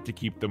 I get to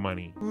keep the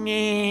money. We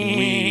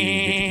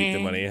get to keep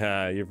the money.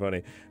 Ha, you're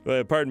funny.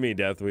 Pardon me,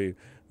 Death.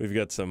 We've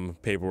got some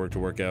paperwork to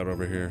work out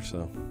over here,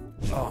 so.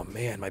 Oh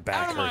man, my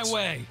back Out of hurts. my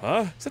way.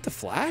 Huh? Is that the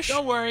Flash?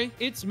 Don't worry,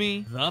 it's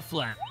me, the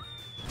Flash.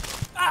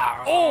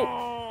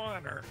 Oh!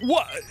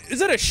 What? Is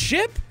that a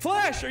ship?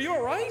 Flash, are you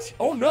all right?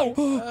 Oh no.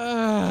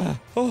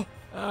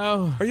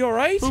 Oh. Are you all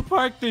right? Who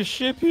parked this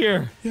ship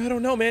here? Yeah, I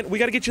don't know, man. We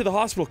gotta get you to the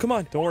hospital. Come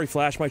on. Don't worry,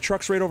 Flash. My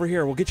truck's right over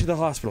here. We'll get you to the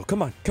hospital.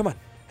 Come on. Come on.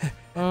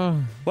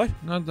 Oh. What?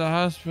 Not the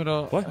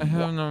hospital. What? I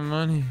have no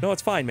money. No,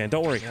 it's fine, man.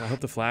 Don't worry. I hope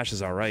the Flash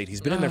is all right. He's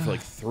been in there for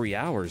like 3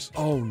 hours.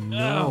 Oh,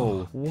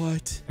 no.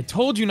 What? I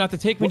told you not to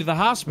take me to the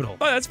hospital.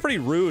 Oh, that's pretty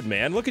rude,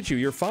 man. Look at you.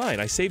 You're fine.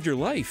 I saved your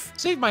life.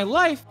 Saved my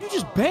life? You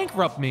just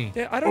bankrupt me.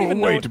 Yeah, I don't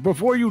even know. Wait,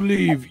 before you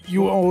leave,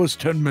 you owe us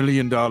 $10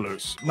 million,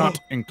 not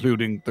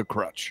including the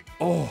crutch.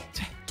 Oh.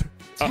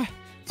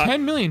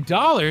 $10 million?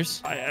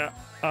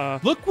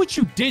 Look what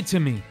you did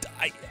to me.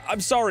 I'm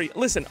sorry.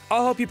 Listen,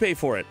 I'll help you pay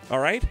for it, all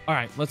right? All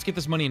right, let's get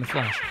this money in the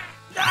Flash.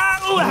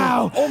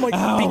 Ow! Oh my!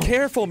 Ow. Be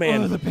careful,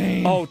 man. Oh, the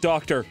pain. Oh,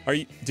 doctor, are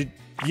you?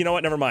 You know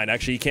what? Never mind.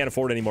 Actually, you can't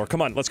afford it anymore.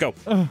 Come on, let's go.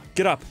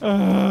 Get up. You're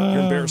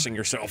embarrassing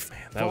yourself. Man,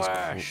 that was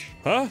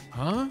cool.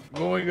 Huh?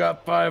 You only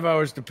got 5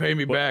 hours to pay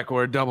me back,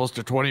 or it doubles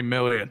to 20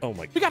 million. Oh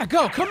my! We gotta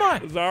go. Come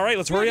on. All right,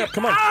 let's hurry up.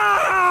 Come on.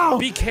 Ow!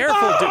 Be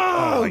careful,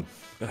 dude.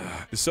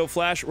 So,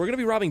 Flash, we're gonna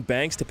be robbing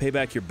banks to pay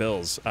back your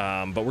bills,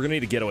 but we're gonna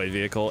need a getaway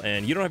vehicle,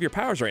 and you don't have your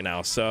powers right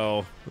now,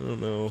 so I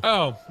don't know.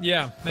 Oh,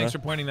 yeah. Thanks for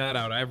pointing that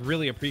out. I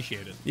really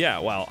appreciate it. Yeah,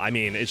 well, I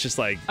mean, it's just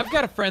like I've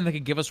got a friend that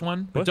could give us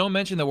one, but don't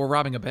mention that we're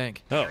robbing a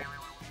bank. Oh.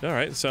 All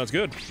right, sounds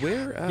good.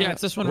 Where? Yeah, it's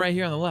this one right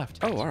here on the left.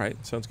 Oh, all right,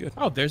 sounds good.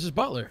 Oh, there's his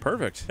butler.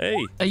 Perfect. Hey.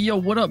 Hey, yo,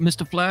 what up,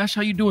 Mr. Flash?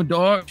 How you doing,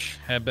 dog?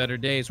 Had better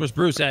days. Where's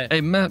Bruce at?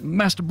 Hey,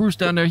 Master Bruce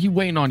down there, he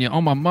waiting on you,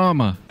 on my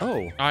mama. Oh.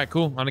 All right,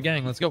 cool. On the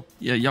gang, let's go.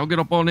 Yeah, y'all get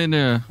up on in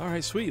there. All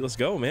right, sweet. Let's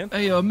go, man.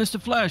 Hey,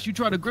 Mr. Flash, you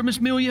tried a grimace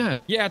meal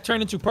yet? Yeah, it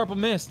turned into purple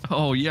mist.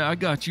 Oh, yeah, I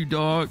got you,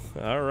 dog.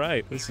 All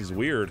right, this is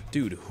weird.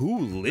 Dude, who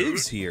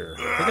lives here?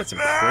 I got some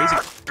crazy...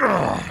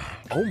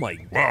 Oh my...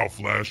 Wow,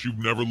 Flash, you've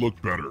never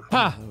looked better.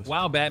 Ha!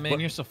 Wow, Batman,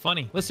 you're so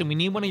funny. Listen, we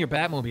need one of your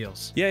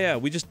Batmobiles. Yeah,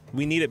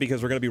 we need it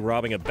because we're gonna be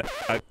robbing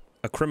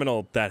a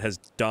criminal that has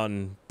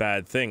done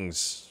bad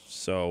things.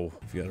 So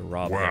you gotta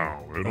rob him.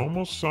 Wow, it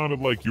almost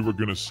sounded like you were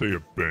gonna say a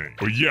bank.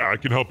 But yeah, I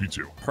can help you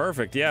too.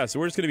 Perfect. Yeah, so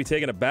we're just gonna be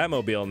taking a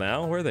Batmobile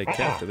now. Where are they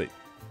kept? Are they...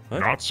 What?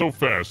 Not so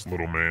fast,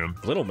 little man.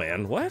 Little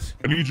man, what?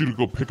 I need you to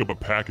go pick up a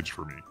package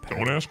for me.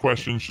 Don't ask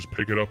questions, just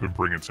pick it up and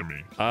bring it to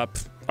me. All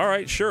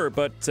right, sure,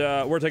 but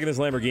we're taking this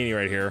Lamborghini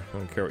right here. I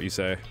don't care what you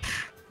say.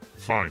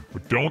 Fine,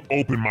 but don't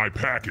open my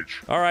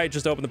package. All right,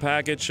 just open the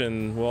package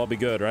and we'll all be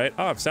good, right?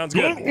 Oh, sounds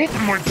good. Don't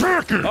open my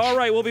package! All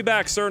right, we'll be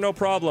back, sir, no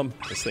problem.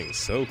 This thing is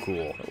so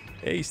cool.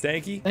 Hey,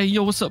 Stanky. Hey,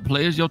 yo, what's up,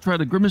 players? Y'all tried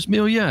the grimace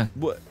meal yet?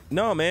 What?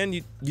 No, man,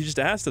 you just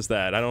asked us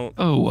that. I don't...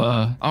 Oh,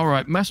 all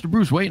right, Master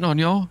Bruce waiting on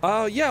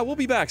y'all. Yeah, we'll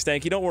be back,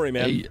 Stanky. Don't worry,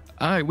 man. Hey,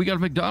 all right, we got a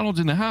McDonald's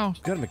in the house.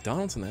 We got a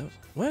McDonald's in the house?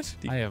 What?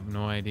 I have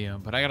no idea,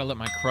 but I gotta let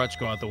my crutch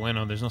go out the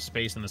window. There's no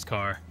space in this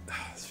car.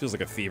 This feels like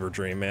a fever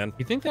dream, man.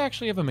 You think they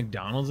actually have a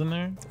McDonald's in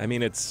there? I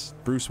mean, it's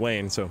Bruce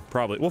Wayne, so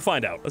probably. We'll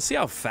find out. Let's see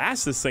how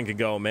fast this thing could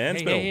go, man.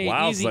 It's been a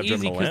while since I've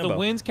driven a Lambo. Because the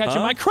wind's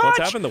catching my crutch! What's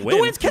happened? The wind?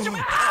 The wind's catching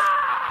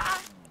my...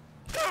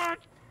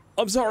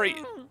 I'm sorry.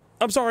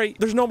 I'm sorry.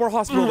 There's no more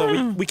hospital,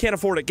 though. We can't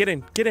afford it. Get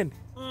in. Get in.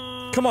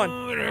 Come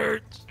on. It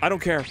hurts. I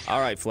don't care. All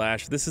right,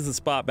 Flash. This is the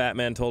spot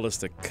Batman told us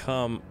to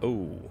come.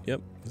 Oh,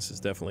 yep. This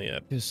is definitely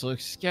it. This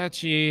looks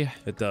sketchy.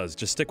 It does.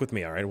 Just stick with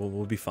me, all right?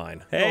 We'll be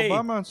fine. Hey. Oh,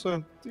 Batman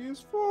sent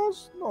these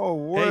fools? No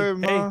way,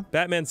 man. Hey,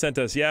 Batman sent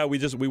us. Yeah,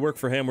 we work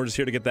for him. We're just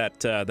here to get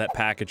that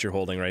package you're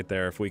holding right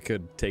there. If we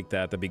could take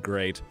that, that'd be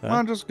great.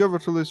 Man, just give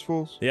it to these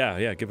fools.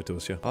 Yeah, give it to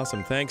us. Yeah.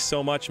 Awesome. Thanks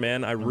so much,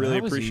 man. I really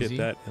appreciate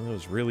that. And it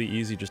was really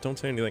easy. Just don't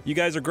say anything. You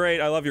guys are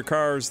great. I love your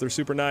cars. They're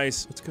super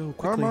nice. Let's go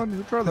quickly. Come on,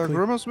 you tried that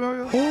grimace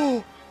meal yet?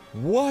 Oh,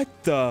 what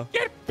the?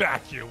 Get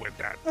back here with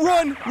that.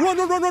 Run!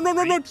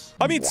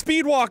 I mean,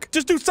 speed walk.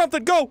 Just do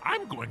something. Go.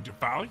 I'm going to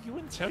follow you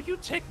until you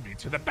take me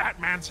to the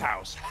Batman's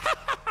house.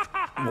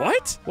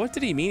 What? What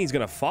did he mean he's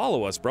gonna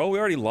follow us, bro? We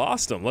already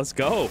lost him. Let's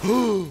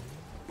go.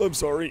 I'm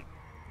sorry.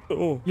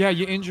 Oh. Yeah,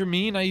 you injure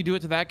me, now you do it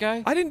to that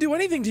guy? I didn't do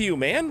anything to you,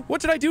 man.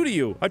 What did I do to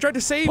you? I tried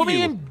to save you. Put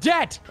me in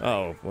debt!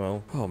 Oh,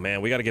 well. Oh,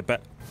 man, we gotta get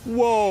back.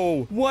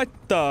 Whoa, what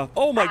the?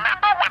 Oh, my.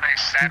 Remember when I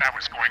said I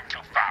was going to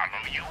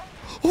follow you?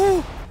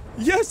 Oh,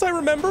 yes, I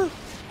remember.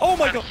 Oh,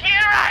 my God. Here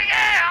I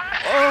am!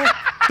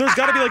 Oh, there's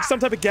gotta be like some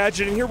type of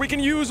gadget in here we can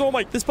use. Oh,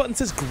 my. This button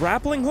says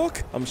grappling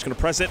hook. I'm just gonna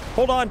press it.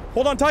 Hold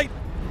on tight.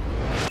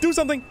 Do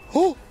something.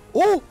 Oh,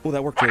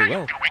 that worked really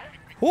well.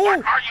 What are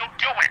you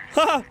doing?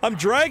 Haha, I'm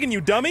dragging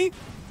you, dummy.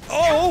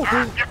 Oh!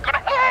 You're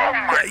gonna. Oh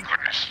my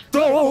goodness!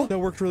 Oh, that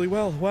worked really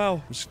well.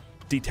 Wow. Just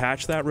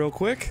detach that real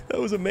quick. That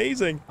was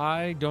amazing.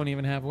 I don't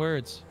even have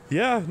words.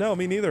 Yeah, no,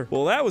 me neither.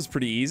 Well, that was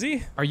pretty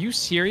easy. Are you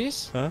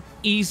serious? Huh?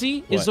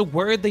 Easy is a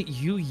word that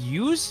you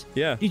use?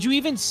 Yeah. Did you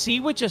even see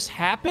what just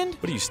happened?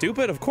 What are you,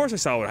 stupid? Of course I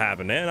saw what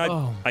happened, man.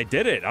 I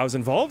did it. I was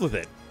involved with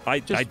it. I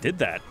did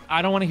that.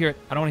 I don't want to hear it.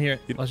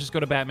 Let's just go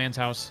to Batman's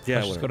house. Yeah,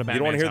 let's just go to Batman's you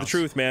don't want to hear house. the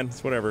truth, man.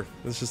 It's whatever.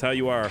 This is just how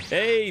you are.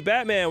 Hey,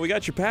 Batman, we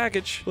got your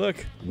package.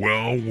 Look.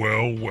 Well.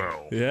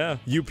 Yeah,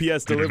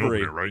 UPS delivery. You didn't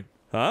open it, right?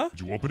 Huh?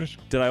 Did you open it?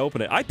 Did I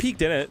open it? I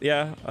peeked in it,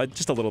 yeah.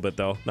 Just a little bit,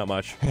 though. Not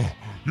much.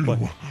 What?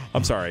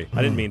 I'm sorry.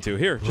 I didn't mean to.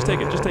 Here, just take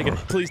it. Just take it.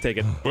 Please take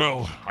it.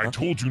 Well, I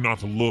told you not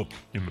to look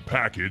in the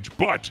package,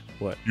 but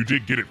what? You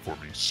did get it for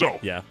me. So,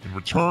 yeah. In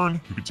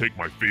return, you can take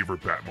my favorite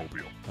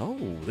Batmobile. Oh,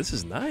 this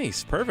is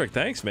nice. Perfect.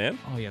 Thanks, man.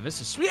 Oh, yeah,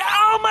 this is sweet.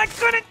 Oh, my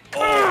goodness.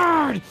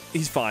 God.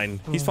 He's fine.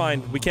 He's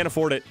fine. We can't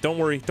afford it. Don't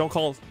worry. Don't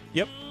call.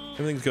 Yep.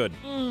 Everything's good.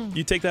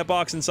 You take that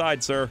box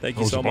inside, sir. Thank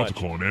you so much. I was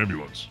about to call an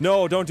ambulance.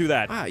 No, don't do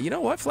that. You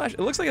know what, Flash? It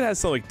looks like it has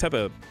some like type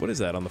of, what is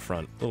that on the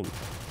front?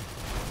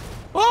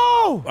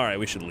 Oh! All right,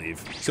 we should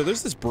leave. So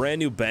there's this brand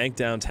new bank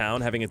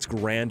downtown having its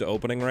grand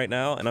opening right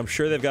now, and I'm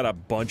sure they've got a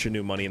bunch of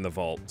new money in the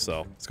vault.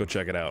 So let's go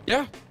check it out.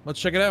 Yeah, let's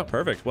check it out.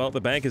 Perfect. Well,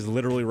 the bank is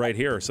literally right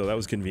here, so that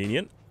was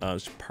convenient.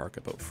 Let's park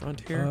up out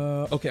front here.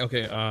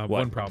 Okay.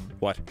 One problem.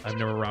 What? I've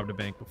never robbed a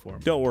bank before.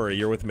 Don't worry,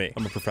 you're with me.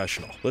 I'm a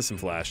professional. Listen,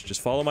 Flash,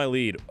 just follow my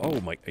lead. Oh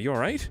my, are you all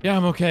right? Yeah,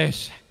 I'm okay.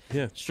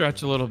 Yeah.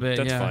 Stretch a little bit.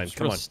 That's yeah, fine. it's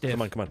Come real on. stiff.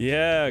 Come on.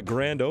 Yeah,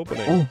 grand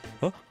opening. Oh.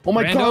 Huh? Oh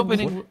my Grand God!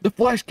 opening. The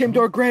Flash came to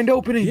our grand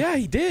opening. Yeah,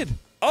 he did.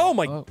 Oh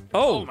my.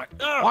 Oh my.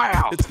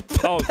 Wow.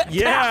 Oh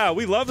yeah,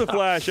 we love the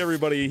Flash,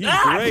 everybody. He's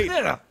great.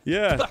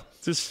 Yeah.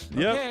 Just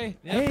yep. Okay.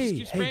 Yeah,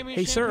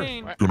 Hey, sir.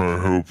 Can I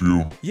help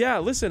you? Yeah,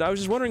 listen, I was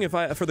just wondering if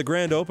for the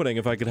grand opening,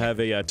 if I could have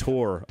a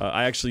tour.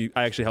 I actually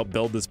helped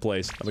build this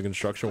place. I'm a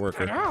construction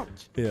worker.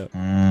 Yeah.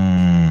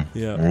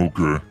 Yeah.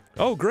 Okay.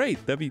 Oh,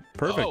 great. That'd be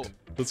perfect.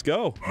 Let's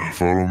go.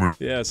 Follow me.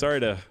 Yeah,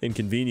 sorry to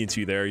inconvenience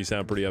you there. You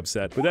sound pretty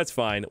upset, but that's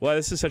fine. Well,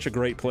 this is such a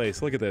great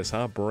place. Look at this,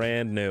 huh?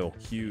 Brand new.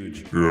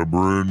 Huge. Yeah,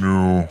 brand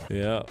new.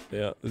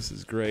 Yeah. This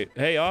is great.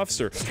 Hey,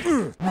 officer.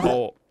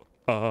 Oh.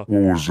 What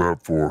was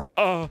that for?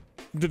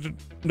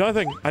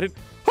 Nothing. I didn't.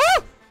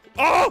 Ah!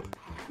 Oh!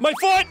 My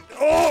foot!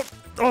 Oh!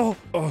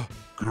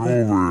 Get over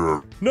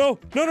here. No.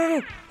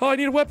 Oh, I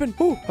need a weapon.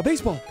 Oh, a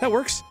baseball. That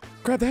works.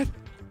 Grab that.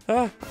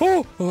 Oh.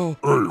 Hey,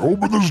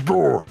 open this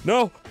door.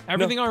 No.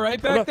 Everything all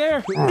right back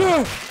there?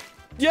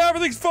 Yeah,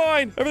 everything's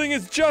fine. Everything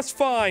is just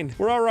fine.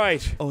 We're all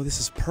right. Oh, this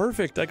is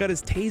perfect. I got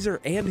his taser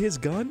and his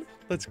gun.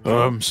 Let's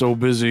go. I'm so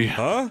busy.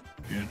 Huh?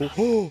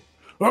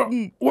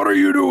 What are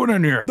you doing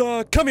in here?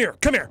 Come here.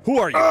 Who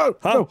are you? Huh?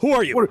 No, Who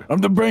are you? I'm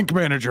the bank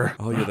manager.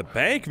 Oh, you're the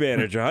bank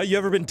manager, huh? You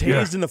ever been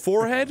tased in the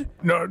forehead?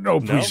 No,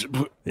 please.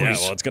 Yeah,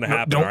 well, it's gonna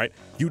happen, don't. all right?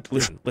 You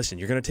listen.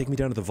 You're gonna take me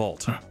down to the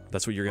vault.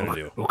 That's what you're gonna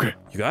do. Okay.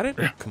 You got it?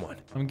 Come on.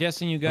 I'm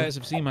guessing you guys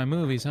have seen my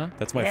movies, huh?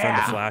 That's my friend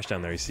the Flash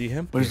down there. You see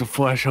him? Where's the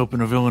Flash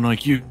helping a villain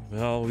like you?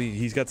 Well,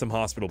 he's got some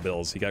hospital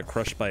bills. He got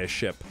crushed by a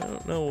ship. I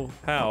don't know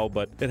how,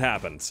 but it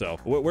happened. So,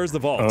 where's the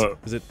vault?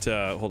 Is it?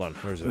 Hold on.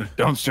 Where's it?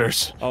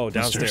 Downstairs. Oh,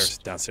 downstairs.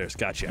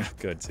 Gotcha.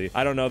 Good. See,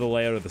 I don't know the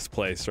layout of this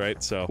place,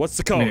 right? So, what's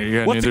the code?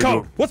 Yeah, What's the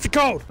code? What's the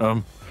code?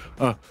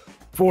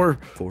 4,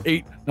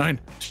 8, 9.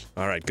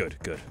 All right, good.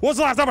 What's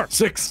the last number?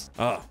 6.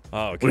 Oh,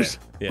 okay.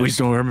 Please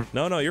don't hurt me.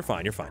 No, you're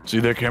fine. See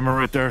that camera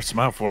right there?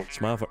 Smile for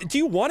it. Do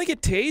you want to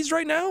get tased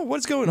right now?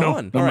 What's going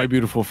on? No, my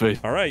beautiful face.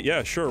 All right,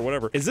 yeah, sure,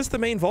 whatever. Is this the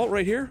main vault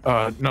right here?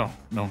 No.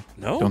 No?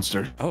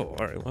 Downstairs. Oh,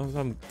 all right. Well,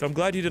 I'm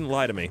glad you didn't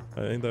lie to me. I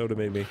think that would have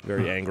made me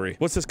very angry.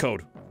 What's this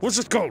code?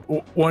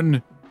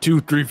 1, 2,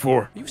 3,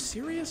 4. Are you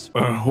serious?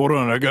 Hold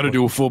on. I got to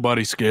do a full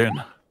body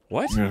scan.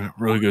 What? Yeah,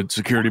 really good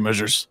security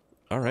measures.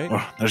 All right.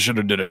 I should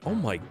have did it. Oh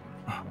my.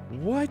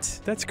 What?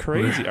 That's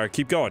crazy. All right,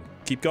 keep going.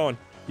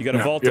 You got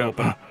a vault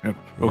open.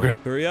 Okay.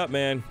 Hurry up,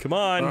 man. Come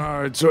on.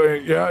 All right, so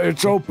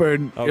it's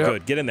open. Oh,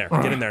 good. Get in there.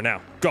 Get in there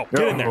now. Go.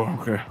 Get in there.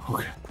 Okay.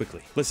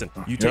 Quickly. Listen,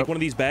 you take one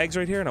of these bags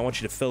right here, and I want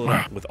you to fill it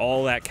up with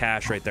all that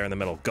cash right there in the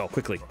middle. Go,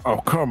 quickly. Oh,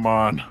 come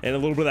on. And a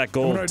little bit of that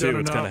gold, Haven't I too.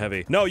 done It's kind of enough?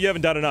 heavy. No, you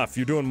haven't done enough.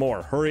 You're doing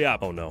more. Hurry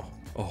up. Oh, no.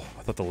 Oh,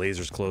 I thought the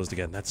lasers closed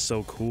again. That's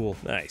so cool.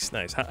 Nice.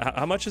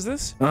 How much is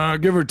this?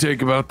 Give or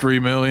take about 3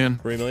 million.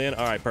 3 million?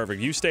 All right,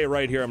 perfect. You stay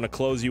right here. I'm going to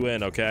close you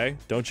in, okay?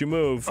 Don't you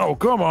move. Oh,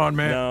 come on,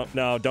 man.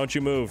 No, don't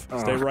you move.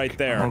 Stay right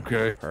there.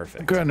 Okay.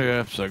 Perfect. What kind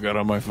of apps I got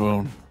on my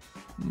phone?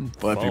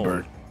 Flappy Phone.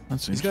 Bird.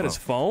 He's got his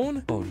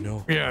phone? Oh,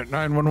 no. Yeah,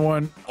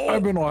 911.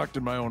 I've been locked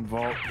in my own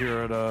vault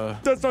here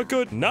at, That's not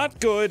good. Not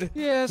good.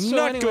 Yeah, so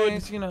not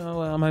anyways, good. you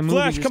know, my movie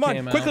Flash, just come on.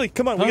 came out. Quickly.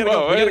 Come on. We Huh? gotta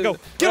go. We gotta go.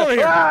 Get over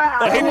here.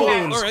 I hate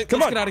balloons. All right,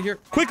 come let's on. get out of here.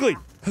 Quickly.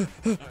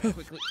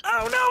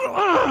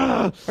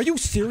 Oh, no. Are you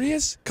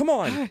serious? Come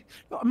on.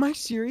 Am I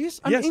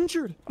serious? I'm Yes.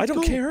 injured. I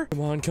don't care.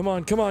 Come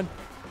on.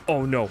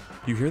 Oh, no.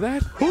 You hear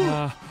that?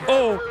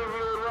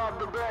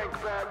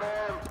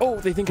 Oh,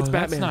 they think it's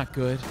Batman. That's not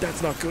good.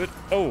 That's not good.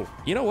 Oh,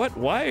 you know what?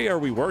 Why are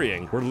we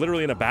worrying? We're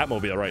literally in a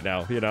Batmobile right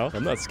now, you know?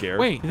 I'm not scared.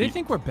 Wait, do they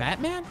think we're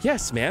Batman?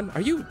 Yes, man.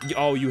 Are you?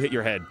 Oh, you hit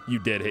your head. You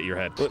did hit your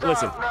head.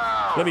 Listen,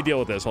 let me deal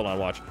with this. Hold on,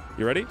 watch.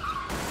 You ready?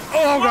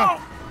 Oh,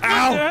 God.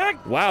 Ow.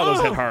 Wow,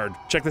 those hit hard.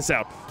 Check this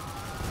out.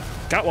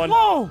 Got one.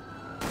 Whoa.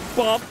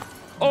 Bump.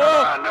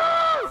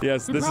 Oh.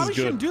 Yes, We this is probably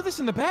shouldn't good. do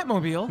this in the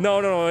Batmobile.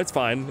 No, it's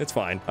fine. It's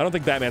fine. I don't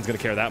think Batman's gonna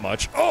care that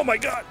much. Oh my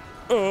God.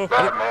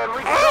 Batman,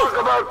 we can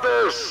talk about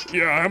this.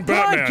 Yeah, I'm Come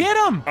on, Batman. get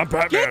him. I'm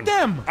Batman. Get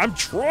them. I'm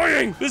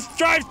trying. This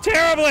drives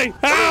terribly.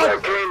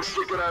 Help!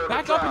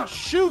 Back up and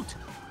shoot.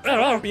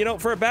 You know,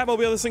 for a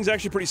Batmobile, this thing's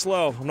actually pretty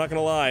slow. I'm not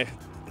gonna lie.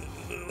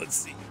 Let's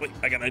see. Wait,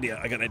 I got an idea.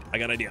 I got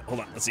an idea.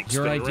 Hold on. Let's see.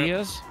 Your Spin it around.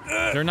 ideas?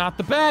 They're not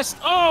the best.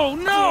 Oh,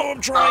 no. Oh,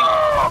 I'm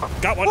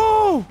trying. Got one.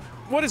 Whoa.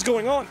 What is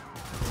going on?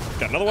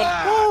 Got another one.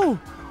 Whoa.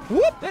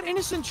 Whoop. That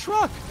innocent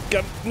truck.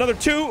 Got another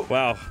 2.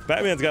 Wow,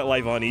 Batman's got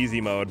life on easy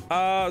mode.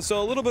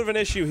 So a little bit of an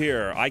issue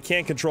here. I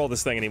can't control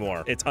this thing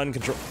anymore. It's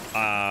uncontrollable.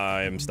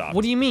 I'm stopped.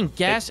 What do you mean?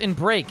 Gas and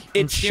brake.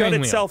 It shut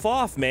itself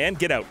off, man.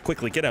 Get out.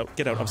 Quickly, get out.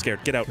 Get out. I'm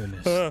scared. Get out.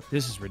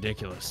 This is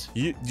ridiculous.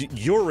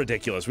 You're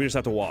ridiculous. We just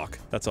have to walk.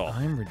 That's all.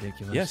 I'm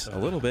ridiculous. Yes, a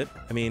little bit.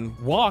 I mean...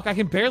 Walk? I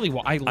can barely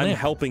walk. I'm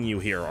helping you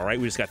here, all right?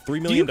 We just got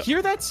 $3 million. Do you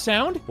hear that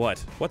sound? What?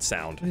 What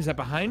sound? Is that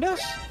behind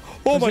us?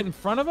 Oh my! Is it in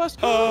front of us?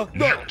 You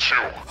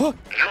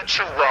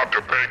two robbed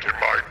a bank in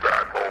my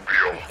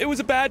Batmobile. It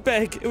was a bad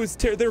bank. It was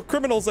they're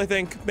criminals, I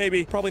think.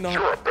 Maybe. Probably not.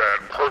 You're a bad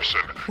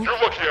person. You're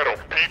lucky I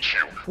don't beat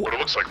you, but it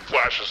looks like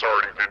Flash has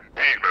already been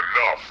beaten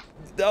enough.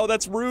 Oh,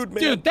 that's rude,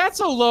 man. Dude,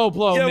 that's a low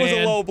blow, man. Yeah, it was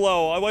a low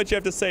blow. Why'd you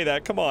have to say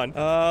that? Come on.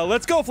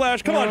 Let's go,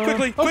 Flash. Come on,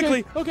 quickly,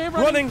 quickly. Okay,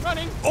 running.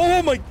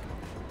 Oh, my...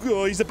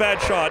 Oh, he's a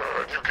bad shot.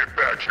 You get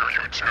back here,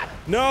 you two.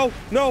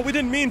 No, we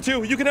didn't mean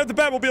to. You can have the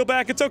Batmobile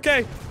back. It's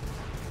okay.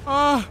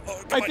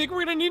 I think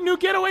we're gonna need a new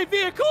getaway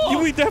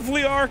vehicle. We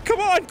definitely are. Come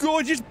on, go.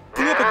 You just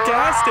blew up a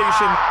gas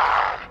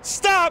station.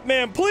 Stop,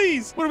 man,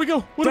 please. Where do we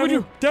go? What do we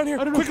do? Down here.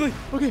 Quickly.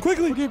 Okay.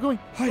 Quickly. Okay, going.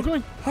 Hide. We're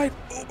going. Hide.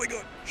 Oh my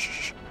God.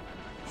 Shh.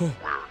 Where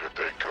did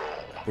they go?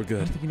 We're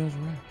good. I don't think he knows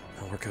we're right.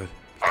 No, we're good.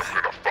 I'm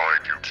gonna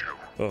find you two.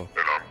 Oh. And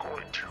I'm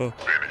going to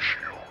finish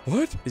you.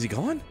 What? Is he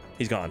gone?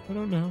 He's gone. I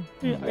don't know.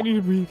 Yeah, I need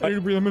to breathe.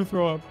 I'm gonna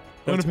throw up.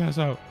 I'm gonna pass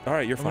out. All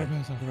right, you're fine.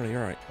 Pass out. You're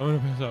all right. I'm gonna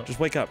pass out. Just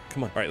wake up.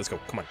 Come on. All right, let's go.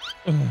 Come on.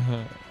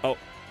 Oh.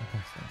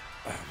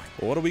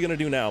 Well, what are we gonna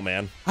do now,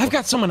 man? I've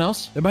got someone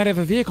else that might have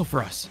a vehicle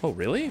for us. Oh,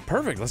 really?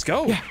 Perfect. Let's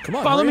go. Yeah. Come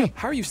on. Follow me.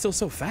 How are you still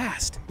so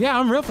fast? Yeah,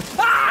 I'm real fast.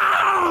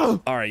 Ah!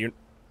 All right, you're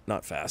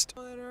not fast.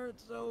 It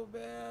hurts so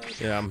bad.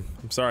 Yeah,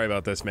 I'm sorry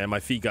about this, man. My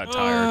feet got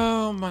tired.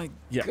 Oh my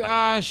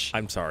gosh.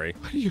 I'm sorry.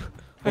 What do you?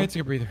 I had to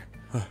take a breather.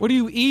 What do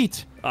you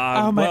eat?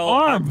 My well,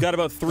 arm. I've got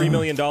about $3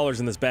 million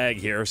in this bag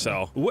here,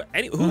 so...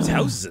 whose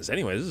house is this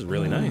anyway? This is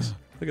really nice.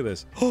 Look at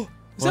this.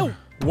 Is that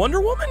Wonder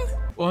Woman?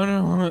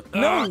 Wonder Woman.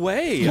 No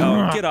way.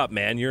 Oh, get up,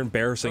 man. You're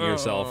embarrassing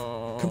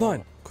yourself. Come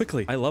on,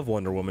 quickly. I love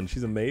Wonder Woman.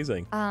 She's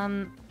amazing.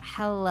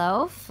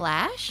 Hello,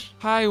 Flash?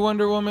 Hi,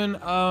 Wonder Woman.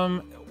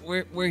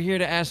 We're here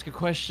to ask a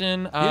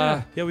question.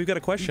 Yeah, we've got a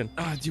question.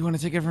 Do you want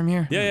to take it from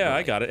here? Yeah,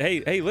 I got it.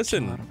 Hey,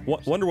 listen,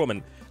 Wonder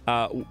Woman.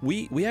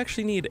 We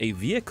actually need a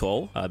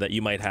vehicle that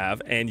you might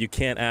have, and you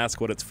can't ask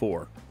what it's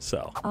for.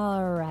 So.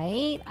 All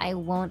right, I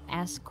won't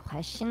ask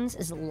questions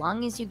as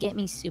long as you get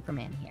me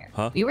Superman here.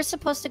 Huh? We were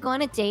supposed to go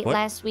on a date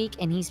last week,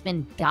 and he's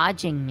been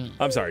dodging me.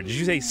 I'm sorry. Did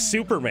you say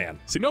Superman?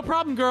 No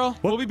problem, girl.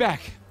 We'll be back.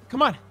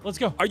 Come on, let's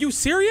go. Are you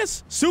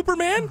serious?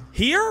 Superman?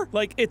 Here?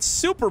 Like, it's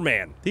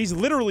Superman. He's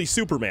literally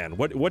Superman.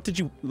 What did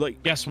you,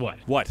 like... Guess what?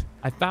 What?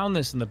 I found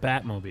this in the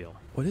Batmobile.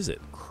 What is it?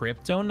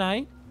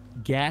 Kryptonite,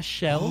 gas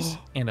shells,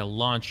 and a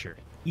launcher.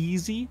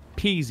 Easy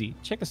peasy.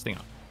 Check this thing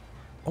out.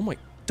 Oh my...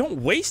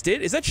 Don't waste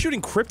it. Is that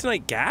shooting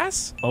kryptonite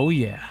gas? Oh,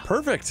 yeah.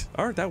 Perfect.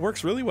 All right, that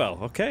works really well.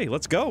 Okay,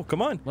 let's go.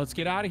 Come on. Let's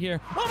get out of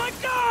here. Oh, my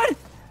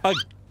God!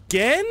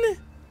 Again?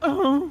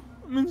 Oh,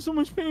 I'm in so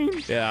much pain.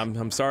 Yeah,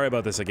 I'm sorry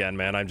about this again,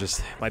 man.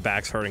 My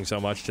back's hurting so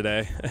much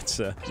today. It's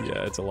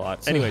it's a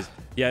lot. Anyways,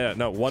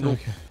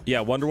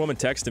 Wonder Woman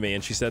texted me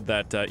and she said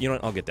that you know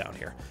what? I'll get down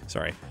here.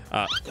 Sorry.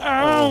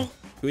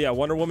 Yeah,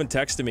 Wonder Woman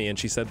texted me and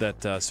she said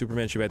that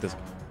Superman should be at this.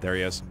 There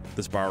he is.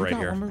 This bar right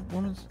here.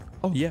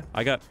 Oh yeah,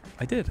 I got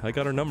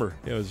her number.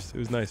 Yeah, it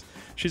was nice.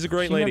 She's a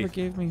great lady. She never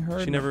gave me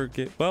her. She never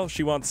gave. Well,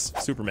 she wants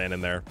Superman in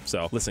there.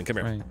 So listen, come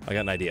here. Right. I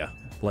got an idea.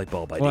 Light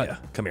bulb idea.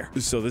 What? Come here.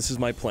 So this is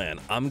my plan.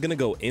 I'm gonna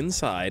go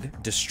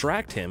inside,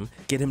 distract him,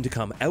 get him to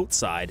come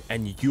outside,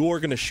 and you're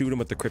gonna shoot him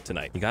with the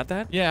kryptonite. You got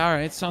that? Yeah. All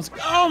right. Sounds.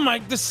 Oh my!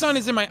 The sun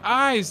is in my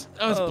eyes.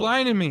 Oh, it's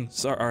blinding me.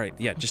 So all right.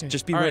 Yeah.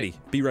 Just be ready.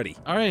 Be ready.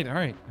 All right.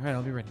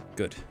 I'll be ready.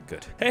 Good.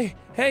 Hey.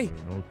 I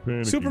was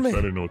panicking, Superman. so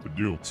I didn't know what to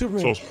do. Superman.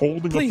 So I was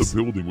holding up the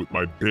building with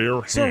my bare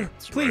hands. Sir,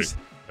 please.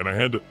 Right? And I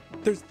had to.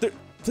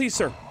 Please,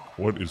 sir.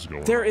 What is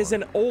going on? There is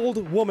an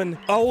old woman,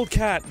 old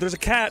cat. There's a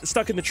cat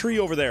stuck in the tree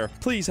over there.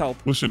 Please help.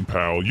 Listen,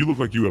 pal, you look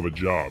like you have a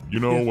job. You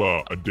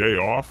know, a day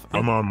off?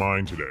 I'm on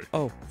mine today.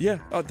 Oh, yeah.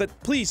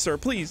 Please, sir,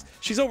 please.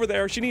 She's over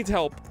there. She needs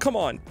help. Come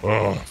on.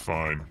 Oh,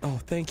 fine. Oh,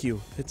 thank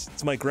you.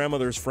 It's my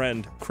grandmother's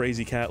friend,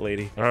 crazy cat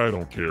lady. I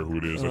don't care who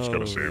it is. I just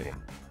gotta save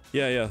him.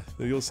 Yeah.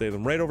 You'll save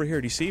him. Right over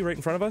here. Do you see? Right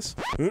in front of us?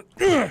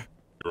 Here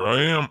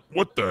I am.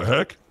 What the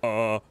heck?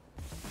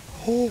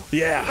 Oh,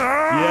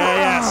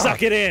 yeah.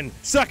 Suck it in.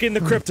 Suck in the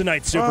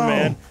kryptonite,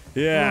 Superman.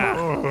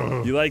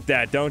 Yeah. You like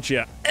that, don't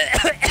you?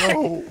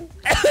 No.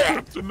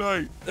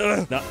 Kryptonite.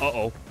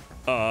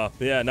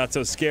 Yeah, not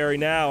so scary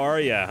now, are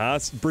ya, huh?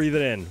 Breathe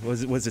it in. What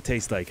does it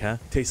taste like, huh?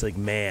 Tastes like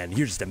man.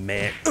 You're just a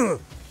man.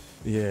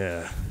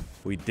 Yeah.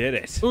 We did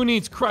it. Who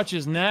needs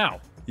crutches now?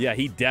 Yeah,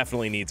 he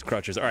definitely needs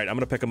crutches. All right, I'm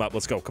gonna pick him up.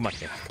 Let's go. Come on.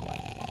 Yeah, come on.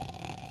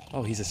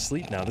 Oh, he's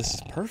asleep now. This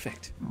is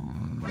perfect.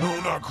 No,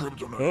 not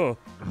kryptonite. Oh,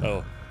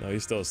 no,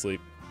 he's still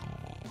asleep.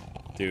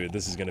 Dude,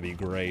 this is gonna be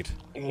great.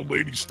 Old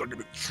lady stuck in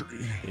a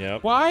tree.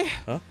 Yep. Why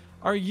Huh?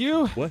 are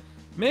you What?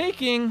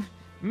 making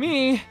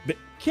me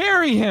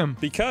carry him?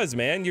 Because,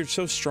 man, you're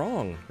so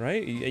strong,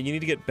 right? You need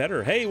to get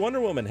better. Hey, Wonder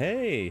Woman.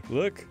 Hey,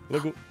 look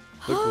what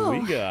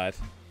we got.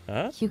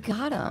 Huh? You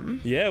got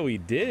him. Yeah, we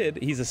did.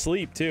 He's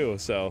asleep too,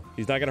 so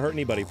he's not gonna hurt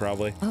anybody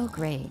probably. Oh,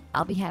 great.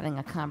 I'll be having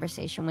a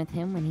conversation with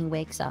him when he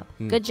wakes up.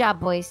 Hmm. Good job,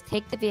 boys.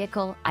 Take the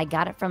vehicle. I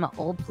got it from an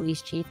old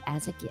police chief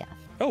as a gift.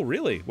 Oh,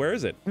 really? Where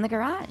is it? In the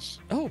garage.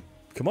 Oh,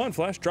 come on,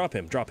 Flash. Drop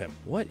him. Drop him.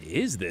 What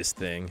is this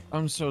thing?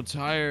 I'm so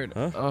tired.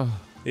 Huh?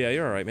 Yeah,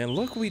 you're all right, man.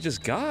 Look what we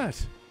just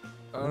got.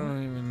 I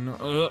don't even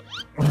know.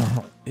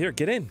 Here,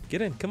 get in.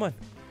 Get in. Come on.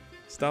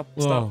 Stop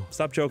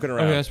joking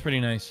around. Okay, that's pretty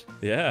nice.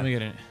 Yeah. Let me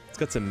get it. It's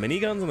got some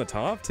miniguns on the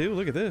top, too.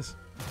 Look at this.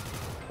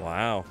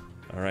 Wow.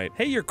 All right.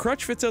 Hey, your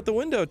crutch fits out the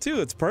window,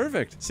 too. It's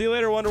perfect. See you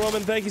later, Wonder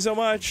Woman. Thank you so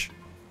much.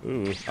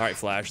 Ooh. All right,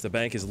 Flash. The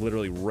bank is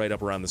literally right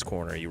up around this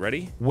corner. Are you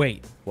ready?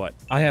 Wait. What?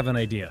 I have an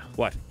idea.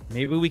 What?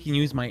 Maybe we can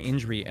use my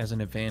injury as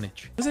an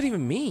advantage. What does that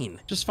even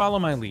mean? Just follow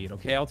my lead,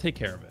 okay? I'll take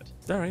care of it.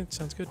 All right.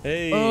 Sounds good.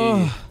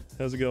 Hey.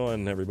 How's it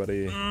going,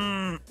 everybody?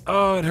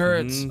 Oh, it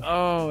hurts.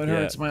 Oh, it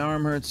hurts. Yeah. My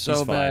arm hurts so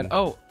He's bad. fine.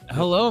 Oh,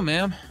 hello,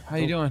 ma'am. How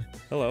you doing?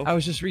 Hello. I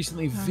was just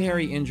recently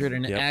very injured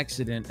in an Yep.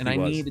 accident, and He I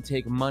was. need to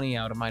take money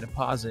out of my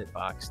deposit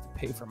box to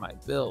pay for my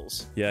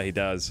bills. Yeah, he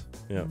does.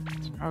 Yeah.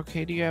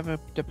 Okay, do you have a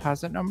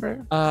deposit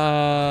number?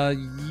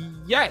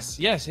 Yes.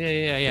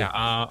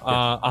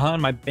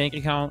 My bank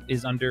account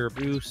is under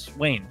Bruce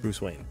Wayne.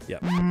 Bruce Wayne. Yeah.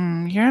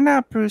 You're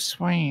not Bruce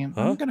Wayne.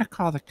 Huh? I'm gonna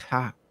call the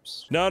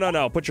cops.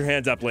 No. Put your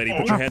hands up, lady.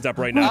 Put your hands up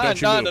right now.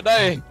 Don't you Not move.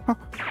 today.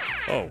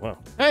 Oh, wow.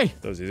 Hey.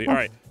 That was easy. All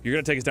right. You're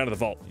going to take us down to the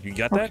vault. You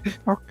got that?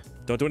 Okay.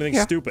 Don't do anything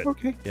Yeah, stupid.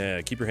 okay.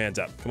 Yeah, keep your hands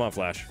up. Come on,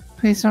 Flash.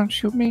 Please don't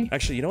shoot me.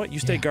 Actually, you know what? You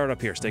stay guard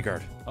up here. Stay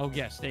guard. Oh,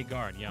 yeah, stay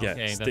guard. Yeah, Yeah,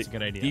 okay, stay- that's a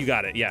good idea. You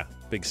got it. Yeah.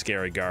 Big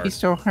scary guard. He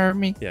still hurt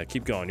me. Yeah,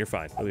 keep going. You're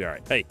fine. You'll be all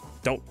right. Hey,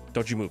 don't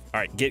you move. All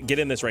right, get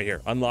in this right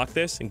here. Unlock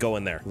this and go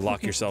in there.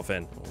 Lock yourself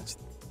in. Oh,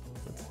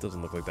 it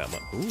doesn't look like that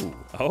much. Ooh.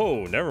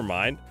 Oh, never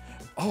mind.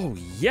 Oh,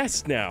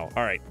 yes now.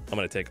 All right, I'm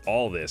going to take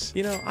all this.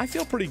 You know, I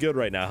feel pretty good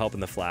right now helping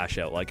the Flash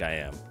out like I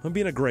am. I'm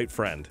being a great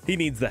friend. He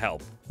needs the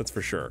help. That's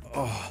for sure.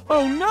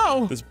 Oh,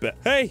 no.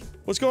 Hey,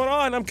 what's going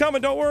on? I'm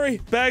coming. Don't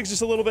worry. Bag's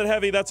just a little bit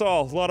heavy. That's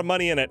all. A lot of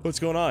money in it. What's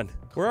going on?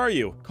 Where are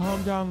you?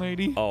 Calm down,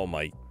 lady. Oh,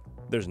 my.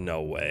 There's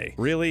no way.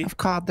 Really? I've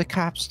called the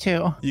cops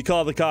too. You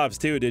called the cops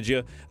too, did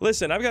you?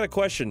 Listen, I've got a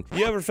question.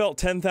 You ever felt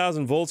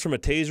 10,000 volts from a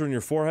taser in your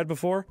forehead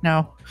before?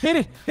 No. Hit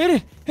it. Yeah,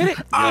 you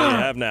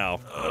have now.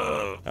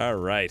 All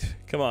right.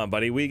 Come on,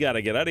 buddy. We got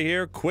to get out of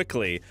here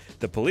quickly.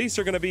 The police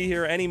are going to be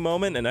here any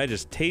moment, and I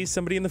just tased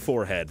somebody in the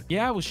forehead.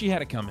 Yeah, well, she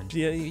had it coming.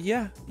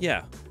 Yeah.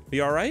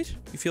 You all right?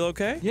 You feel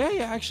okay? Yeah,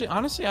 actually,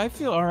 honestly, I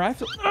feel all right.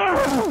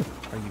 Are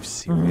you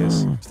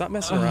serious? Stop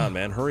messing around,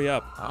 man. Hurry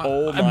up.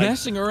 Oh, my. I'm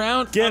messing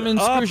around. Get I'm in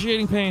up.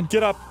 excruciating pain.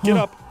 Get up. Get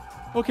up.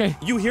 Okay.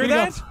 You hear Here we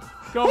that?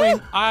 go. Going.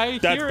 I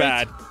That's hear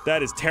bad.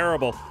 That is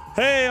terrible.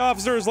 Hey,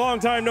 officers, long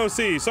time no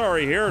see.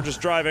 Sorry, here,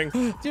 just driving.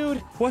 Dude,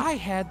 what? I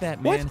had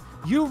that, man.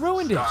 What? You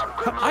ruined it.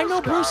 I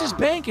know Bruce's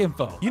bank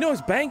info. You know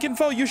his bank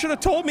info? You should have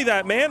told me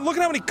that, man. Look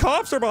at how many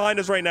cops are behind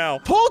us right now.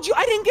 Told you.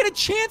 I didn't get a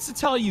chance to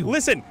tell you.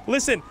 Listen.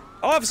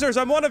 Officers,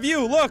 I'm one of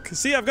you. Look,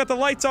 see, I've got the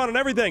lights on and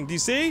everything. Do you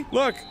see?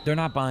 Look. They're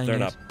not buying They're it.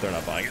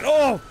 not buying it.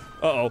 Oh!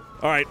 Uh-oh.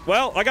 All right,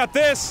 well, I got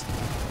this.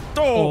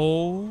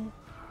 Oh!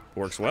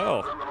 Works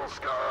well.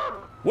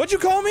 What'd you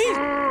call me?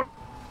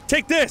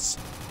 Take this.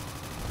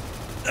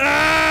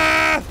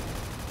 Ah!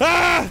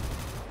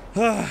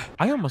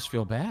 I almost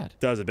feel bad.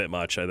 That was a bit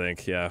much, I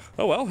think, yeah.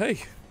 Oh, well, hey,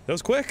 that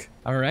was quick.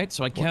 All right,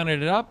 so I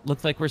counted it up.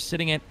 Looks like we're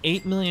sitting at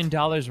 $8 million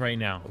right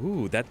now.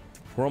 Ooh,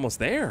 we're almost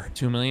there.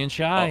 2 million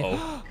shy.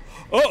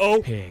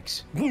 Uh-oh.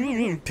 Pigs.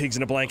 Pigs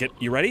in a blanket.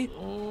 You ready?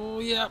 Oh,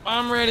 yeah,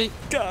 I'm ready.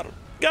 Got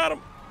him.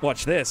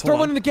 Watch this. Throw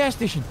one in the gas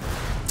station.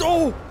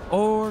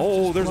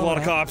 Oh, there's a lot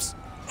of cops.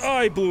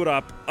 I blew it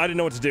up. I didn't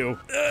know what to do.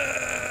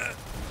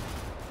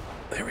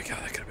 There we go.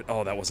 That could have been.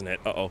 Oh, that wasn't it.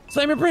 Uh-oh.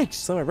 Slam your brakes.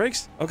 Slam my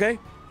brakes? Okay.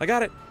 I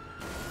got it.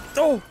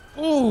 Oh.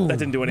 That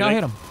didn't do anything. Now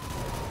hit him.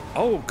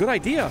 Oh, good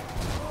idea.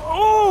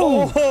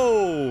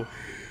 Oh.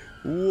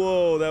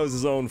 Whoa, that was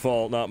his own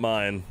fault, not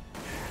mine.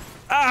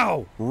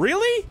 Ow.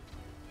 Really?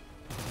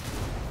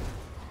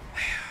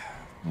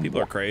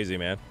 People are crazy,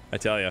 man. I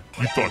tell you.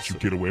 You thought you'd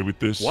get away with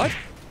this? What?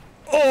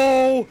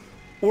 Oh,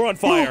 we're on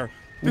fire.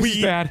 This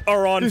is bad.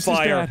 are on This is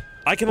fire. bad.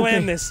 I can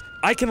land this.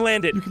 I can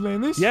land it. You can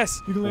land this?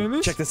 Yes. You can land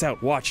this? Check this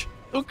out. Watch.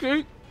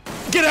 Okay.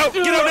 Get out.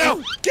 Get out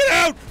now. Get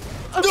out.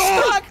 I'm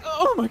stuck.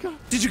 Oh, my God.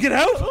 Did you get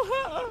out?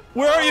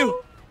 Where are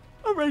you?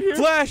 I'm right here.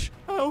 Flash.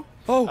 Ow.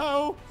 Oh.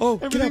 Ow. Oh.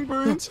 Everything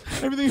burns.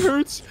 Everything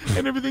hurts.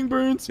 And everything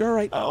burns. You're all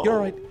right. Ow. You're all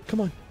right. Come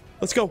on.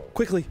 Let's go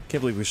quickly.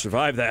 Can't believe we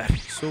survived that.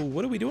 So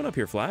what are we doing up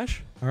here,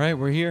 Flash? All right,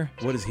 we're here.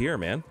 What is here,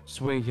 man?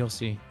 Sweet, you'll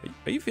see.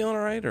 Are you feeling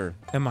all right, or?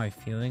 Am I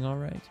feeling all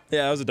right?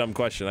 Yeah, that was a dumb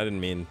question. I didn't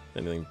mean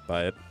anything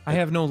by it. I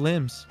have no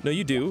limbs. No,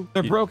 you do.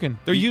 They're broken.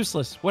 They're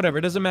useless. Whatever,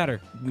 it doesn't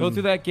matter. Go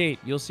through that gate.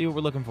 You'll see what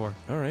we're looking for.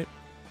 All right.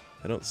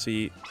 I don't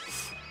see.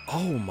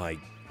 Oh my.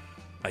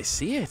 I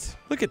see it.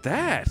 Look at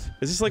that.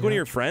 Is this like one of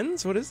your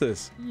friends? What is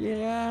this?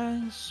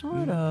 Yeah,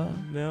 sort of.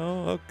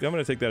 No. Okay, I'm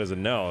gonna take that as a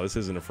no. This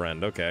isn't a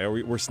friend. Okay.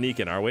 We're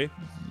sneaking, are we?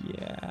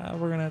 Yeah,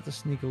 we're gonna have to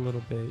sneak a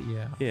little bit,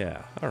 yeah.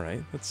 Yeah, all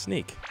right, let's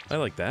sneak. I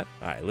like that.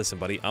 All right, listen,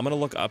 buddy, I'm gonna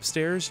look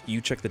upstairs.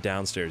 You check the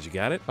downstairs. You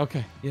got it?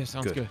 Okay, yeah,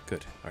 sounds good.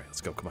 Good. All right, let's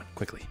go. Come on,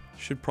 quickly.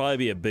 Should probably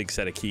be a big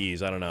set of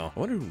keys. I don't know. I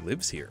wonder who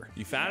lives here.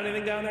 You found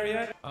anything down there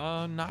yet?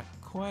 Not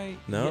quite.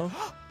 No?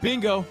 yet.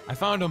 Bingo! I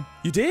found him.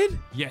 You did?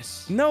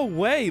 Yes. No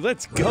way.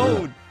 Let's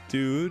go,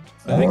 dude.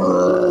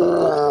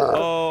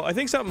 I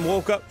think something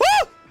woke up.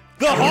 Ah!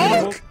 The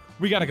Hulk!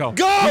 We gotta go.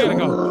 Go! We gotta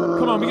go.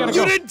 Come on, we gotta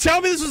go. You didn't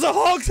tell me this was a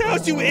Hulk's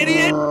house, you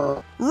idiot!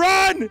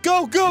 Run!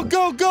 Go, go,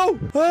 go, go!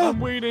 I'm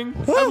waiting.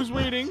 I was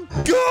waiting.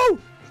 Go!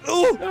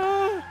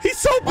 Oh, he's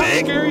so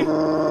big! Scary.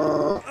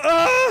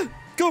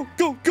 Go,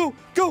 go, go,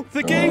 go!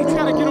 The gate! We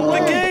gotta get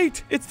away. The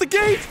gate! It's the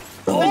gate!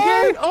 The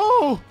gate!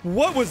 Oh!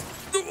 What was...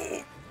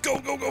 Go, go,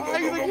 go, go, go,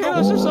 go, Hit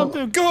us or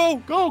something.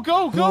 Go! Go,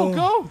 go, go,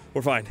 go!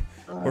 We're fine.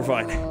 We're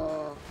fine.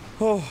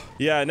 Oh,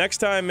 yeah, next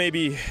time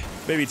maybe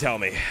tell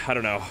me. I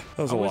don't know.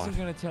 That was a lot. I wasn't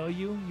gonna tell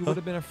you. You would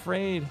have been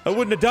afraid. I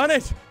wouldn't have done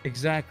it.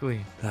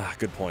 Exactly.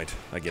 Good point.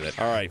 I get it.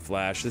 All right,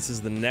 Flash. This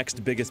is the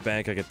next biggest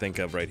bank I could think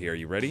of right here.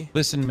 You ready?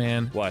 Listen,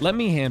 man. What? Let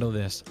me handle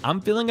this. I'm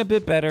feeling a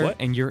bit better, What?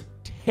 and you're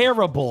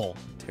terrible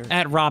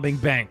at robbing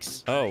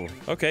banks. Oh,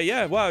 okay,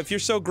 yeah. Wow, if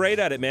you're so great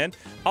at it, man,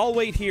 I'll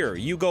wait here.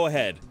 You go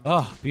ahead.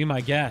 Oh, be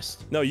my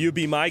guest. No, you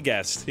be my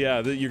guest.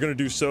 Yeah, you're gonna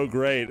do so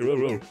great.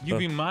 You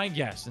be my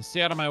guest and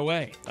stay out of my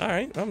way. All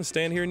right, I'm gonna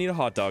stand here and eat a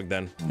hot dog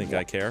then. Think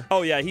I care?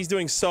 Oh yeah, he's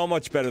doing so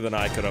much better than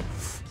I could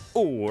have.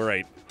 Oh, all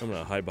right. I'm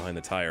gonna hide behind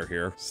the tire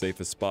here.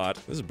 Safest spot.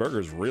 This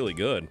burger's really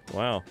good.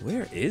 Wow.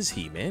 Where is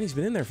he, man? He's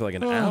been in there for like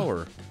an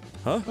hour.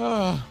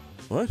 Huh?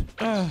 What?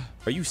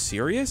 Are you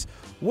serious?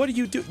 What do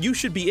you do? You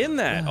should be in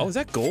that. Oh, is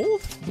that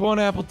gold? One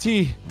apple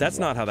tea. That's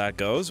not how that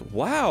goes.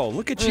 Wow,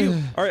 look at you.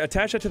 All right,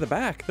 attach that to the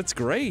back. That's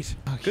great.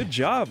 Okay. Good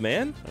job,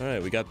 man. All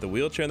right, we got the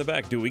wheelchair in the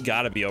back. Dude, we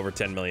gotta be over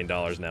 $10 million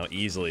now,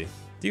 easily.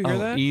 Do you hear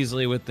that?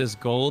 Easily with this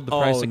gold, the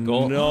price of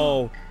gold.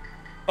 No.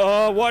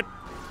 What?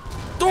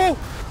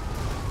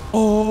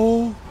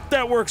 Oh,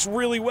 that works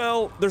really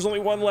well. There's only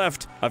one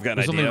left. I've got an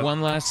idea. There's only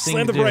one last thing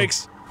Slam to the do.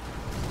 brakes.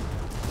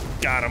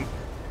 Got him.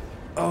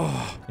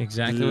 Oh,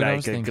 exactly what I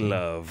was thinking. Like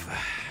a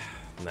glove.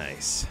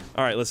 Nice.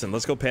 All right, listen,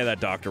 let's go pay that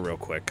doctor real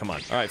quick. Come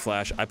on. All right,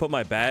 Flash, I put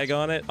my bag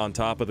on it on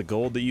top of the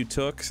gold that you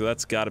took, so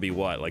that's got to be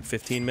what, like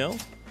 15 mil?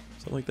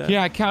 Something like that?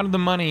 Yeah, I counted the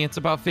money. It's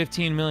about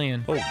 15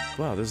 million. Oh,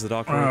 wow, this is the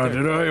doctor right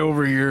there. Did I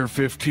overhear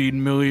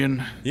 15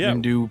 million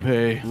in due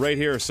pay? Right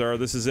here, sir.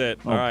 This is it.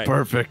 Oh, all right.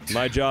 Perfect.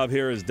 My job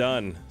here is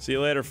done. See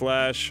you later,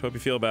 Flash. Hope you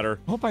feel better.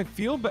 Hope I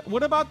feel better.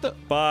 What about the...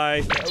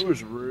 Bye. That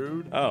was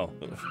rude. Oh.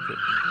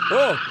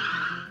 Oh.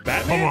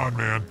 Batman? Come on,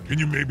 man. Can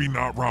you maybe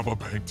not rob a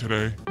bank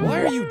today?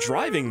 Why are you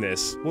driving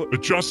this? What? The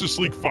Justice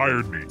League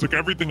fired me. Took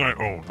everything I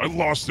own. I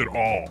lost it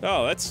all.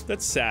 Oh, that's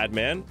sad,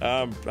 man.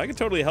 I can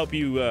totally help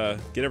you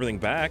get everything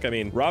back. I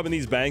mean, robbing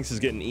these banks is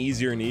getting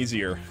easier and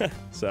easier.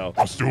 So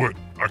let's do it.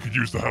 I could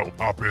use the help.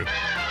 Hop in.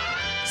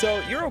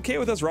 So you're okay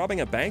with us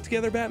robbing a bank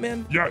together,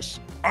 Batman?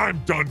 Yes.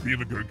 I'm done being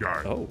the good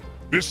guy. Oh.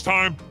 This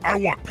time, I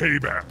want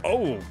payback.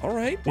 Oh, all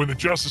right. When the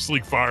Justice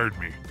League fired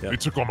me, they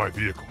took all my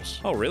vehicles.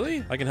 Oh,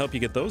 really? I can help you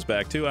get those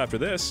back, too, after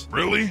this.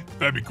 Really?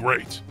 That'd be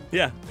great.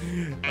 Yeah,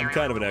 I'm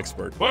kind of an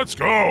expert. Let's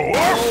go.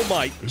 Oh,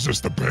 my. Is this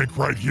the bank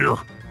right here?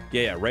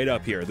 Yeah, right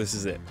up here. This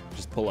is it.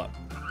 Just pull up.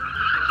 All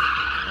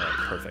right,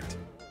 perfect.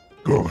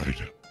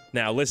 Good.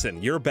 Now,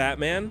 listen, you're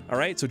Batman, all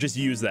right? So just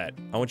use that.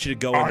 I want you to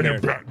go over there. I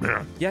am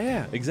Batman.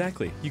 Yeah,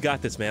 exactly. You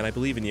got this, man. I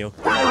believe in you.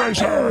 Where is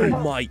he? Oh,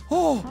 my.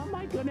 Oh. Oh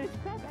my goodness.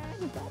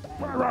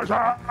 Where is he?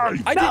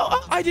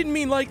 I didn't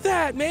mean like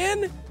that,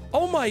 man.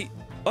 Oh, my.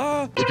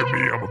 Look at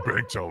me, I'm a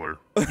bank teller.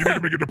 You need to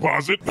make a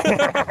deposit?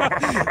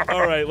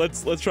 All right,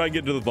 let's try and get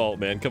into the vault,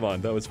 man. Come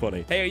on, that was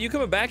funny. Hey, are you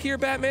coming back here,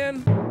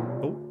 Batman?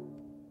 Oh.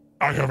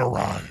 I have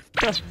arrived.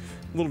 A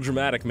little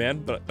dramatic,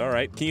 man, but all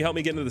right. Can you help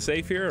me get into the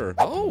safe here? Or?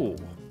 Oh.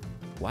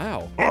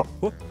 Wow.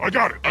 Oh, I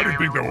got it. I didn't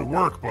think that would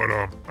work, but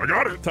I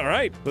got it. All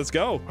right, let's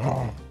go.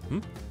 Oh,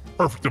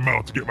 perfect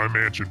amount to get my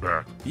mansion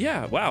back.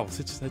 Yeah, wow.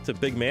 It's a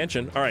big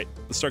mansion. All right,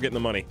 let's start getting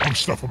the money. I'm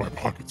stuffing my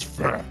pockets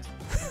fat.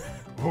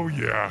 Oh,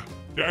 yeah.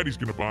 Daddy's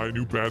gonna buy a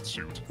new bat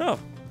suit. Oh.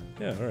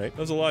 Yeah, all right. That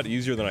was a lot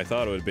easier than I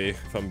thought it would be,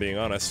 if I'm being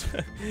honest.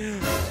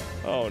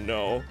 Oh,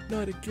 no.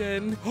 Not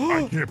again.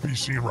 I can't be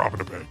seen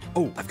robbing a bank.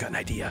 Oh, I've got an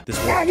idea. This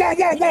Whoa, whoa,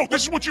 whoa, whoa!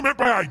 This is what you meant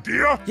by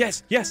idea?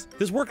 Yes.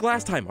 This worked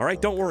last time, all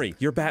right? Don't worry.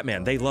 You're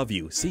Batman. They love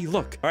you. See,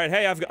 look. All right,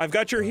 hey, I've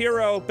got your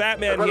hero,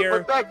 Batman,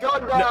 here. Put that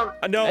gun down.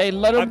 No. Hey,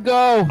 let him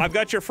go. I've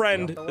got your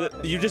friend.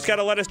 You just got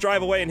to let us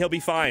drive away and he'll be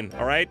fine,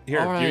 all right?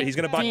 Here, all right, he's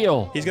going to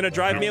deal. He's going to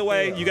drive me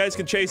away. You guys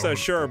can chase us,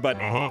 sure, but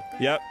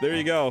yep, there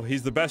you go.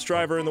 He's the best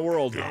driver in the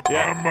world.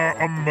 Yeah.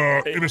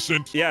 I'm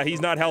innocent. Yeah,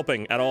 he's not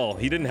helping at all.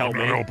 He didn't help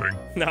me. I'm not helping.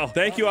 No,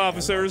 thank you,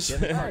 officers.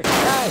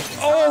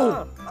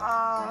 Oh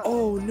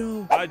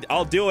no.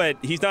 I'll do it.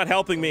 He's not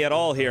helping me at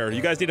all here.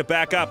 You guys need to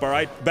back up, all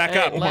right? Back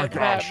up. Oh my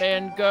gosh.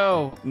 Batman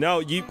go. No,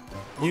 you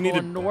need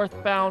to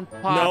northbound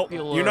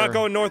Popular. No, you're not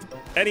going north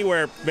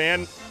anywhere,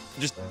 man.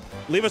 Just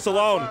leave us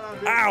alone.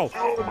 Ow!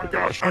 Oh my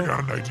gosh, I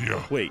got an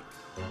idea. Wait,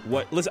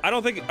 What? Listen, I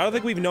don't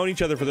think we've known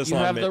each other for this You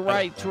long. have man. the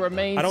right to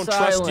remain I don't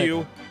silent. trust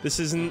you. This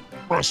isn't.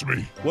 Trust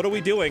me. What are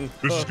we doing?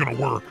 This is gonna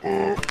work.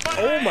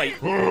 Oh my.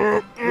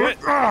 What?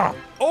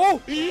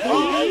 Oh!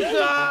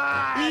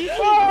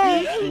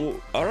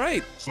 All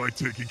right. It's like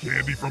taking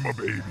candy from a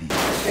baby.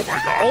 Oh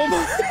my god. Oh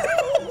my.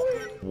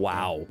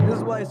 Wow. This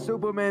is why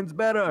Superman's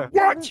better.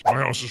 What? My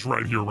house is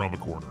right here around the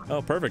corner.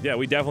 Oh, perfect. Yeah,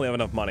 we definitely have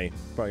enough money.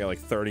 Probably got like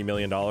 $30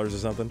 million or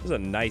something. This is a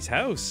nice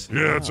house.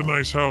 Yeah, it's a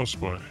nice house,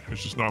 but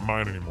it's just not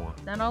mine anymore.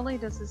 Not only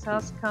does this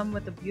house come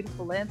with a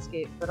beautiful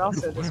landscape, but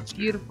also this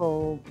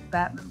beautiful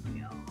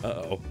Batmobile.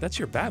 Uh-oh. That's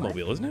your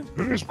Batmobile, isn't it?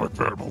 It is my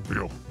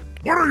Batmobile.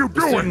 What are you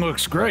doing? This thing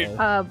looks great. Get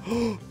up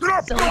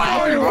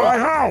out of my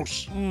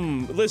house!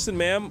 Listen,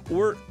 ma'am.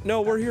 We're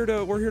here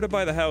to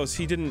buy the house.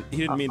 He didn't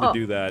mean to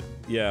do that.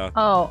 Yeah.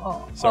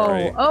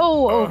 Sorry.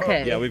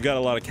 Okay. Yeah, we've got a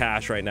lot of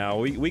cash right now.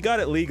 We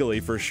got it legally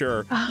for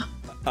sure.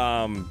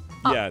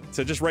 Yeah,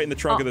 so just right in the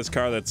trunk of this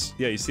car. That's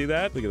you see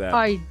that? Look at that.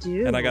 I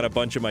do. And I got a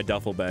bunch in my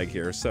duffel bag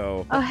here.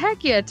 So. Oh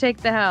heck yeah! Take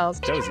the house.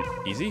 That was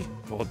easy.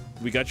 Well,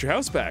 we got your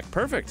house back.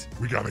 Perfect.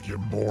 We gotta get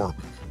more.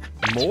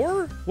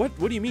 More? What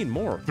do you mean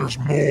more? There's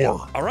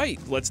more. All right,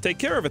 let's take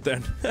care of it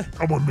then.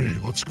 Come with me.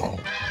 Let's go.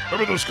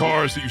 Remember those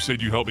cars that you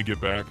said you'd help me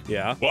get back?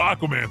 Yeah. Well,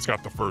 Aquaman's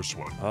got the first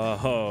one.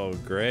 Oh,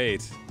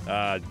 great.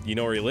 You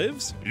know where he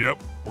lives?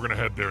 Yep. We're gonna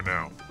head there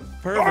now.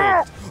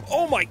 Perfect.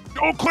 Oh my!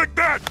 Don't click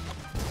that!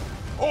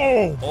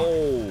 Oh!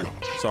 Oh,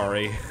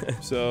 sorry.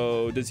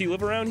 So, does he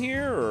live around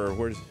here, or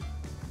where's...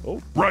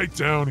 Oh. Right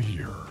down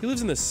here. He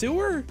lives in the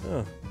sewer?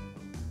 Oh.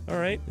 All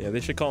right. Yeah, they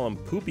should call him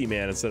Poopy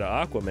Man instead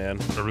of Aquaman.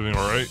 Everything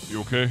all right?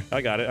 You okay?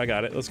 I got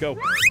it. Let's go.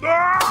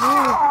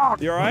 Ah!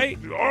 You all right?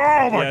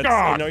 Oh, my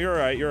God! No, you're all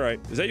right. You're all right.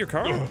 Is that your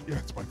car? Yeah,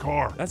 it's my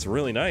car. That's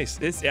really nice.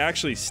 It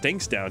actually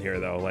stinks down here,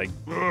 though. Like...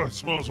 It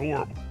smells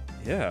horrible.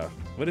 Yeah.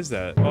 What is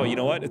that? Oh, you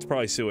know what? It's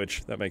probably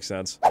sewage. That makes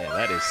sense. Yeah,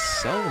 that is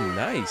so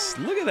nice.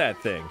 Look at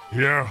that thing.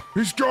 Yeah,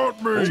 he's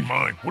got me. Oh, It's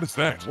mine. What is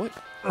that? What?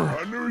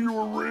 I knew you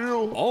were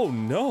real. Oh,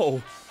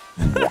 no.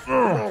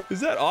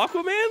 Is that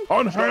Aquaman?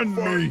 Unhand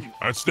me.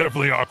 That's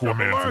definitely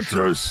Aquaman for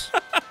sure.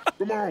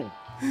 Come on.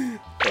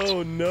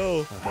 Oh,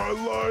 no. My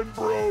line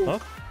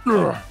broke.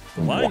 Huh?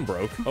 The line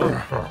broke?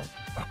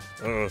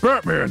 Oh.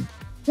 Batman,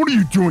 what are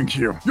you doing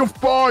here? You're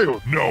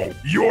fired. No,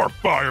 you're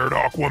fired,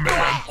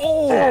 Aquaman.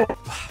 Oh!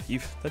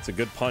 That's a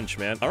good punch,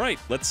 man. All right,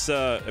 let's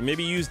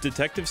maybe use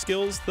detective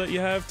skills that you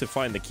have to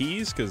find the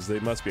keys, because they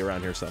must be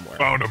around here somewhere.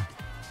 Found them.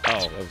 Oh,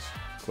 that was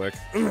quick.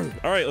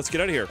 All right, let's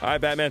get out of here. All right,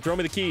 Batman, throw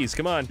me the keys.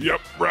 Come on.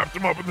 Yep, wrapped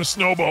them up in the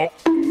snowball.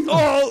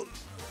 Oh!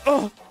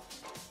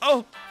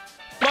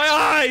 My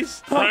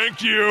eyes!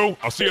 Thank you.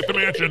 I'll see you at the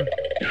mansion.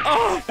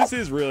 Oh, this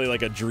is really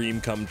like a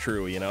dream come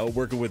true, you know?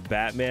 Working with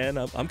Batman.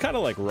 I'm kind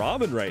of like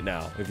Robin right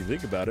now, if you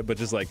think about it, but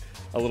just like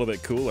a little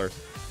bit cooler.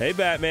 Hey,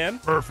 Batman.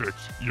 Perfect.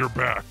 You're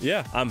back.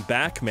 Yeah, I'm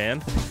back,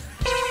 man.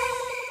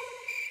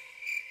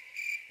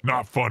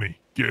 Not funny.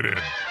 Get in.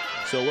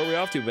 So where are we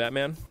off to,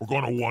 Batman? We're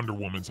going to Wonder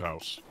Woman's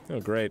house. Oh,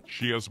 great.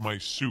 She has my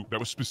suit that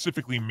was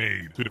specifically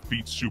made to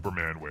defeat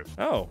Superman with.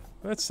 Oh,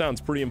 that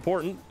sounds pretty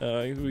important.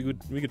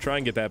 We could try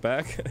and get that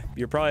back.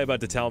 You're probably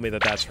about to tell me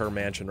that that's her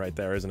mansion right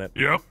there, isn't it?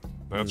 Yep.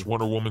 That's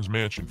Wonder Woman's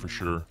mansion for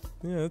sure.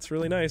 Yeah, that's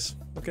really nice.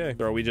 Okay.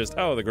 So are we just...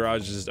 Oh, the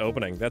garage is just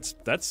opening. That's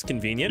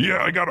convenient.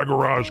 Yeah, I got a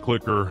garage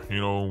clicker.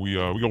 You know, we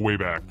go way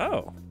back.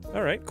 Oh,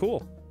 all right,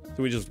 cool.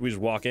 So we just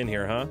walk in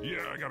here, huh?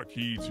 Yeah, I got a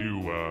key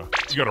to,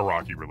 we got a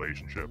rocky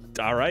relationship.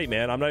 All right,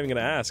 man. I'm not even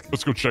gonna ask.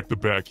 Let's go check the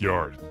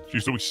backyard.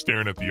 She's always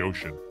staring at the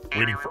ocean,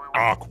 waiting for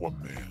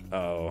Aquaman.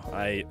 Oh,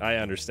 I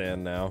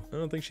understand now. I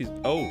don't think she's...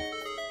 Oh.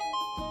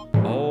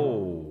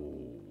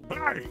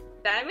 Hi.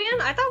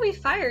 Batman? I thought we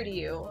fired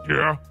you.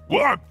 Yeah?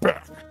 Well, I'm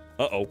back.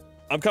 Uh-oh.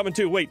 I'm coming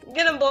too. Wait.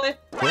 Get him, boy.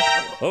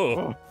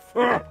 Oh.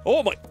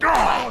 Oh my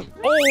God!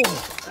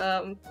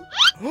 Oh!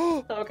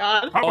 Oh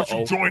God! How about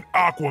you join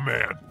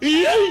Aquaman?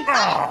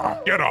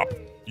 Get up!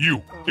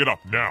 You get up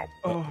now.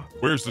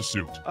 Where's the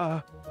suit?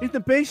 In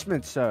the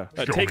basement, sir.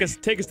 Take us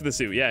to the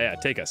suit. Yeah,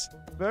 take us.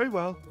 Very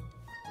well.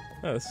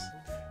 Oh, this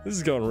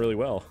is going really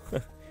well.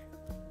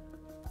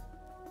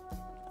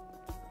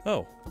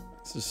 Oh,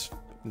 this is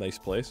a nice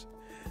place.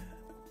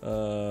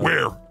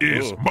 Where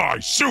is my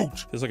suit?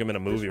 Feels like I'm in a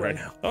movie right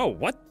now. Oh,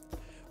 what?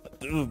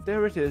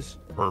 There it is.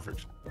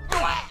 Perfect.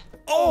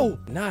 Oh,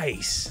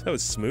 nice. That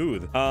was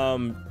smooth.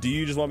 Do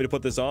you just want me to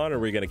put this on, or are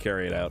we gonna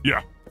carry it out?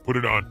 Yeah, put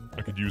it on.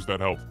 I could use that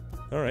help.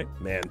 All right,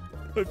 man.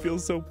 I feel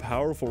so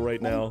powerful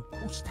right now.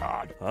 Who's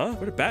Todd? Huh?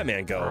 Where did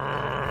Batman go?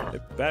 Hey,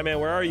 Batman,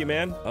 where are you,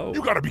 man? Oh.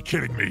 You gotta be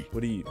kidding me.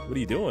 What are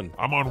you doing?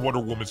 I'm on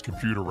Wonder Woman's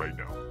computer right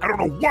now. I don't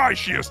know why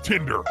she has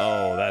Tinder.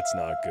 Oh, that's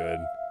not good.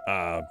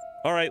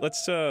 All right,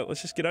 let's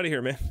just get out of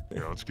here, man.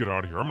 Yeah, let's get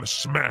out of here. I'm gonna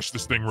smash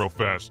this thing real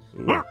fast.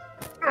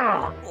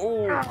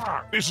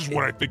 This is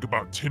what I think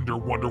about Tinder,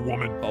 Wonder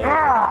Woman.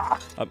 Oh.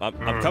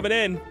 I'm coming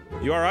in.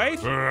 You all right?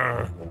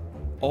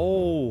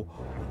 Oh.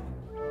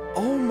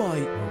 Oh my.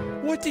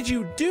 What did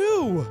you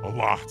do? A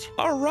lot.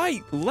 All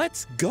right,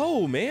 let's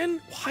go,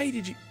 man. Why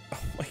did you... Oh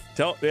my...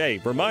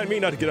 Hey, remind me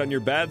not to get on your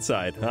bad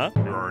side, huh?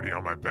 You're already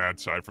on my bad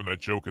side from that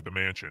joke at the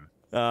mansion.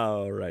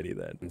 Alrighty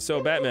then.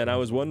 So, Batman, I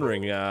was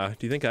wondering, do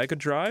you think I could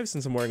drive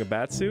since I'm wearing a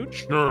bat suit?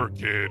 Sure,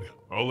 kid.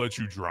 I'll let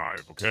you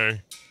drive,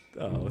 okay?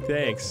 Oh,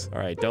 thanks. All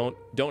right,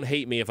 don't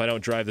hate me if I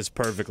don't drive this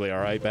perfectly, all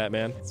right,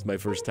 Batman? It's my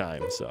first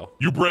time, so.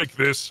 You break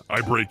this,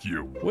 I break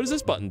you. What does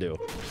this button do?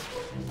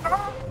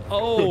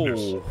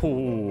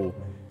 Oh.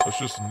 Let's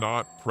just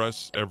not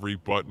press every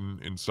button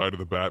inside of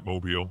the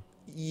Batmobile.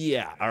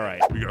 Yeah, all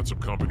right. We got some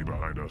company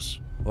behind us.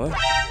 What?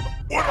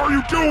 What are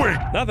you doing?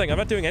 Nothing. I'm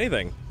not doing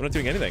anything. I'm not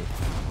doing anything.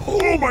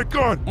 Oh my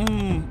god!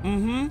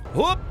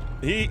 Whoop!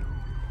 He.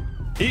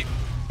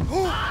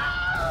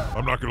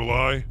 I'm not gonna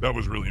lie, that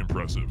was really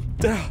impressive.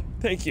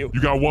 Thank you.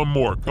 You got one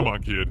more. Come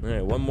on, kid. All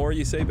right, one more.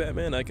 You say,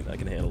 Batman? I can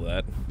handle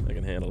that. I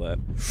can handle that.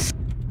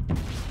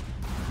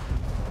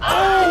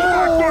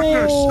 Oh my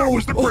goodness! That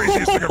was the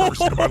craziest thing I've ever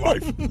seen in my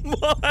life.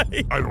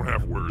 I don't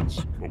have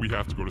words, but we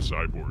have to go to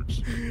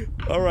Cyborgs.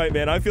 All right,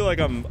 man. I feel like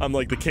I'm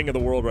like the king of the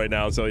world right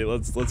now. So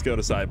let's go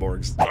to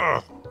Cyborgs.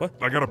 What?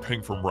 I got a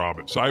ping from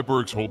Robin.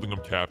 Cyborg's holding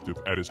him captive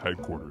at his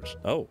headquarters.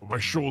 Oh. My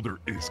shoulder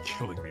is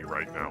killing me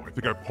right now. I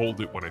think I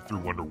pulled it when I threw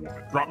Wonder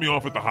Woman. Drop me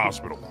off at the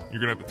hospital.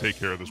 You're gonna have to take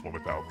care of this one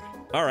without me.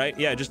 All right.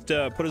 Yeah. Just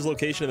put his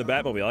location in the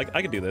Batmobile.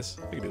 I can do this.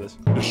 I can do this.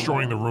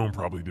 Destroying the room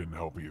probably didn't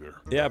help either.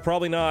 Yeah.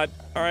 Probably not.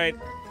 All right.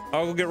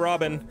 I'll go get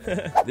Robin.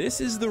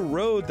 This is the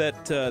road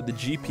that the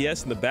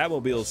GPS and the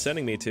Batmobile is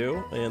sending me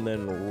to. And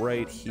then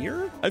right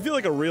here? I feel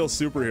like a real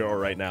superhero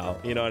right now.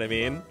 You know what I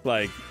mean?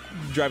 Like,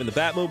 driving the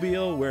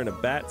Batmobile, wearing a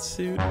bat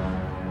suit.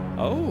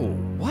 Oh,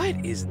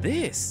 what is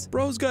this?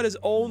 Bro's got his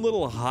own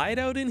little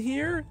hideout in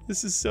here?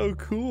 This is so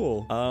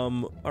cool.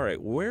 All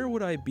right, where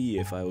would I be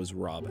if I was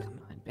Robin?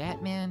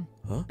 Batman?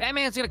 Huh?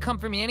 Batman's gonna come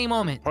for me any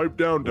moment. Pipe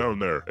down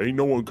there. Ain't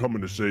no one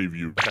coming to save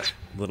you.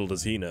 Little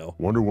does he know.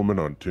 Wonder Woman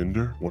on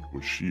Tinder? What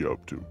was she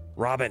up to?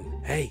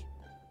 Robin, hey,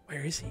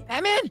 where is he?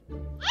 Batman?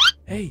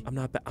 Hey, I'm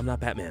not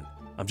Batman.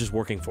 I'm just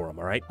working for him,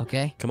 all right?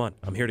 Okay. Come on,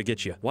 I'm here to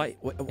get you. Why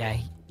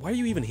are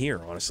you even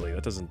here, honestly?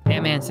 That doesn't...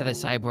 Batman said a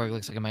cyborg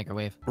looks like a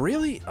microwave.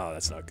 Really? Oh,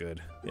 that's not good.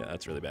 Yeah,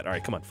 that's really bad. All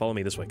right, come on, follow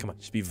me this way. Come on,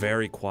 just be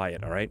very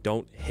quiet, all right?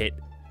 Don't hit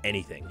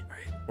anything. All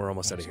right, we're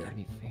almost out of here.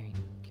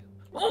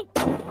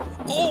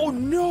 Oh,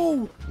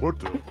 no! What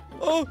the?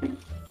 Oh!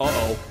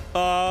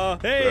 Uh-oh.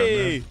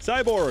 Hey!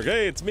 Batman. Cyborg!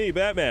 Hey, it's me,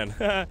 Batman.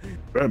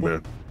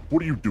 Batman,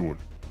 what are you doing?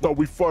 Thought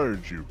we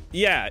fired you.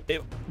 Yeah,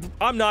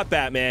 I'm not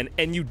Batman,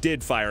 and you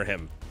did fire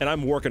him. And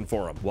I'm working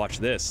for him. Watch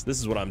this. This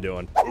is what I'm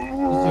doing.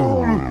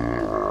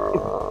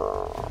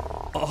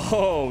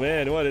 Oh,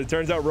 man, what? It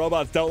turns out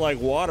robots don't like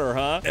water,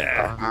 huh?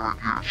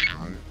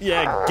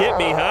 Yeah, get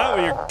me, huh?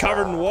 Well, you're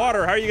covered in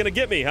water. How are you gonna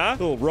get me, huh?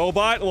 Little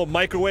robot, little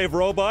microwave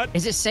robot.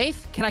 Is it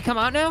safe? Can I come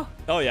out now?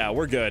 Oh, yeah,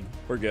 we're good.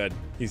 We're good.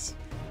 He's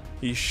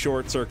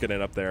short-circuiting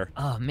up there.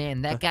 Oh,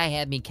 man, that guy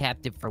had me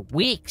captive for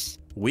weeks.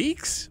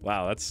 Weeks?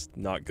 Wow, that's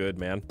not good,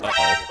 man.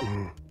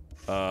 Uh-oh.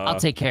 I'll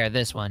take care of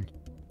this one.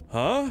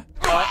 Huh?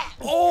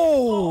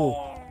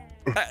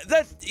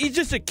 He's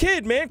just a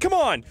kid, man. Come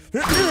on.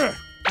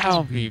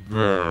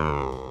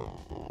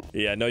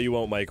 Yeah, no, you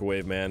won't,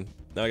 microwave, man.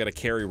 Now I gotta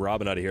carry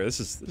Robin out of here. This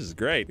is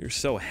great. You're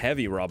so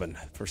heavy, Robin.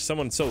 For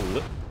someone so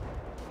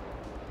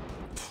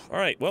all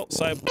right, well,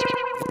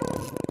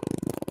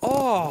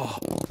 oh,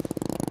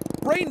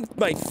 right in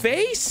my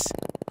face?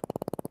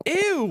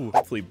 Ew.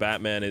 Hopefully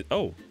Batman is,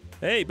 oh,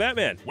 hey,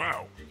 Batman.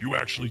 Wow, you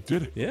actually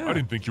did it. Yeah. I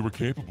didn't think you were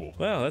capable.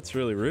 Wow, that's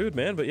really rude,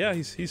 man. But yeah,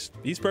 he's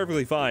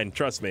perfectly fine.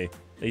 Trust me.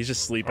 He's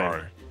just sleeping. All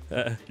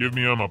right. Give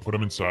me him. I'll put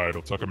him inside.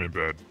 I'll tuck him in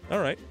bed. All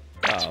right.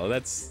 Oh,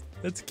 that's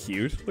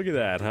cute. Look at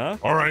that, huh?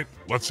 All right,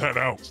 let's head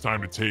out. It's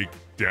time to take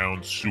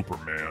down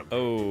Superman.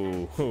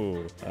 Oh,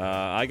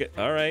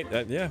 all right.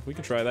 Yeah, we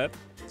can try that.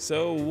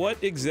 So,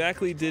 what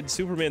exactly did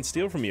Superman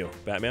steal from you,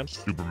 Batman?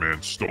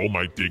 Superman stole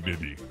my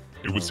dignity.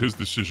 It was his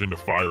decision to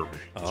fire me.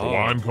 So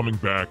I'm coming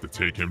back to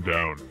take him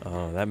down.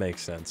 Oh, that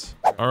makes sense.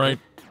 All right.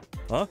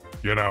 Huh?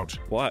 Get out.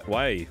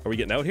 Why? Are we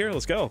getting out here?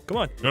 Let's go. Come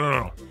on.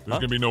 No. There's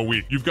gonna be no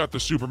we. You've got the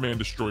Superman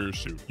Destroyer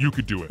suit. You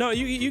could do it. No,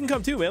 you can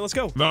come too, man. Let's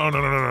go.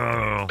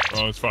 No.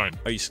 Oh, it's fine.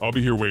 I'll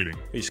be here waiting.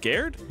 Are you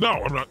scared? No,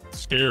 I'm not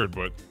scared,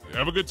 but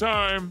have a good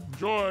time.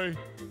 Enjoy.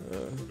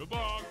 Good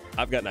luck.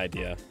 I've got an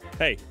idea.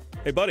 Hey,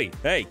 buddy.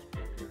 Hey.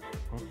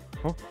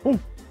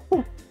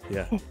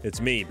 Yeah,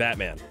 it's me,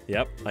 Batman.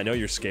 Yep, I know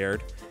you're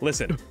scared.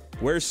 Listen,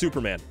 where's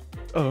Superman?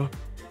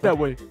 That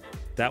way.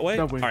 That way?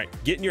 That way. All right,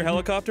 get in your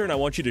helicopter and I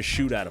want you to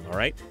shoot at him, all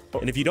right?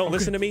 And if you don't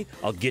listen to me,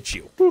 I'll get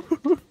you.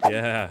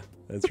 Yeah,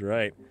 that's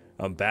right.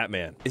 I'm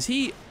Batman. Is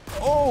he...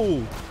 Oh!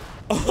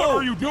 What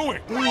are you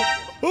doing?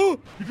 You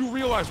do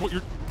realize what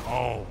you're...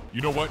 Oh,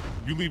 you know what?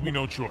 You leave me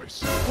no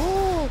choice.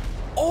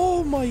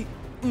 Oh my...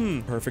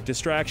 Perfect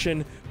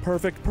distraction.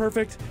 Perfect.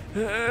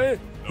 Oh,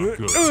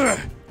 good.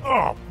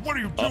 Oh, what are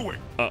you doing?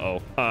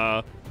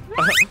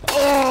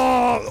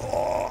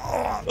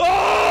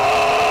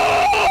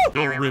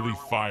 You're really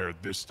fired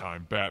this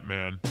time,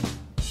 Batman.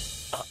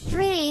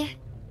 3,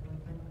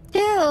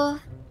 2,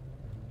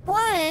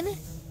 1,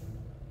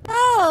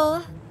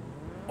 go!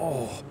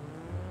 Oh,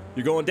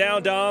 you're going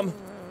down, Dom.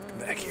 Come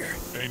back here.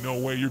 Ain't no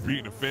way you're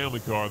beating a family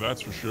car,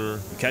 that's for sure.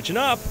 I'm catching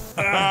up.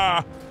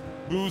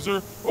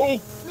 loser.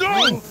 Oh,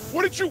 no!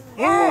 What did you...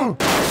 Oh,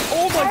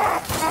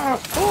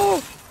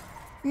 Oh,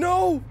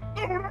 no!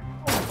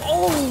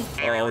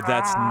 Oh,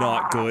 that's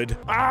not good.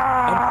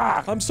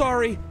 I'm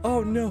sorry.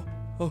 Oh, no.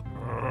 Oh.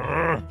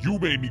 You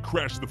made me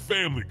crash the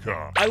family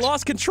car. I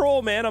lost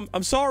control, man.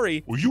 I'm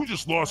sorry. Well, you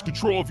just lost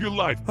control of your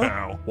life,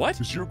 pal. What?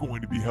 Because you're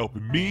going to be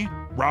helping me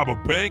rob a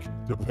bank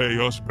to pay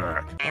us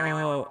back.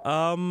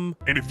 Oh,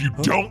 And if you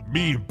don't,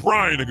 me and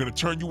Brian are going to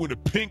turn you into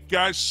pink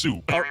guy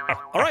soup. All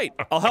right.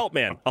 I'll help,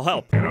 man. I'll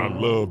help. And I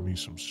love me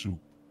some soup.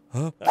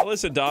 Huh?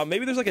 Listen, Dom,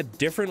 maybe there's like a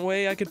different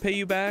way I could pay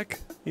you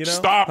back, you know?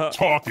 Stop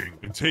talking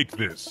and take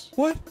this.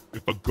 What?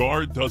 If a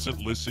guard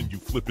doesn't listen, you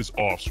flip his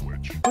off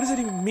switch. What does that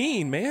even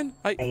mean, man?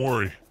 Don't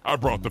worry, I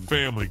brought the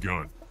family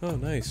gun. Oh,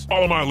 nice.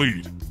 Follow my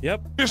lead.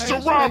 Yep. It's a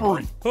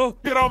robbery. Oh.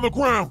 Get on the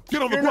ground.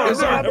 Get on the ground.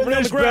 Everybody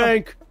on the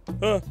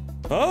ground.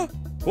 Huh?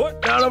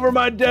 What? Down over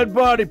my dead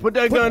body. Put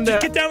that gun down.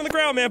 Get down on the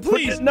ground, man,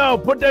 please.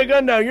 Put that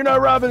gun down. You're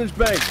not robbing this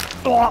bank.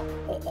 Wow.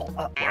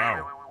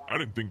 I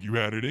didn't think you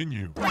had it in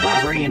you.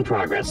 Robbery in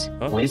progress.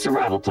 Police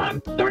arrival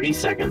time, 30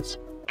 seconds.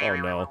 Oh,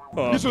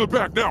 no. Get to the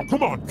back now.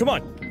 Come on. Come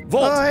on.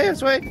 Vault. Oh,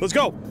 yes, wait. Let's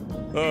go.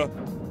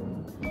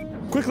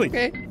 Quickly.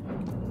 Okay.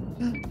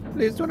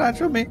 Please do not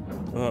shoot me.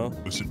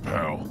 Listen,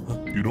 pal.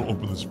 If you don't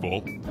open this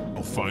vault,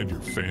 I'll find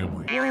your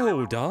family.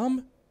 Whoa,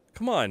 Dom.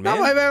 Come on, man.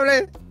 Not my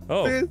family.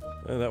 Oh, Please.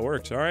 that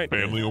works. All right.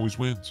 Family always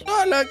wins.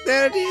 Oh, look,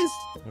 there it is.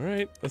 All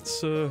right.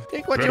 Let's,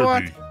 Take what Better you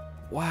want. be.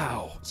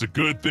 Wow. It's a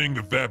good thing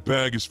that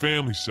bag is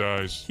family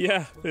size.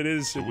 Yeah, it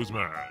is. It was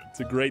mine. It's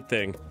a great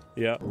thing.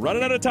 Yeah.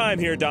 Running out of time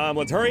here, Dom.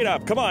 Let's hurry it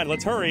up. Come on,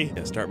 let's hurry.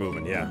 Yeah, start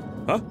moving. Yeah.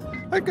 Huh?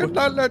 I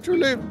cannot let you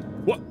leave.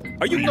 What?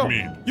 What do you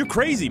mean? You're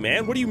crazy,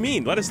 man. What do you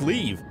mean? Let us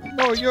leave.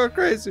 No, you're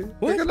crazy.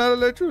 What? I cannot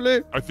let you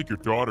leave. I think your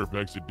daughter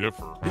begs to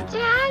differ.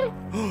 Dad?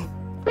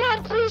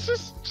 Dad, please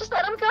just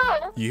let him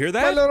go. You hear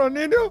My that? little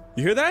niño.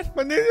 You hear that?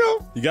 My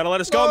niño. You gotta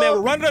let us go, man.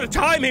 We're running out of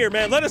time here,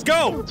 man. Let us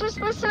go. Just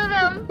listen to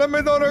them. Let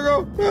my daughter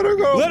go. Let her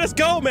go. Let us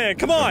go, man.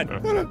 Come on.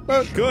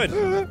 Good.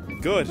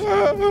 Good.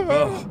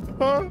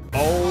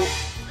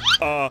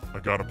 I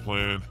got a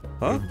plan.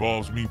 It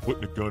involves me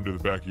putting a gun to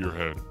the back of your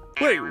head.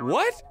 Wait,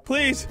 what?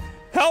 Please,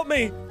 help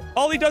me.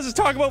 All he does is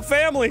talk about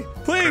family.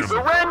 Please.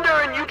 Surrender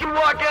and you can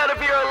walk out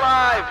of here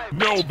alive.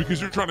 No,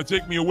 because you're trying to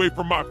take me away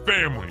from my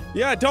family.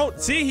 Yeah,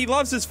 don't. See, he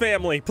loves his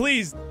family.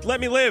 Please,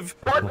 let me live.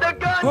 Put the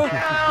gun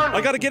down.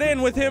 I gotta get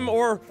in with him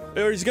or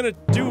he's gonna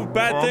do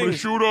bad I'm gonna things.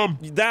 shoot him.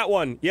 That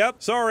one.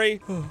 Yep,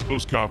 sorry.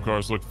 Those cop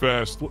cars look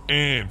fast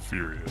and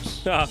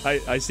furious.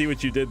 I see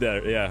what you did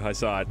there. Yeah, I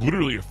saw it.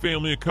 Literally a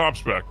family of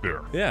cops back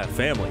there. Yeah,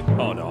 family.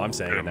 Oh, no, I'm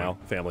saying it now.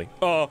 Family.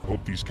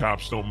 Hope these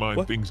cops don't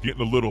mind things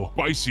getting a little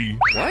spicy.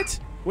 What?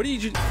 What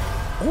did you...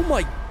 Oh,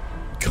 my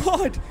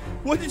God.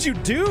 What did you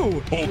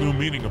do? Whole new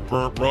meaning of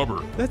burnt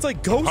rubber. That's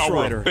like Ghost Power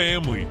Rider. of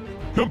family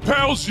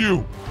compels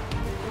you.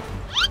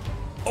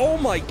 Oh,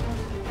 my...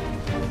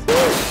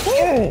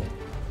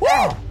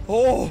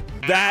 Oh,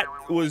 that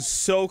was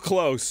so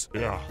close.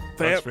 Yeah,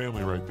 that's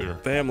family right there.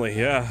 Family,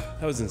 yeah.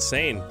 That was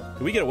insane.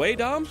 Did we get away,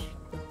 Dom?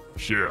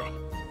 Sure.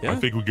 Yeah? I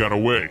think we got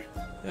away.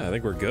 Yeah, I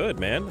think we're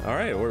good, man. All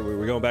right,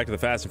 we're going back to the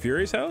Fast and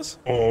Furious house?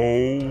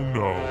 Oh,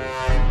 no.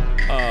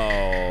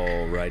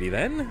 Alrighty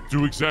then.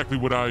 Do exactly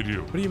what I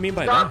do. What do you mean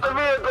by Stop that? the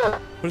vehicle.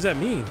 What does that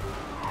mean?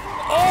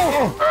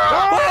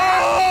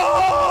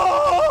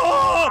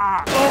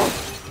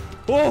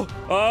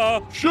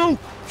 Shoot!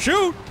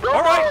 Shoot!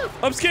 All right,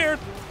 I'm scared.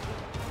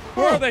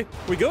 Where are they?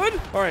 We good?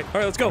 All right,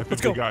 let's go. I think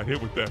Let's go. we got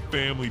hit with that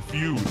family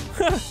feud.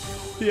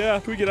 Yeah,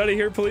 can we get out of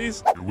here,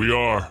 please? Here we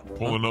are,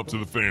 pulling up to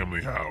the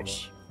family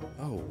house.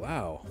 Oh,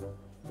 wow.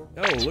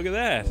 Oh, look at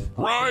that.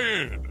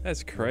 Brian!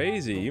 That's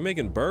crazy. You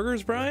making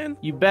burgers, Brian?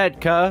 You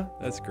bet, cuh.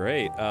 That's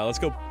great. Let's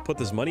go put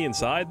this money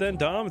inside then,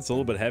 Dom. It's a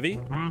little bit heavy.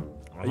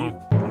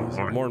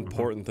 More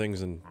important things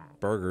than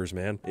burgers,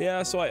 man.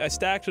 Yeah, so I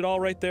stacked it all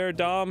right there,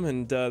 Dom,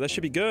 and that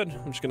should be good.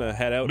 I'm just gonna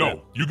head out now.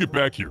 No, you get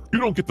back here. You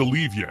don't get to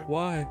leave yet.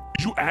 Why?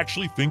 Did you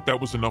actually think that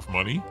was enough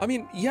money? I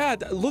mean, yeah,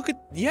 look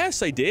at...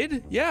 Yes, I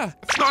did. Yeah.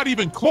 It's not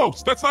even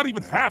close. That's not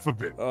even half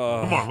of it.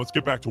 Come on, let's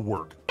get back to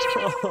work.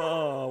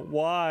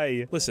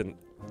 Why? Listen,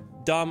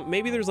 Dom,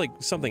 maybe there's like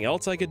something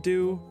else I could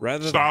do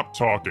rather than... Stop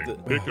talking.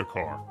 Pick a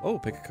car. Oh,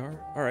 pick a car.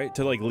 All right,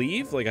 to like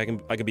leave? Like I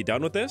can be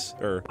done with this?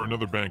 Or For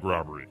another bank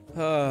robbery.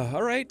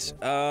 all right.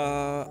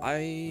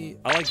 I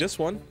like this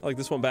one. I like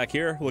this one back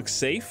here. Looks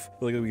safe.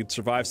 Feel like we could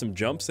survive some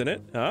jumps in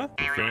it, huh?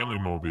 The family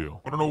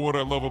mobile. I don't know what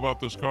I love about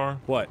this car.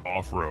 What?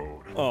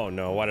 Off-road. Oh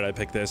no, why did I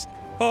pick this?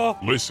 Oh.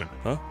 Listen.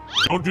 Huh?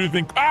 Don't do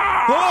anything.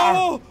 Ah!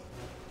 Oh!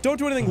 Don't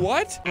do anything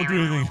what? Don't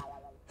do anything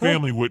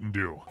family wouldn't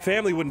do.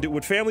 Family wouldn't do.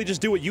 Would family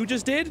just do what you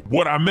just did?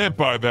 What I meant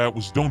by that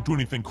was don't do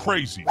anything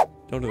crazy.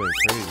 Don't do anything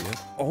crazy.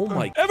 Oh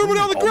my! Everybody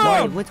on the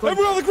ground! What's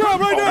Everyone on the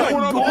ground right now!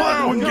 Everyone on the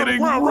ground! getting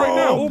ground right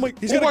now! Oh my!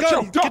 He's got a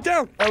gun! Get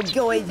down! Oh,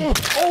 going.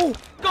 Oh!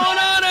 Going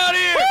on out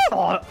here.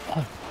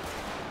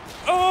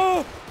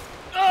 Oh!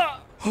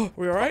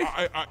 We all right?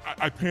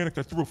 I panicked.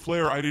 I threw a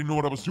flare. I didn't know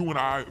what I was doing.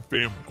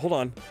 Family. Hold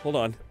on. Hold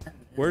on.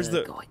 Where's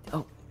the... Going.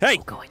 Oh. Hey!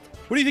 Going.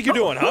 What do you think you're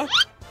doing, huh?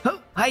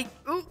 Hi.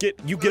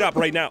 Get up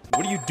right now.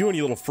 What are you doing,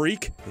 you little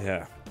freak?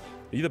 Yeah. Are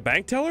you the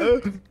bank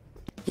teller?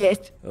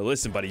 Yes.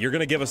 Listen, buddy, you're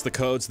gonna give us the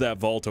codes to that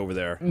vault over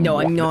there. No,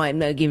 I'm not. I'm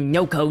not giving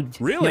no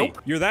codes. Really?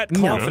 Nope. You're that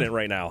confident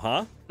right now,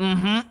 huh?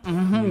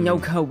 No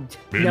codes.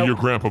 Maybe no. your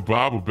grandpa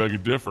Bob will beg a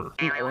differ.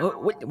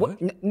 What?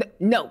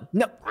 No.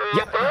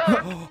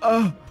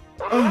 Yeah.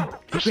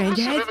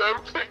 Granddad?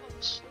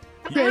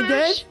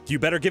 Granddad? You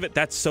better give it.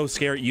 That's so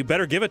scary. You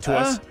better give it to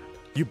us.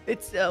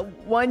 It's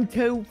 1,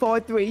 2, 4,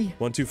 3.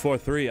 1, 2, 4,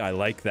 3. I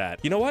like that.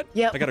 You know what?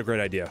 Yep. I got a great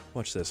idea.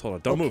 Watch this. Hold on.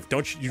 Don't move.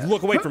 Don't you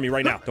look away from me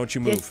right now. Don't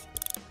you move. Yes.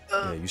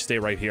 Yeah, you stay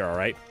right here, all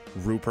right?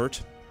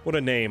 Rupert. What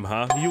a name,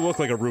 huh? You look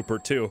like a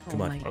Rupert, too.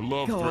 Come on. I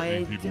love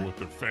threatening people with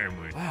their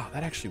family. Wow,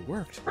 that actually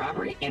worked.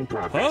 Robbery in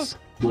progress.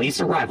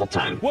 Police arrival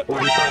time. What?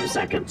 45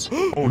 seconds.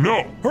 Oh,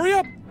 no. Hurry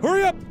up.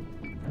 Hurry up.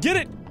 Get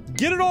it.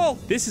 Get it all.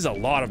 This is a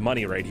lot of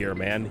money right here,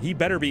 man. He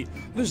better be.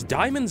 There's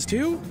diamonds,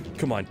 too?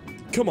 Come on.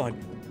 Come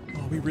on.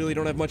 Oh, we really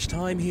don't have much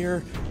time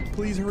here.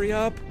 Please hurry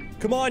up.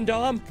 Come on,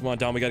 Dom. Come on,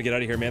 Dom. We gotta get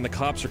out of here, man. The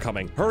cops are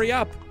coming. Hurry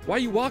up. Why are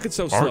you walking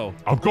so slow?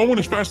 I'm going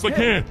as fast as I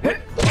can.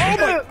 Oh,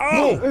 my.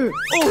 Oh.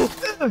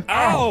 Oh.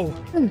 Ow.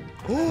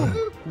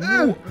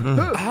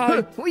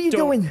 What are you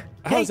doing?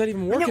 How's that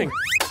even working?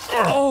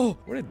 Oh,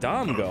 where did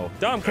Dom go?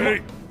 Dom, come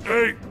on.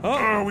 Hey,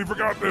 we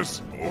forgot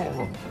this.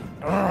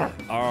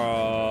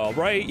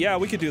 Right. Yeah,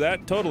 we could do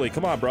that. Totally.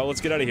 Come on, bro. Let's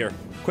get out of here.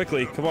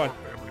 Quickly. Come on.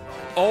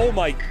 Oh,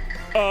 my.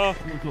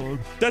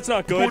 That's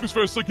not good. Going as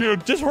fast as I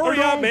can. Just hurry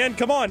up, man.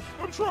 Come on.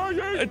 I'm trying.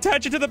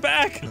 Attach it to the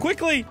back.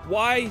 Quickly.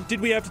 Why did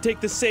we have to take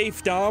the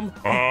safe, Dom?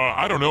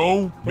 I don't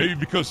know. Maybe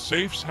because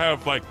safes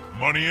have, like,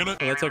 money in it.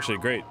 Oh, that's actually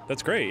great.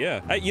 That's great,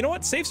 yeah. You know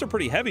what? Safes are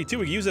pretty heavy, too.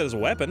 We can use it as a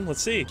weapon.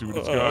 Let's see. See what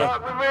it's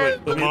got.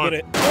 Wait, let me put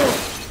it.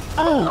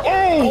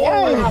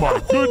 Oh,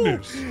 my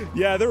goodness.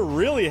 Yeah, they're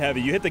really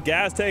heavy. You hit the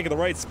gas tank in the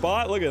right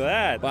spot. Look at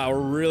that. Wow, we're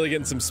really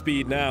getting some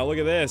speed now. Look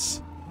at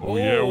this. Oh,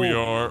 yeah, we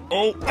are.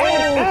 Oh,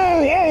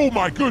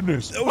 my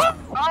goodness. Oh,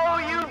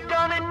 you've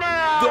done it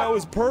now. That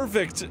was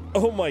perfect.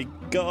 Oh, my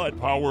God.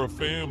 Power of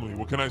family.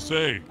 What can I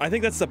say? I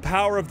think that's the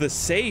power of the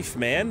safe,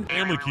 man.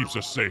 Family keeps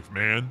us safe,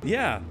 man.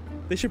 Yeah.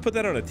 They should put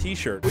that on a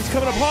t-shirt. He's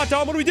coming up hot,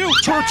 Dom. What do we do?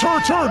 Turn.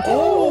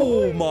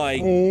 Oh, my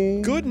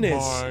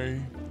goodness. My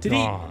Did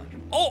God. he?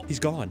 Oh, he's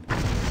gone.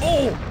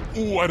 Oh,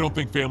 I don't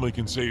think family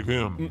can save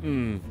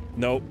him.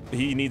 Nope,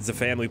 he needs the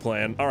family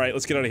plan. All right,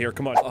 let's get out of here.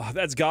 Come on. Oh,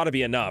 that's got to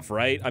be enough,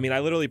 right? I mean, I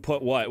literally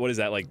put what is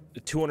that, like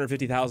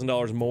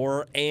 $250,000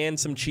 more and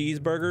some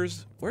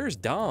cheeseburgers? Where's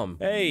Dom?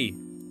 Hey,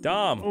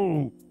 Dom.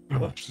 Oh,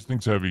 gosh, this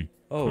thing's heavy.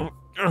 Oh.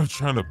 I'm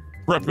trying to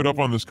prep it up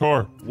on this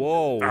car.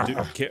 Whoa, dude.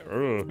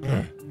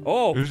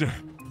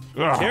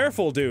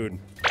 Careful, dude.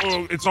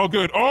 Oh, it's all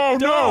good. Oh,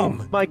 Dom.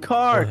 no! My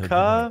car,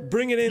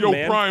 Bring it in, Yo,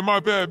 man. Brian, my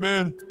bad,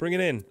 man. Bring it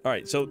in. All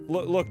right, so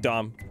look,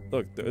 Dom.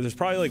 Look, there's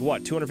probably like,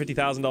 what,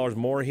 $250,000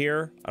 more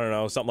here? I don't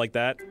know, something like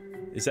that.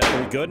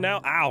 Are we good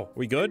now? Ow,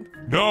 we good?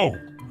 No.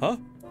 Huh?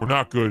 We're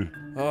not good.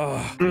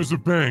 There's a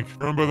bank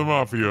run by the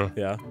mafia.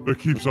 Yeah. That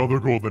keeps all their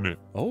gold in it.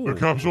 Oh. The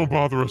cops won't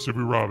bother us if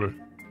we rob it.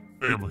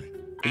 Family.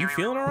 Are you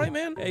feeling all right,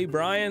 man? Hey,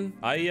 Brian.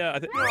 I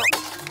think.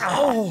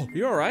 Oh,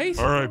 you all right?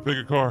 All right, pick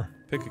a car.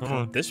 Pick a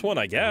car. This one,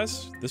 I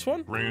guess. This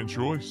one? Grand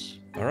choice.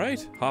 All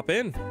right, hop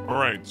in. All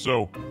right,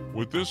 so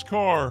with this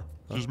car,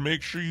 just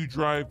make sure you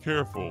drive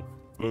careful.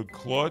 The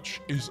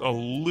clutch is a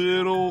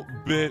little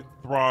bit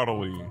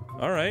throttly.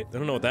 All right, I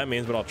don't know what that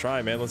means, but I'll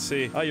try, man. Let's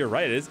see. Oh, you're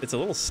right. It's a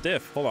little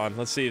stiff. Hold on.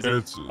 Let's see.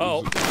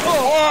 Whoa,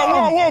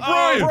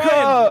 Brian!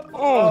 Brian!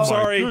 Oh, I'm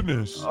sorry. My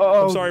goodness.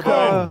 I'm sorry,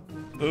 Brian.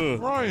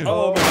 Brian.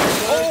 Oh,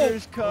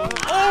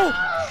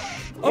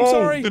 I'm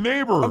sorry. The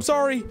neighbor. I'm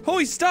sorry. Oh,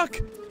 he's stuck.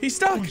 He's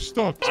stuck. He's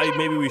stuck.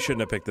 Maybe we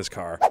shouldn't have picked this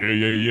car.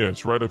 Yeah.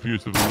 It's right up here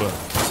to the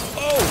left.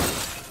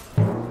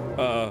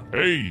 Oh.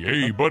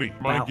 Hey, buddy.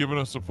 Mind giving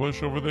us a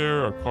push over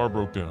there? Our car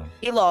broke down.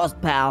 You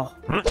lost, pal.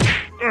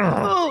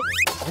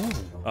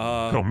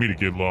 Tell me to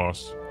get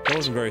lost. That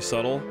wasn't very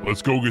subtle.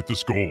 Let's go get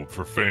this gold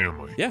for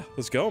family. Yeah,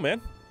 let's go,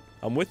 man.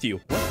 I'm with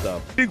you. What the?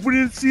 Think we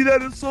didn't see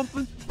that or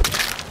something?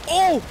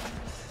 Oh!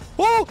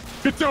 Oh!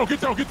 Get down!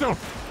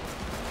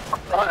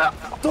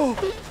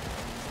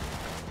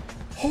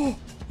 Oh!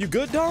 You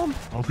good, Dom?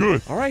 I'm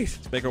good. All right,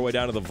 let's make our way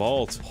down to the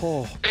vault.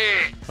 Oh.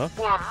 Hey, huh?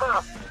 1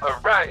 month,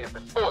 arrive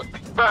in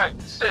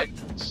 45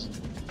 seconds.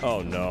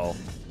 Oh, no.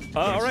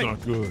 All right,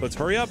 not good. Let's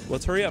hurry up.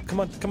 Come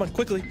on,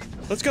 quickly.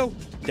 Let's go.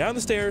 Down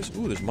the stairs.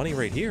 Ooh, there's money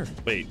right here.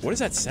 Wait, what is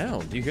that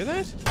sound? Do you hear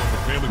that?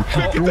 Family.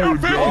 Get down,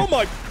 family! Oh,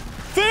 my...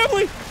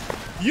 Family!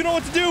 You know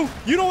what to do!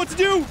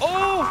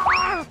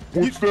 Oh!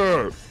 What's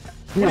that?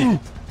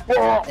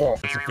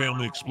 It's a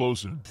family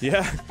explosion.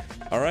 Yeah.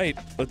 All right.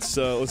 Let's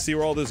see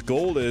where all this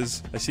gold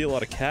is. I see a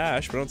lot of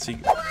cash, but I don't see.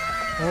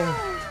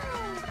 Oh.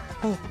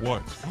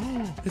 What?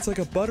 It's like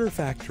a butter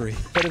factory,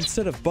 but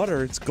instead of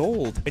butter, it's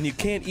gold, and you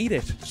can't eat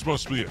it. This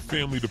must be a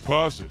family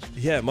deposit.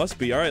 Yeah, it must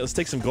be. All right, let's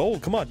take some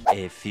gold. Come on.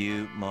 A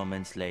few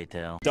moments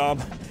later. Dom,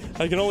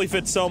 I can only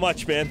fit so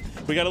much, man.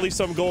 We gotta leave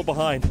some gold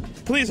behind.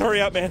 Please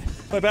hurry up, man.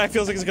 My back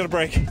feels like it's gonna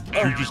break.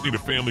 You just need a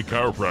family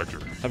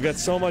chiropractor. I've got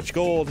so much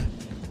gold.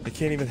 I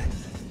can't even.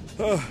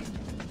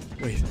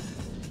 Wait.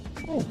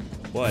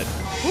 What?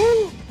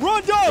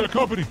 Run, Dom!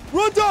 Company.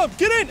 Run, Dom!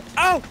 Get in!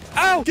 Ow!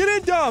 Ow! Get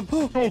in, Dom!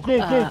 Go, go,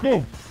 go,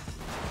 go!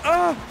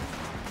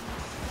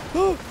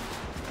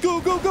 Go,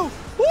 go, go!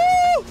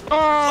 Woo!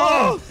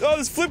 Oh,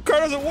 this flip car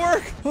doesn't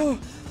work! Woo!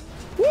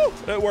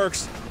 It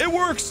works. It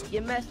works!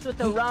 You messed with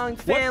the wrong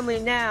family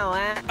now,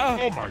 huh?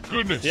 Oh my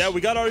goodness! Yeah, we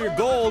got all your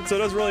gold, so it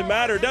doesn't really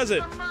matter, does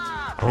it?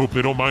 I hope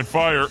they don't mind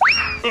fire.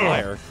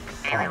 Fire?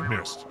 Oh, I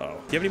missed. Oh. Do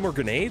you have any more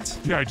grenades?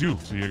 Yeah, I do.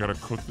 So you gotta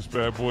cook this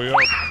bad boy up.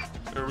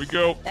 There we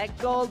go. That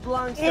gold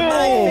belongs to my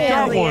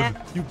family. Got one.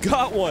 You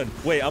got one.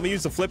 Wait, I'm gonna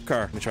use the flip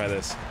car. Let me try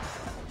this.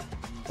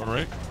 All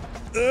right.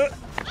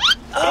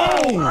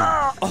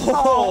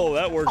 Oh,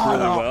 that worked really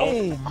well.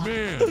 Oh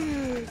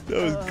man,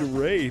 that was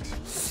great.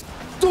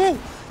 Oh.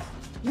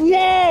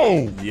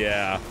 Whoa!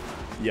 Yeah,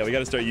 we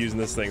gotta start using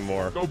this thing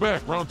more. Go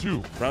back, round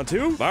 2. Round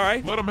 2? All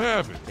right. Let them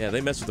have it. Yeah,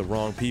 they messed with the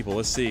wrong people.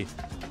 Let's see.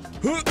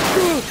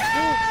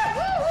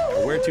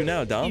 Where to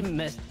now, Dom? You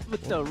messed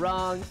with the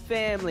wrong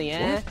family,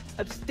 huh?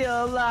 I'm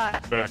still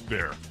alive. Back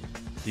there.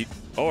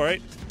 All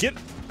right. Get.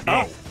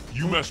 No,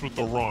 you messed with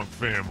the wrong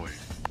family.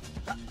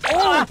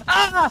 Oh!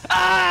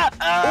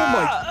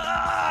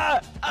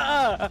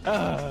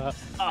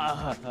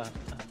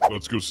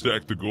 Let's go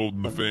stack the gold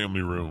in the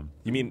family room.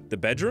 You mean the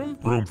bedroom?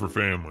 Room for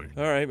family.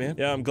 All right, man.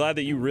 Yeah, I'm glad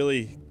that you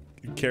really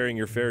carrying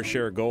your fair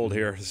share of gold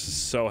here. This is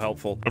so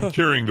helpful. I'm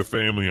carrying the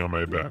family on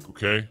my back,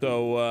 okay?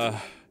 So,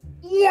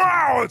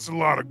 wow, that's a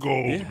lot of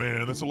gold,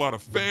 man. That's a lot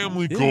of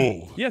family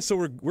gold. Yeah, so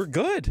we're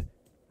good,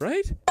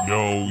 right?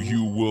 No,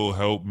 you will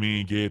help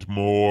me get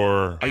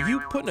more. Are you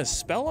putting a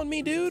spell on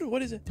me, dude?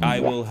 What is it? I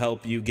will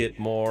help you get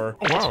more.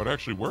 Oh, wow, it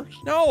actually works?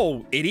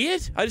 No,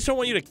 idiot. I just don't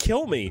want you to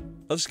kill me.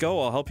 Let's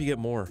go. I'll help you get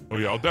more. Oh,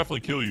 yeah, I'll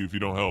definitely kill you if you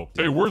don't help.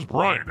 Hey, where's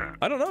Brian at?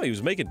 I don't know. He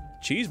was making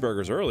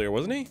cheeseburgers earlier,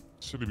 wasn't he?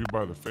 Should he be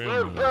by the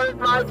family?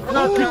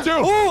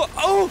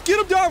 Oh,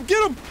 get him, Dom.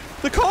 Get him.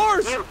 The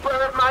cars.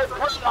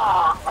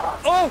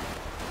 Oh,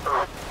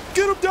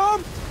 get him,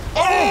 Dom.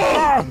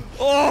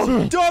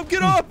 Oh, Dom,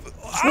 get up.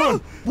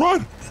 Run.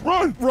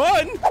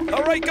 Run!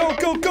 All right, go.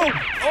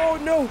 Oh,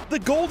 no. The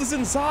gold is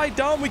inside,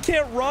 Dom. We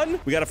can't run.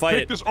 We gotta fight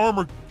Take this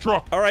armored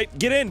truck. All right,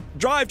 get in.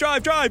 Drive. Go.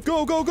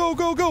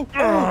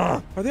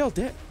 Are they all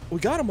dead? We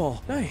got them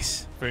all.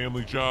 Nice.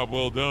 Family job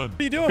well done. What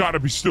are you doing? Gotta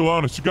be still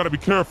honest. You gotta be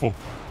careful.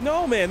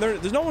 No, man.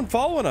 There's no one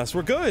following us.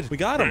 We're good. We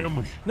got them.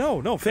 Family.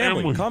 No,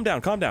 family. Calm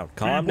down.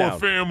 We need more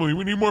family.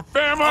 We need more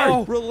family.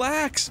 Oh,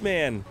 relax,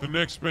 man. The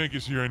next bank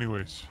is here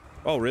anyways.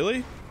 Oh,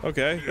 really?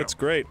 Okay, that's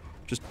great.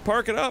 Just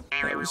park it up.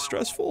 That was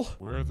stressful.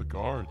 Where are the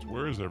guards?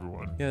 Where is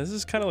everyone? Yeah, this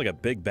is kind of like a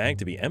big bank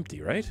to be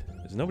empty, right?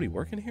 Is nobody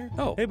working here?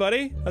 Oh, hey,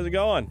 buddy. How's it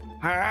going?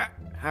 How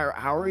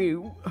are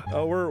you?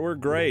 Oh, we're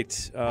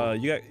great.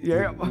 You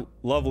got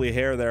lovely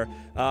hair there.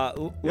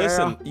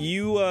 Listen,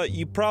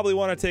 you probably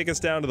want to take us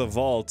down to the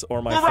vault,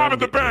 or my We're robbing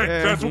the bank.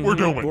 That's what we're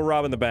doing. We're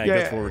robbing the bank.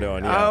 That's what we're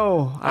doing. Yeah.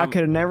 Oh, I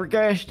could have never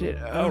guessed it.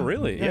 Oh,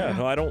 really? Yeah.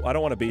 No, I don't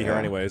want to be here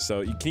anyway.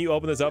 So, can you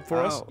open this up for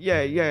us? Yeah.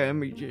 Let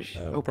me just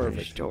open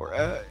the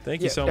door.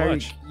 Thank you so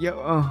much.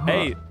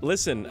 Hey,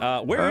 listen.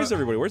 Where is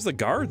everybody? Where's the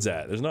guards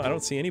at? I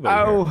don't see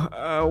anybody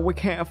here. We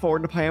can't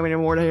afford to pay them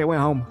anymore. They went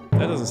home.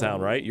 That doesn't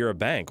sound right. You're a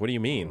bank. What do you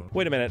mean?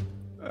 Wait a minute.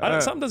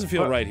 Something doesn't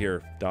feel right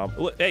here, Dom.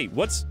 Hey,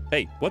 what's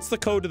the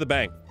code to the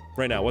bank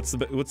right now? What's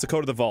the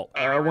code of the vault?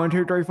 1,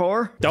 2, 3,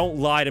 4. Don't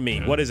lie to me.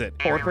 What is it?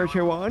 4, 3,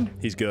 2, 1.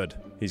 He's good.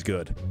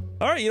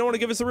 All right, you don't want to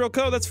give us the real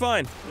code? That's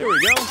fine. Here we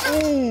go.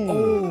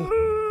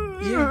 Oh.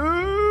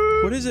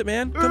 Yeah. What is it,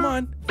 man? Come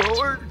on.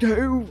 4,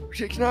 2,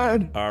 6,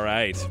 9. All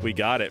right, we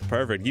got it.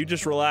 Perfect. You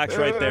just relax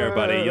right there,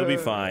 buddy. You'll be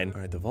fine.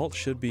 All right, the vault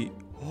should be.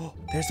 Oh,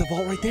 there's the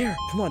vault right there.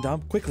 Come on,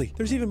 Dom, quickly.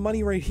 There's even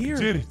money right here.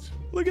 Did it?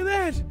 Look at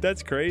that.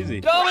 That's crazy.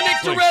 Dominic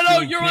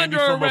Toretto, you're under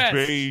from arrest.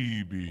 A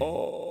baby.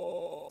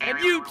 Oh. And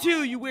you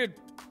too, you weird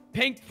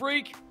pink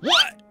freak.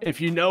 What?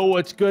 If you know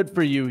what's good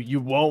for you,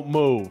 you won't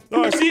move.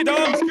 Oh, see you,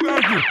 Dom. Get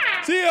out of here.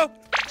 See ya.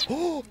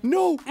 Oh,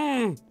 no.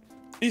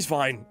 He's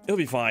fine. He'll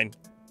be fine.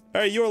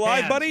 Hey, you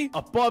alive, buddy?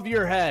 Above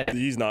your head.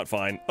 He's not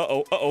fine.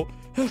 Uh-oh.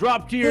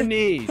 Drop to your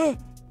knees.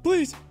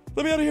 Please,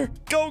 let me out of here.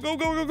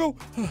 Go.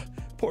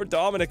 Poor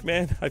Dominic,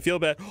 man. I feel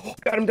bad.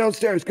 Got him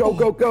downstairs.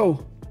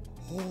 Go.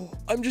 Oh,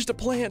 I'm just a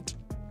plant.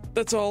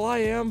 That's all I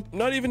am.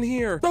 Not even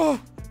here.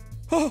 Oh,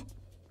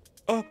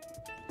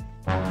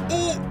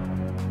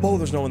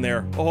 there's no one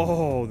there.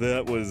 Oh,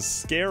 that was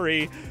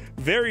scary.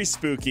 Very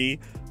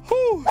spooky.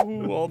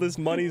 Whew, all this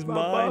money's mine.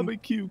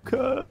 Barbecue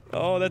cut.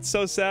 Oh, that's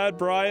so sad,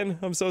 Brian.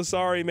 I'm so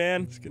sorry,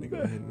 man. Just gonna go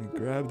ahead and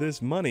grab this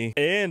money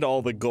and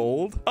all the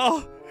gold.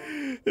 Oh,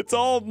 it's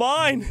all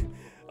mine.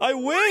 I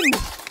win.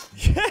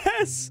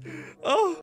 Yes. Oh.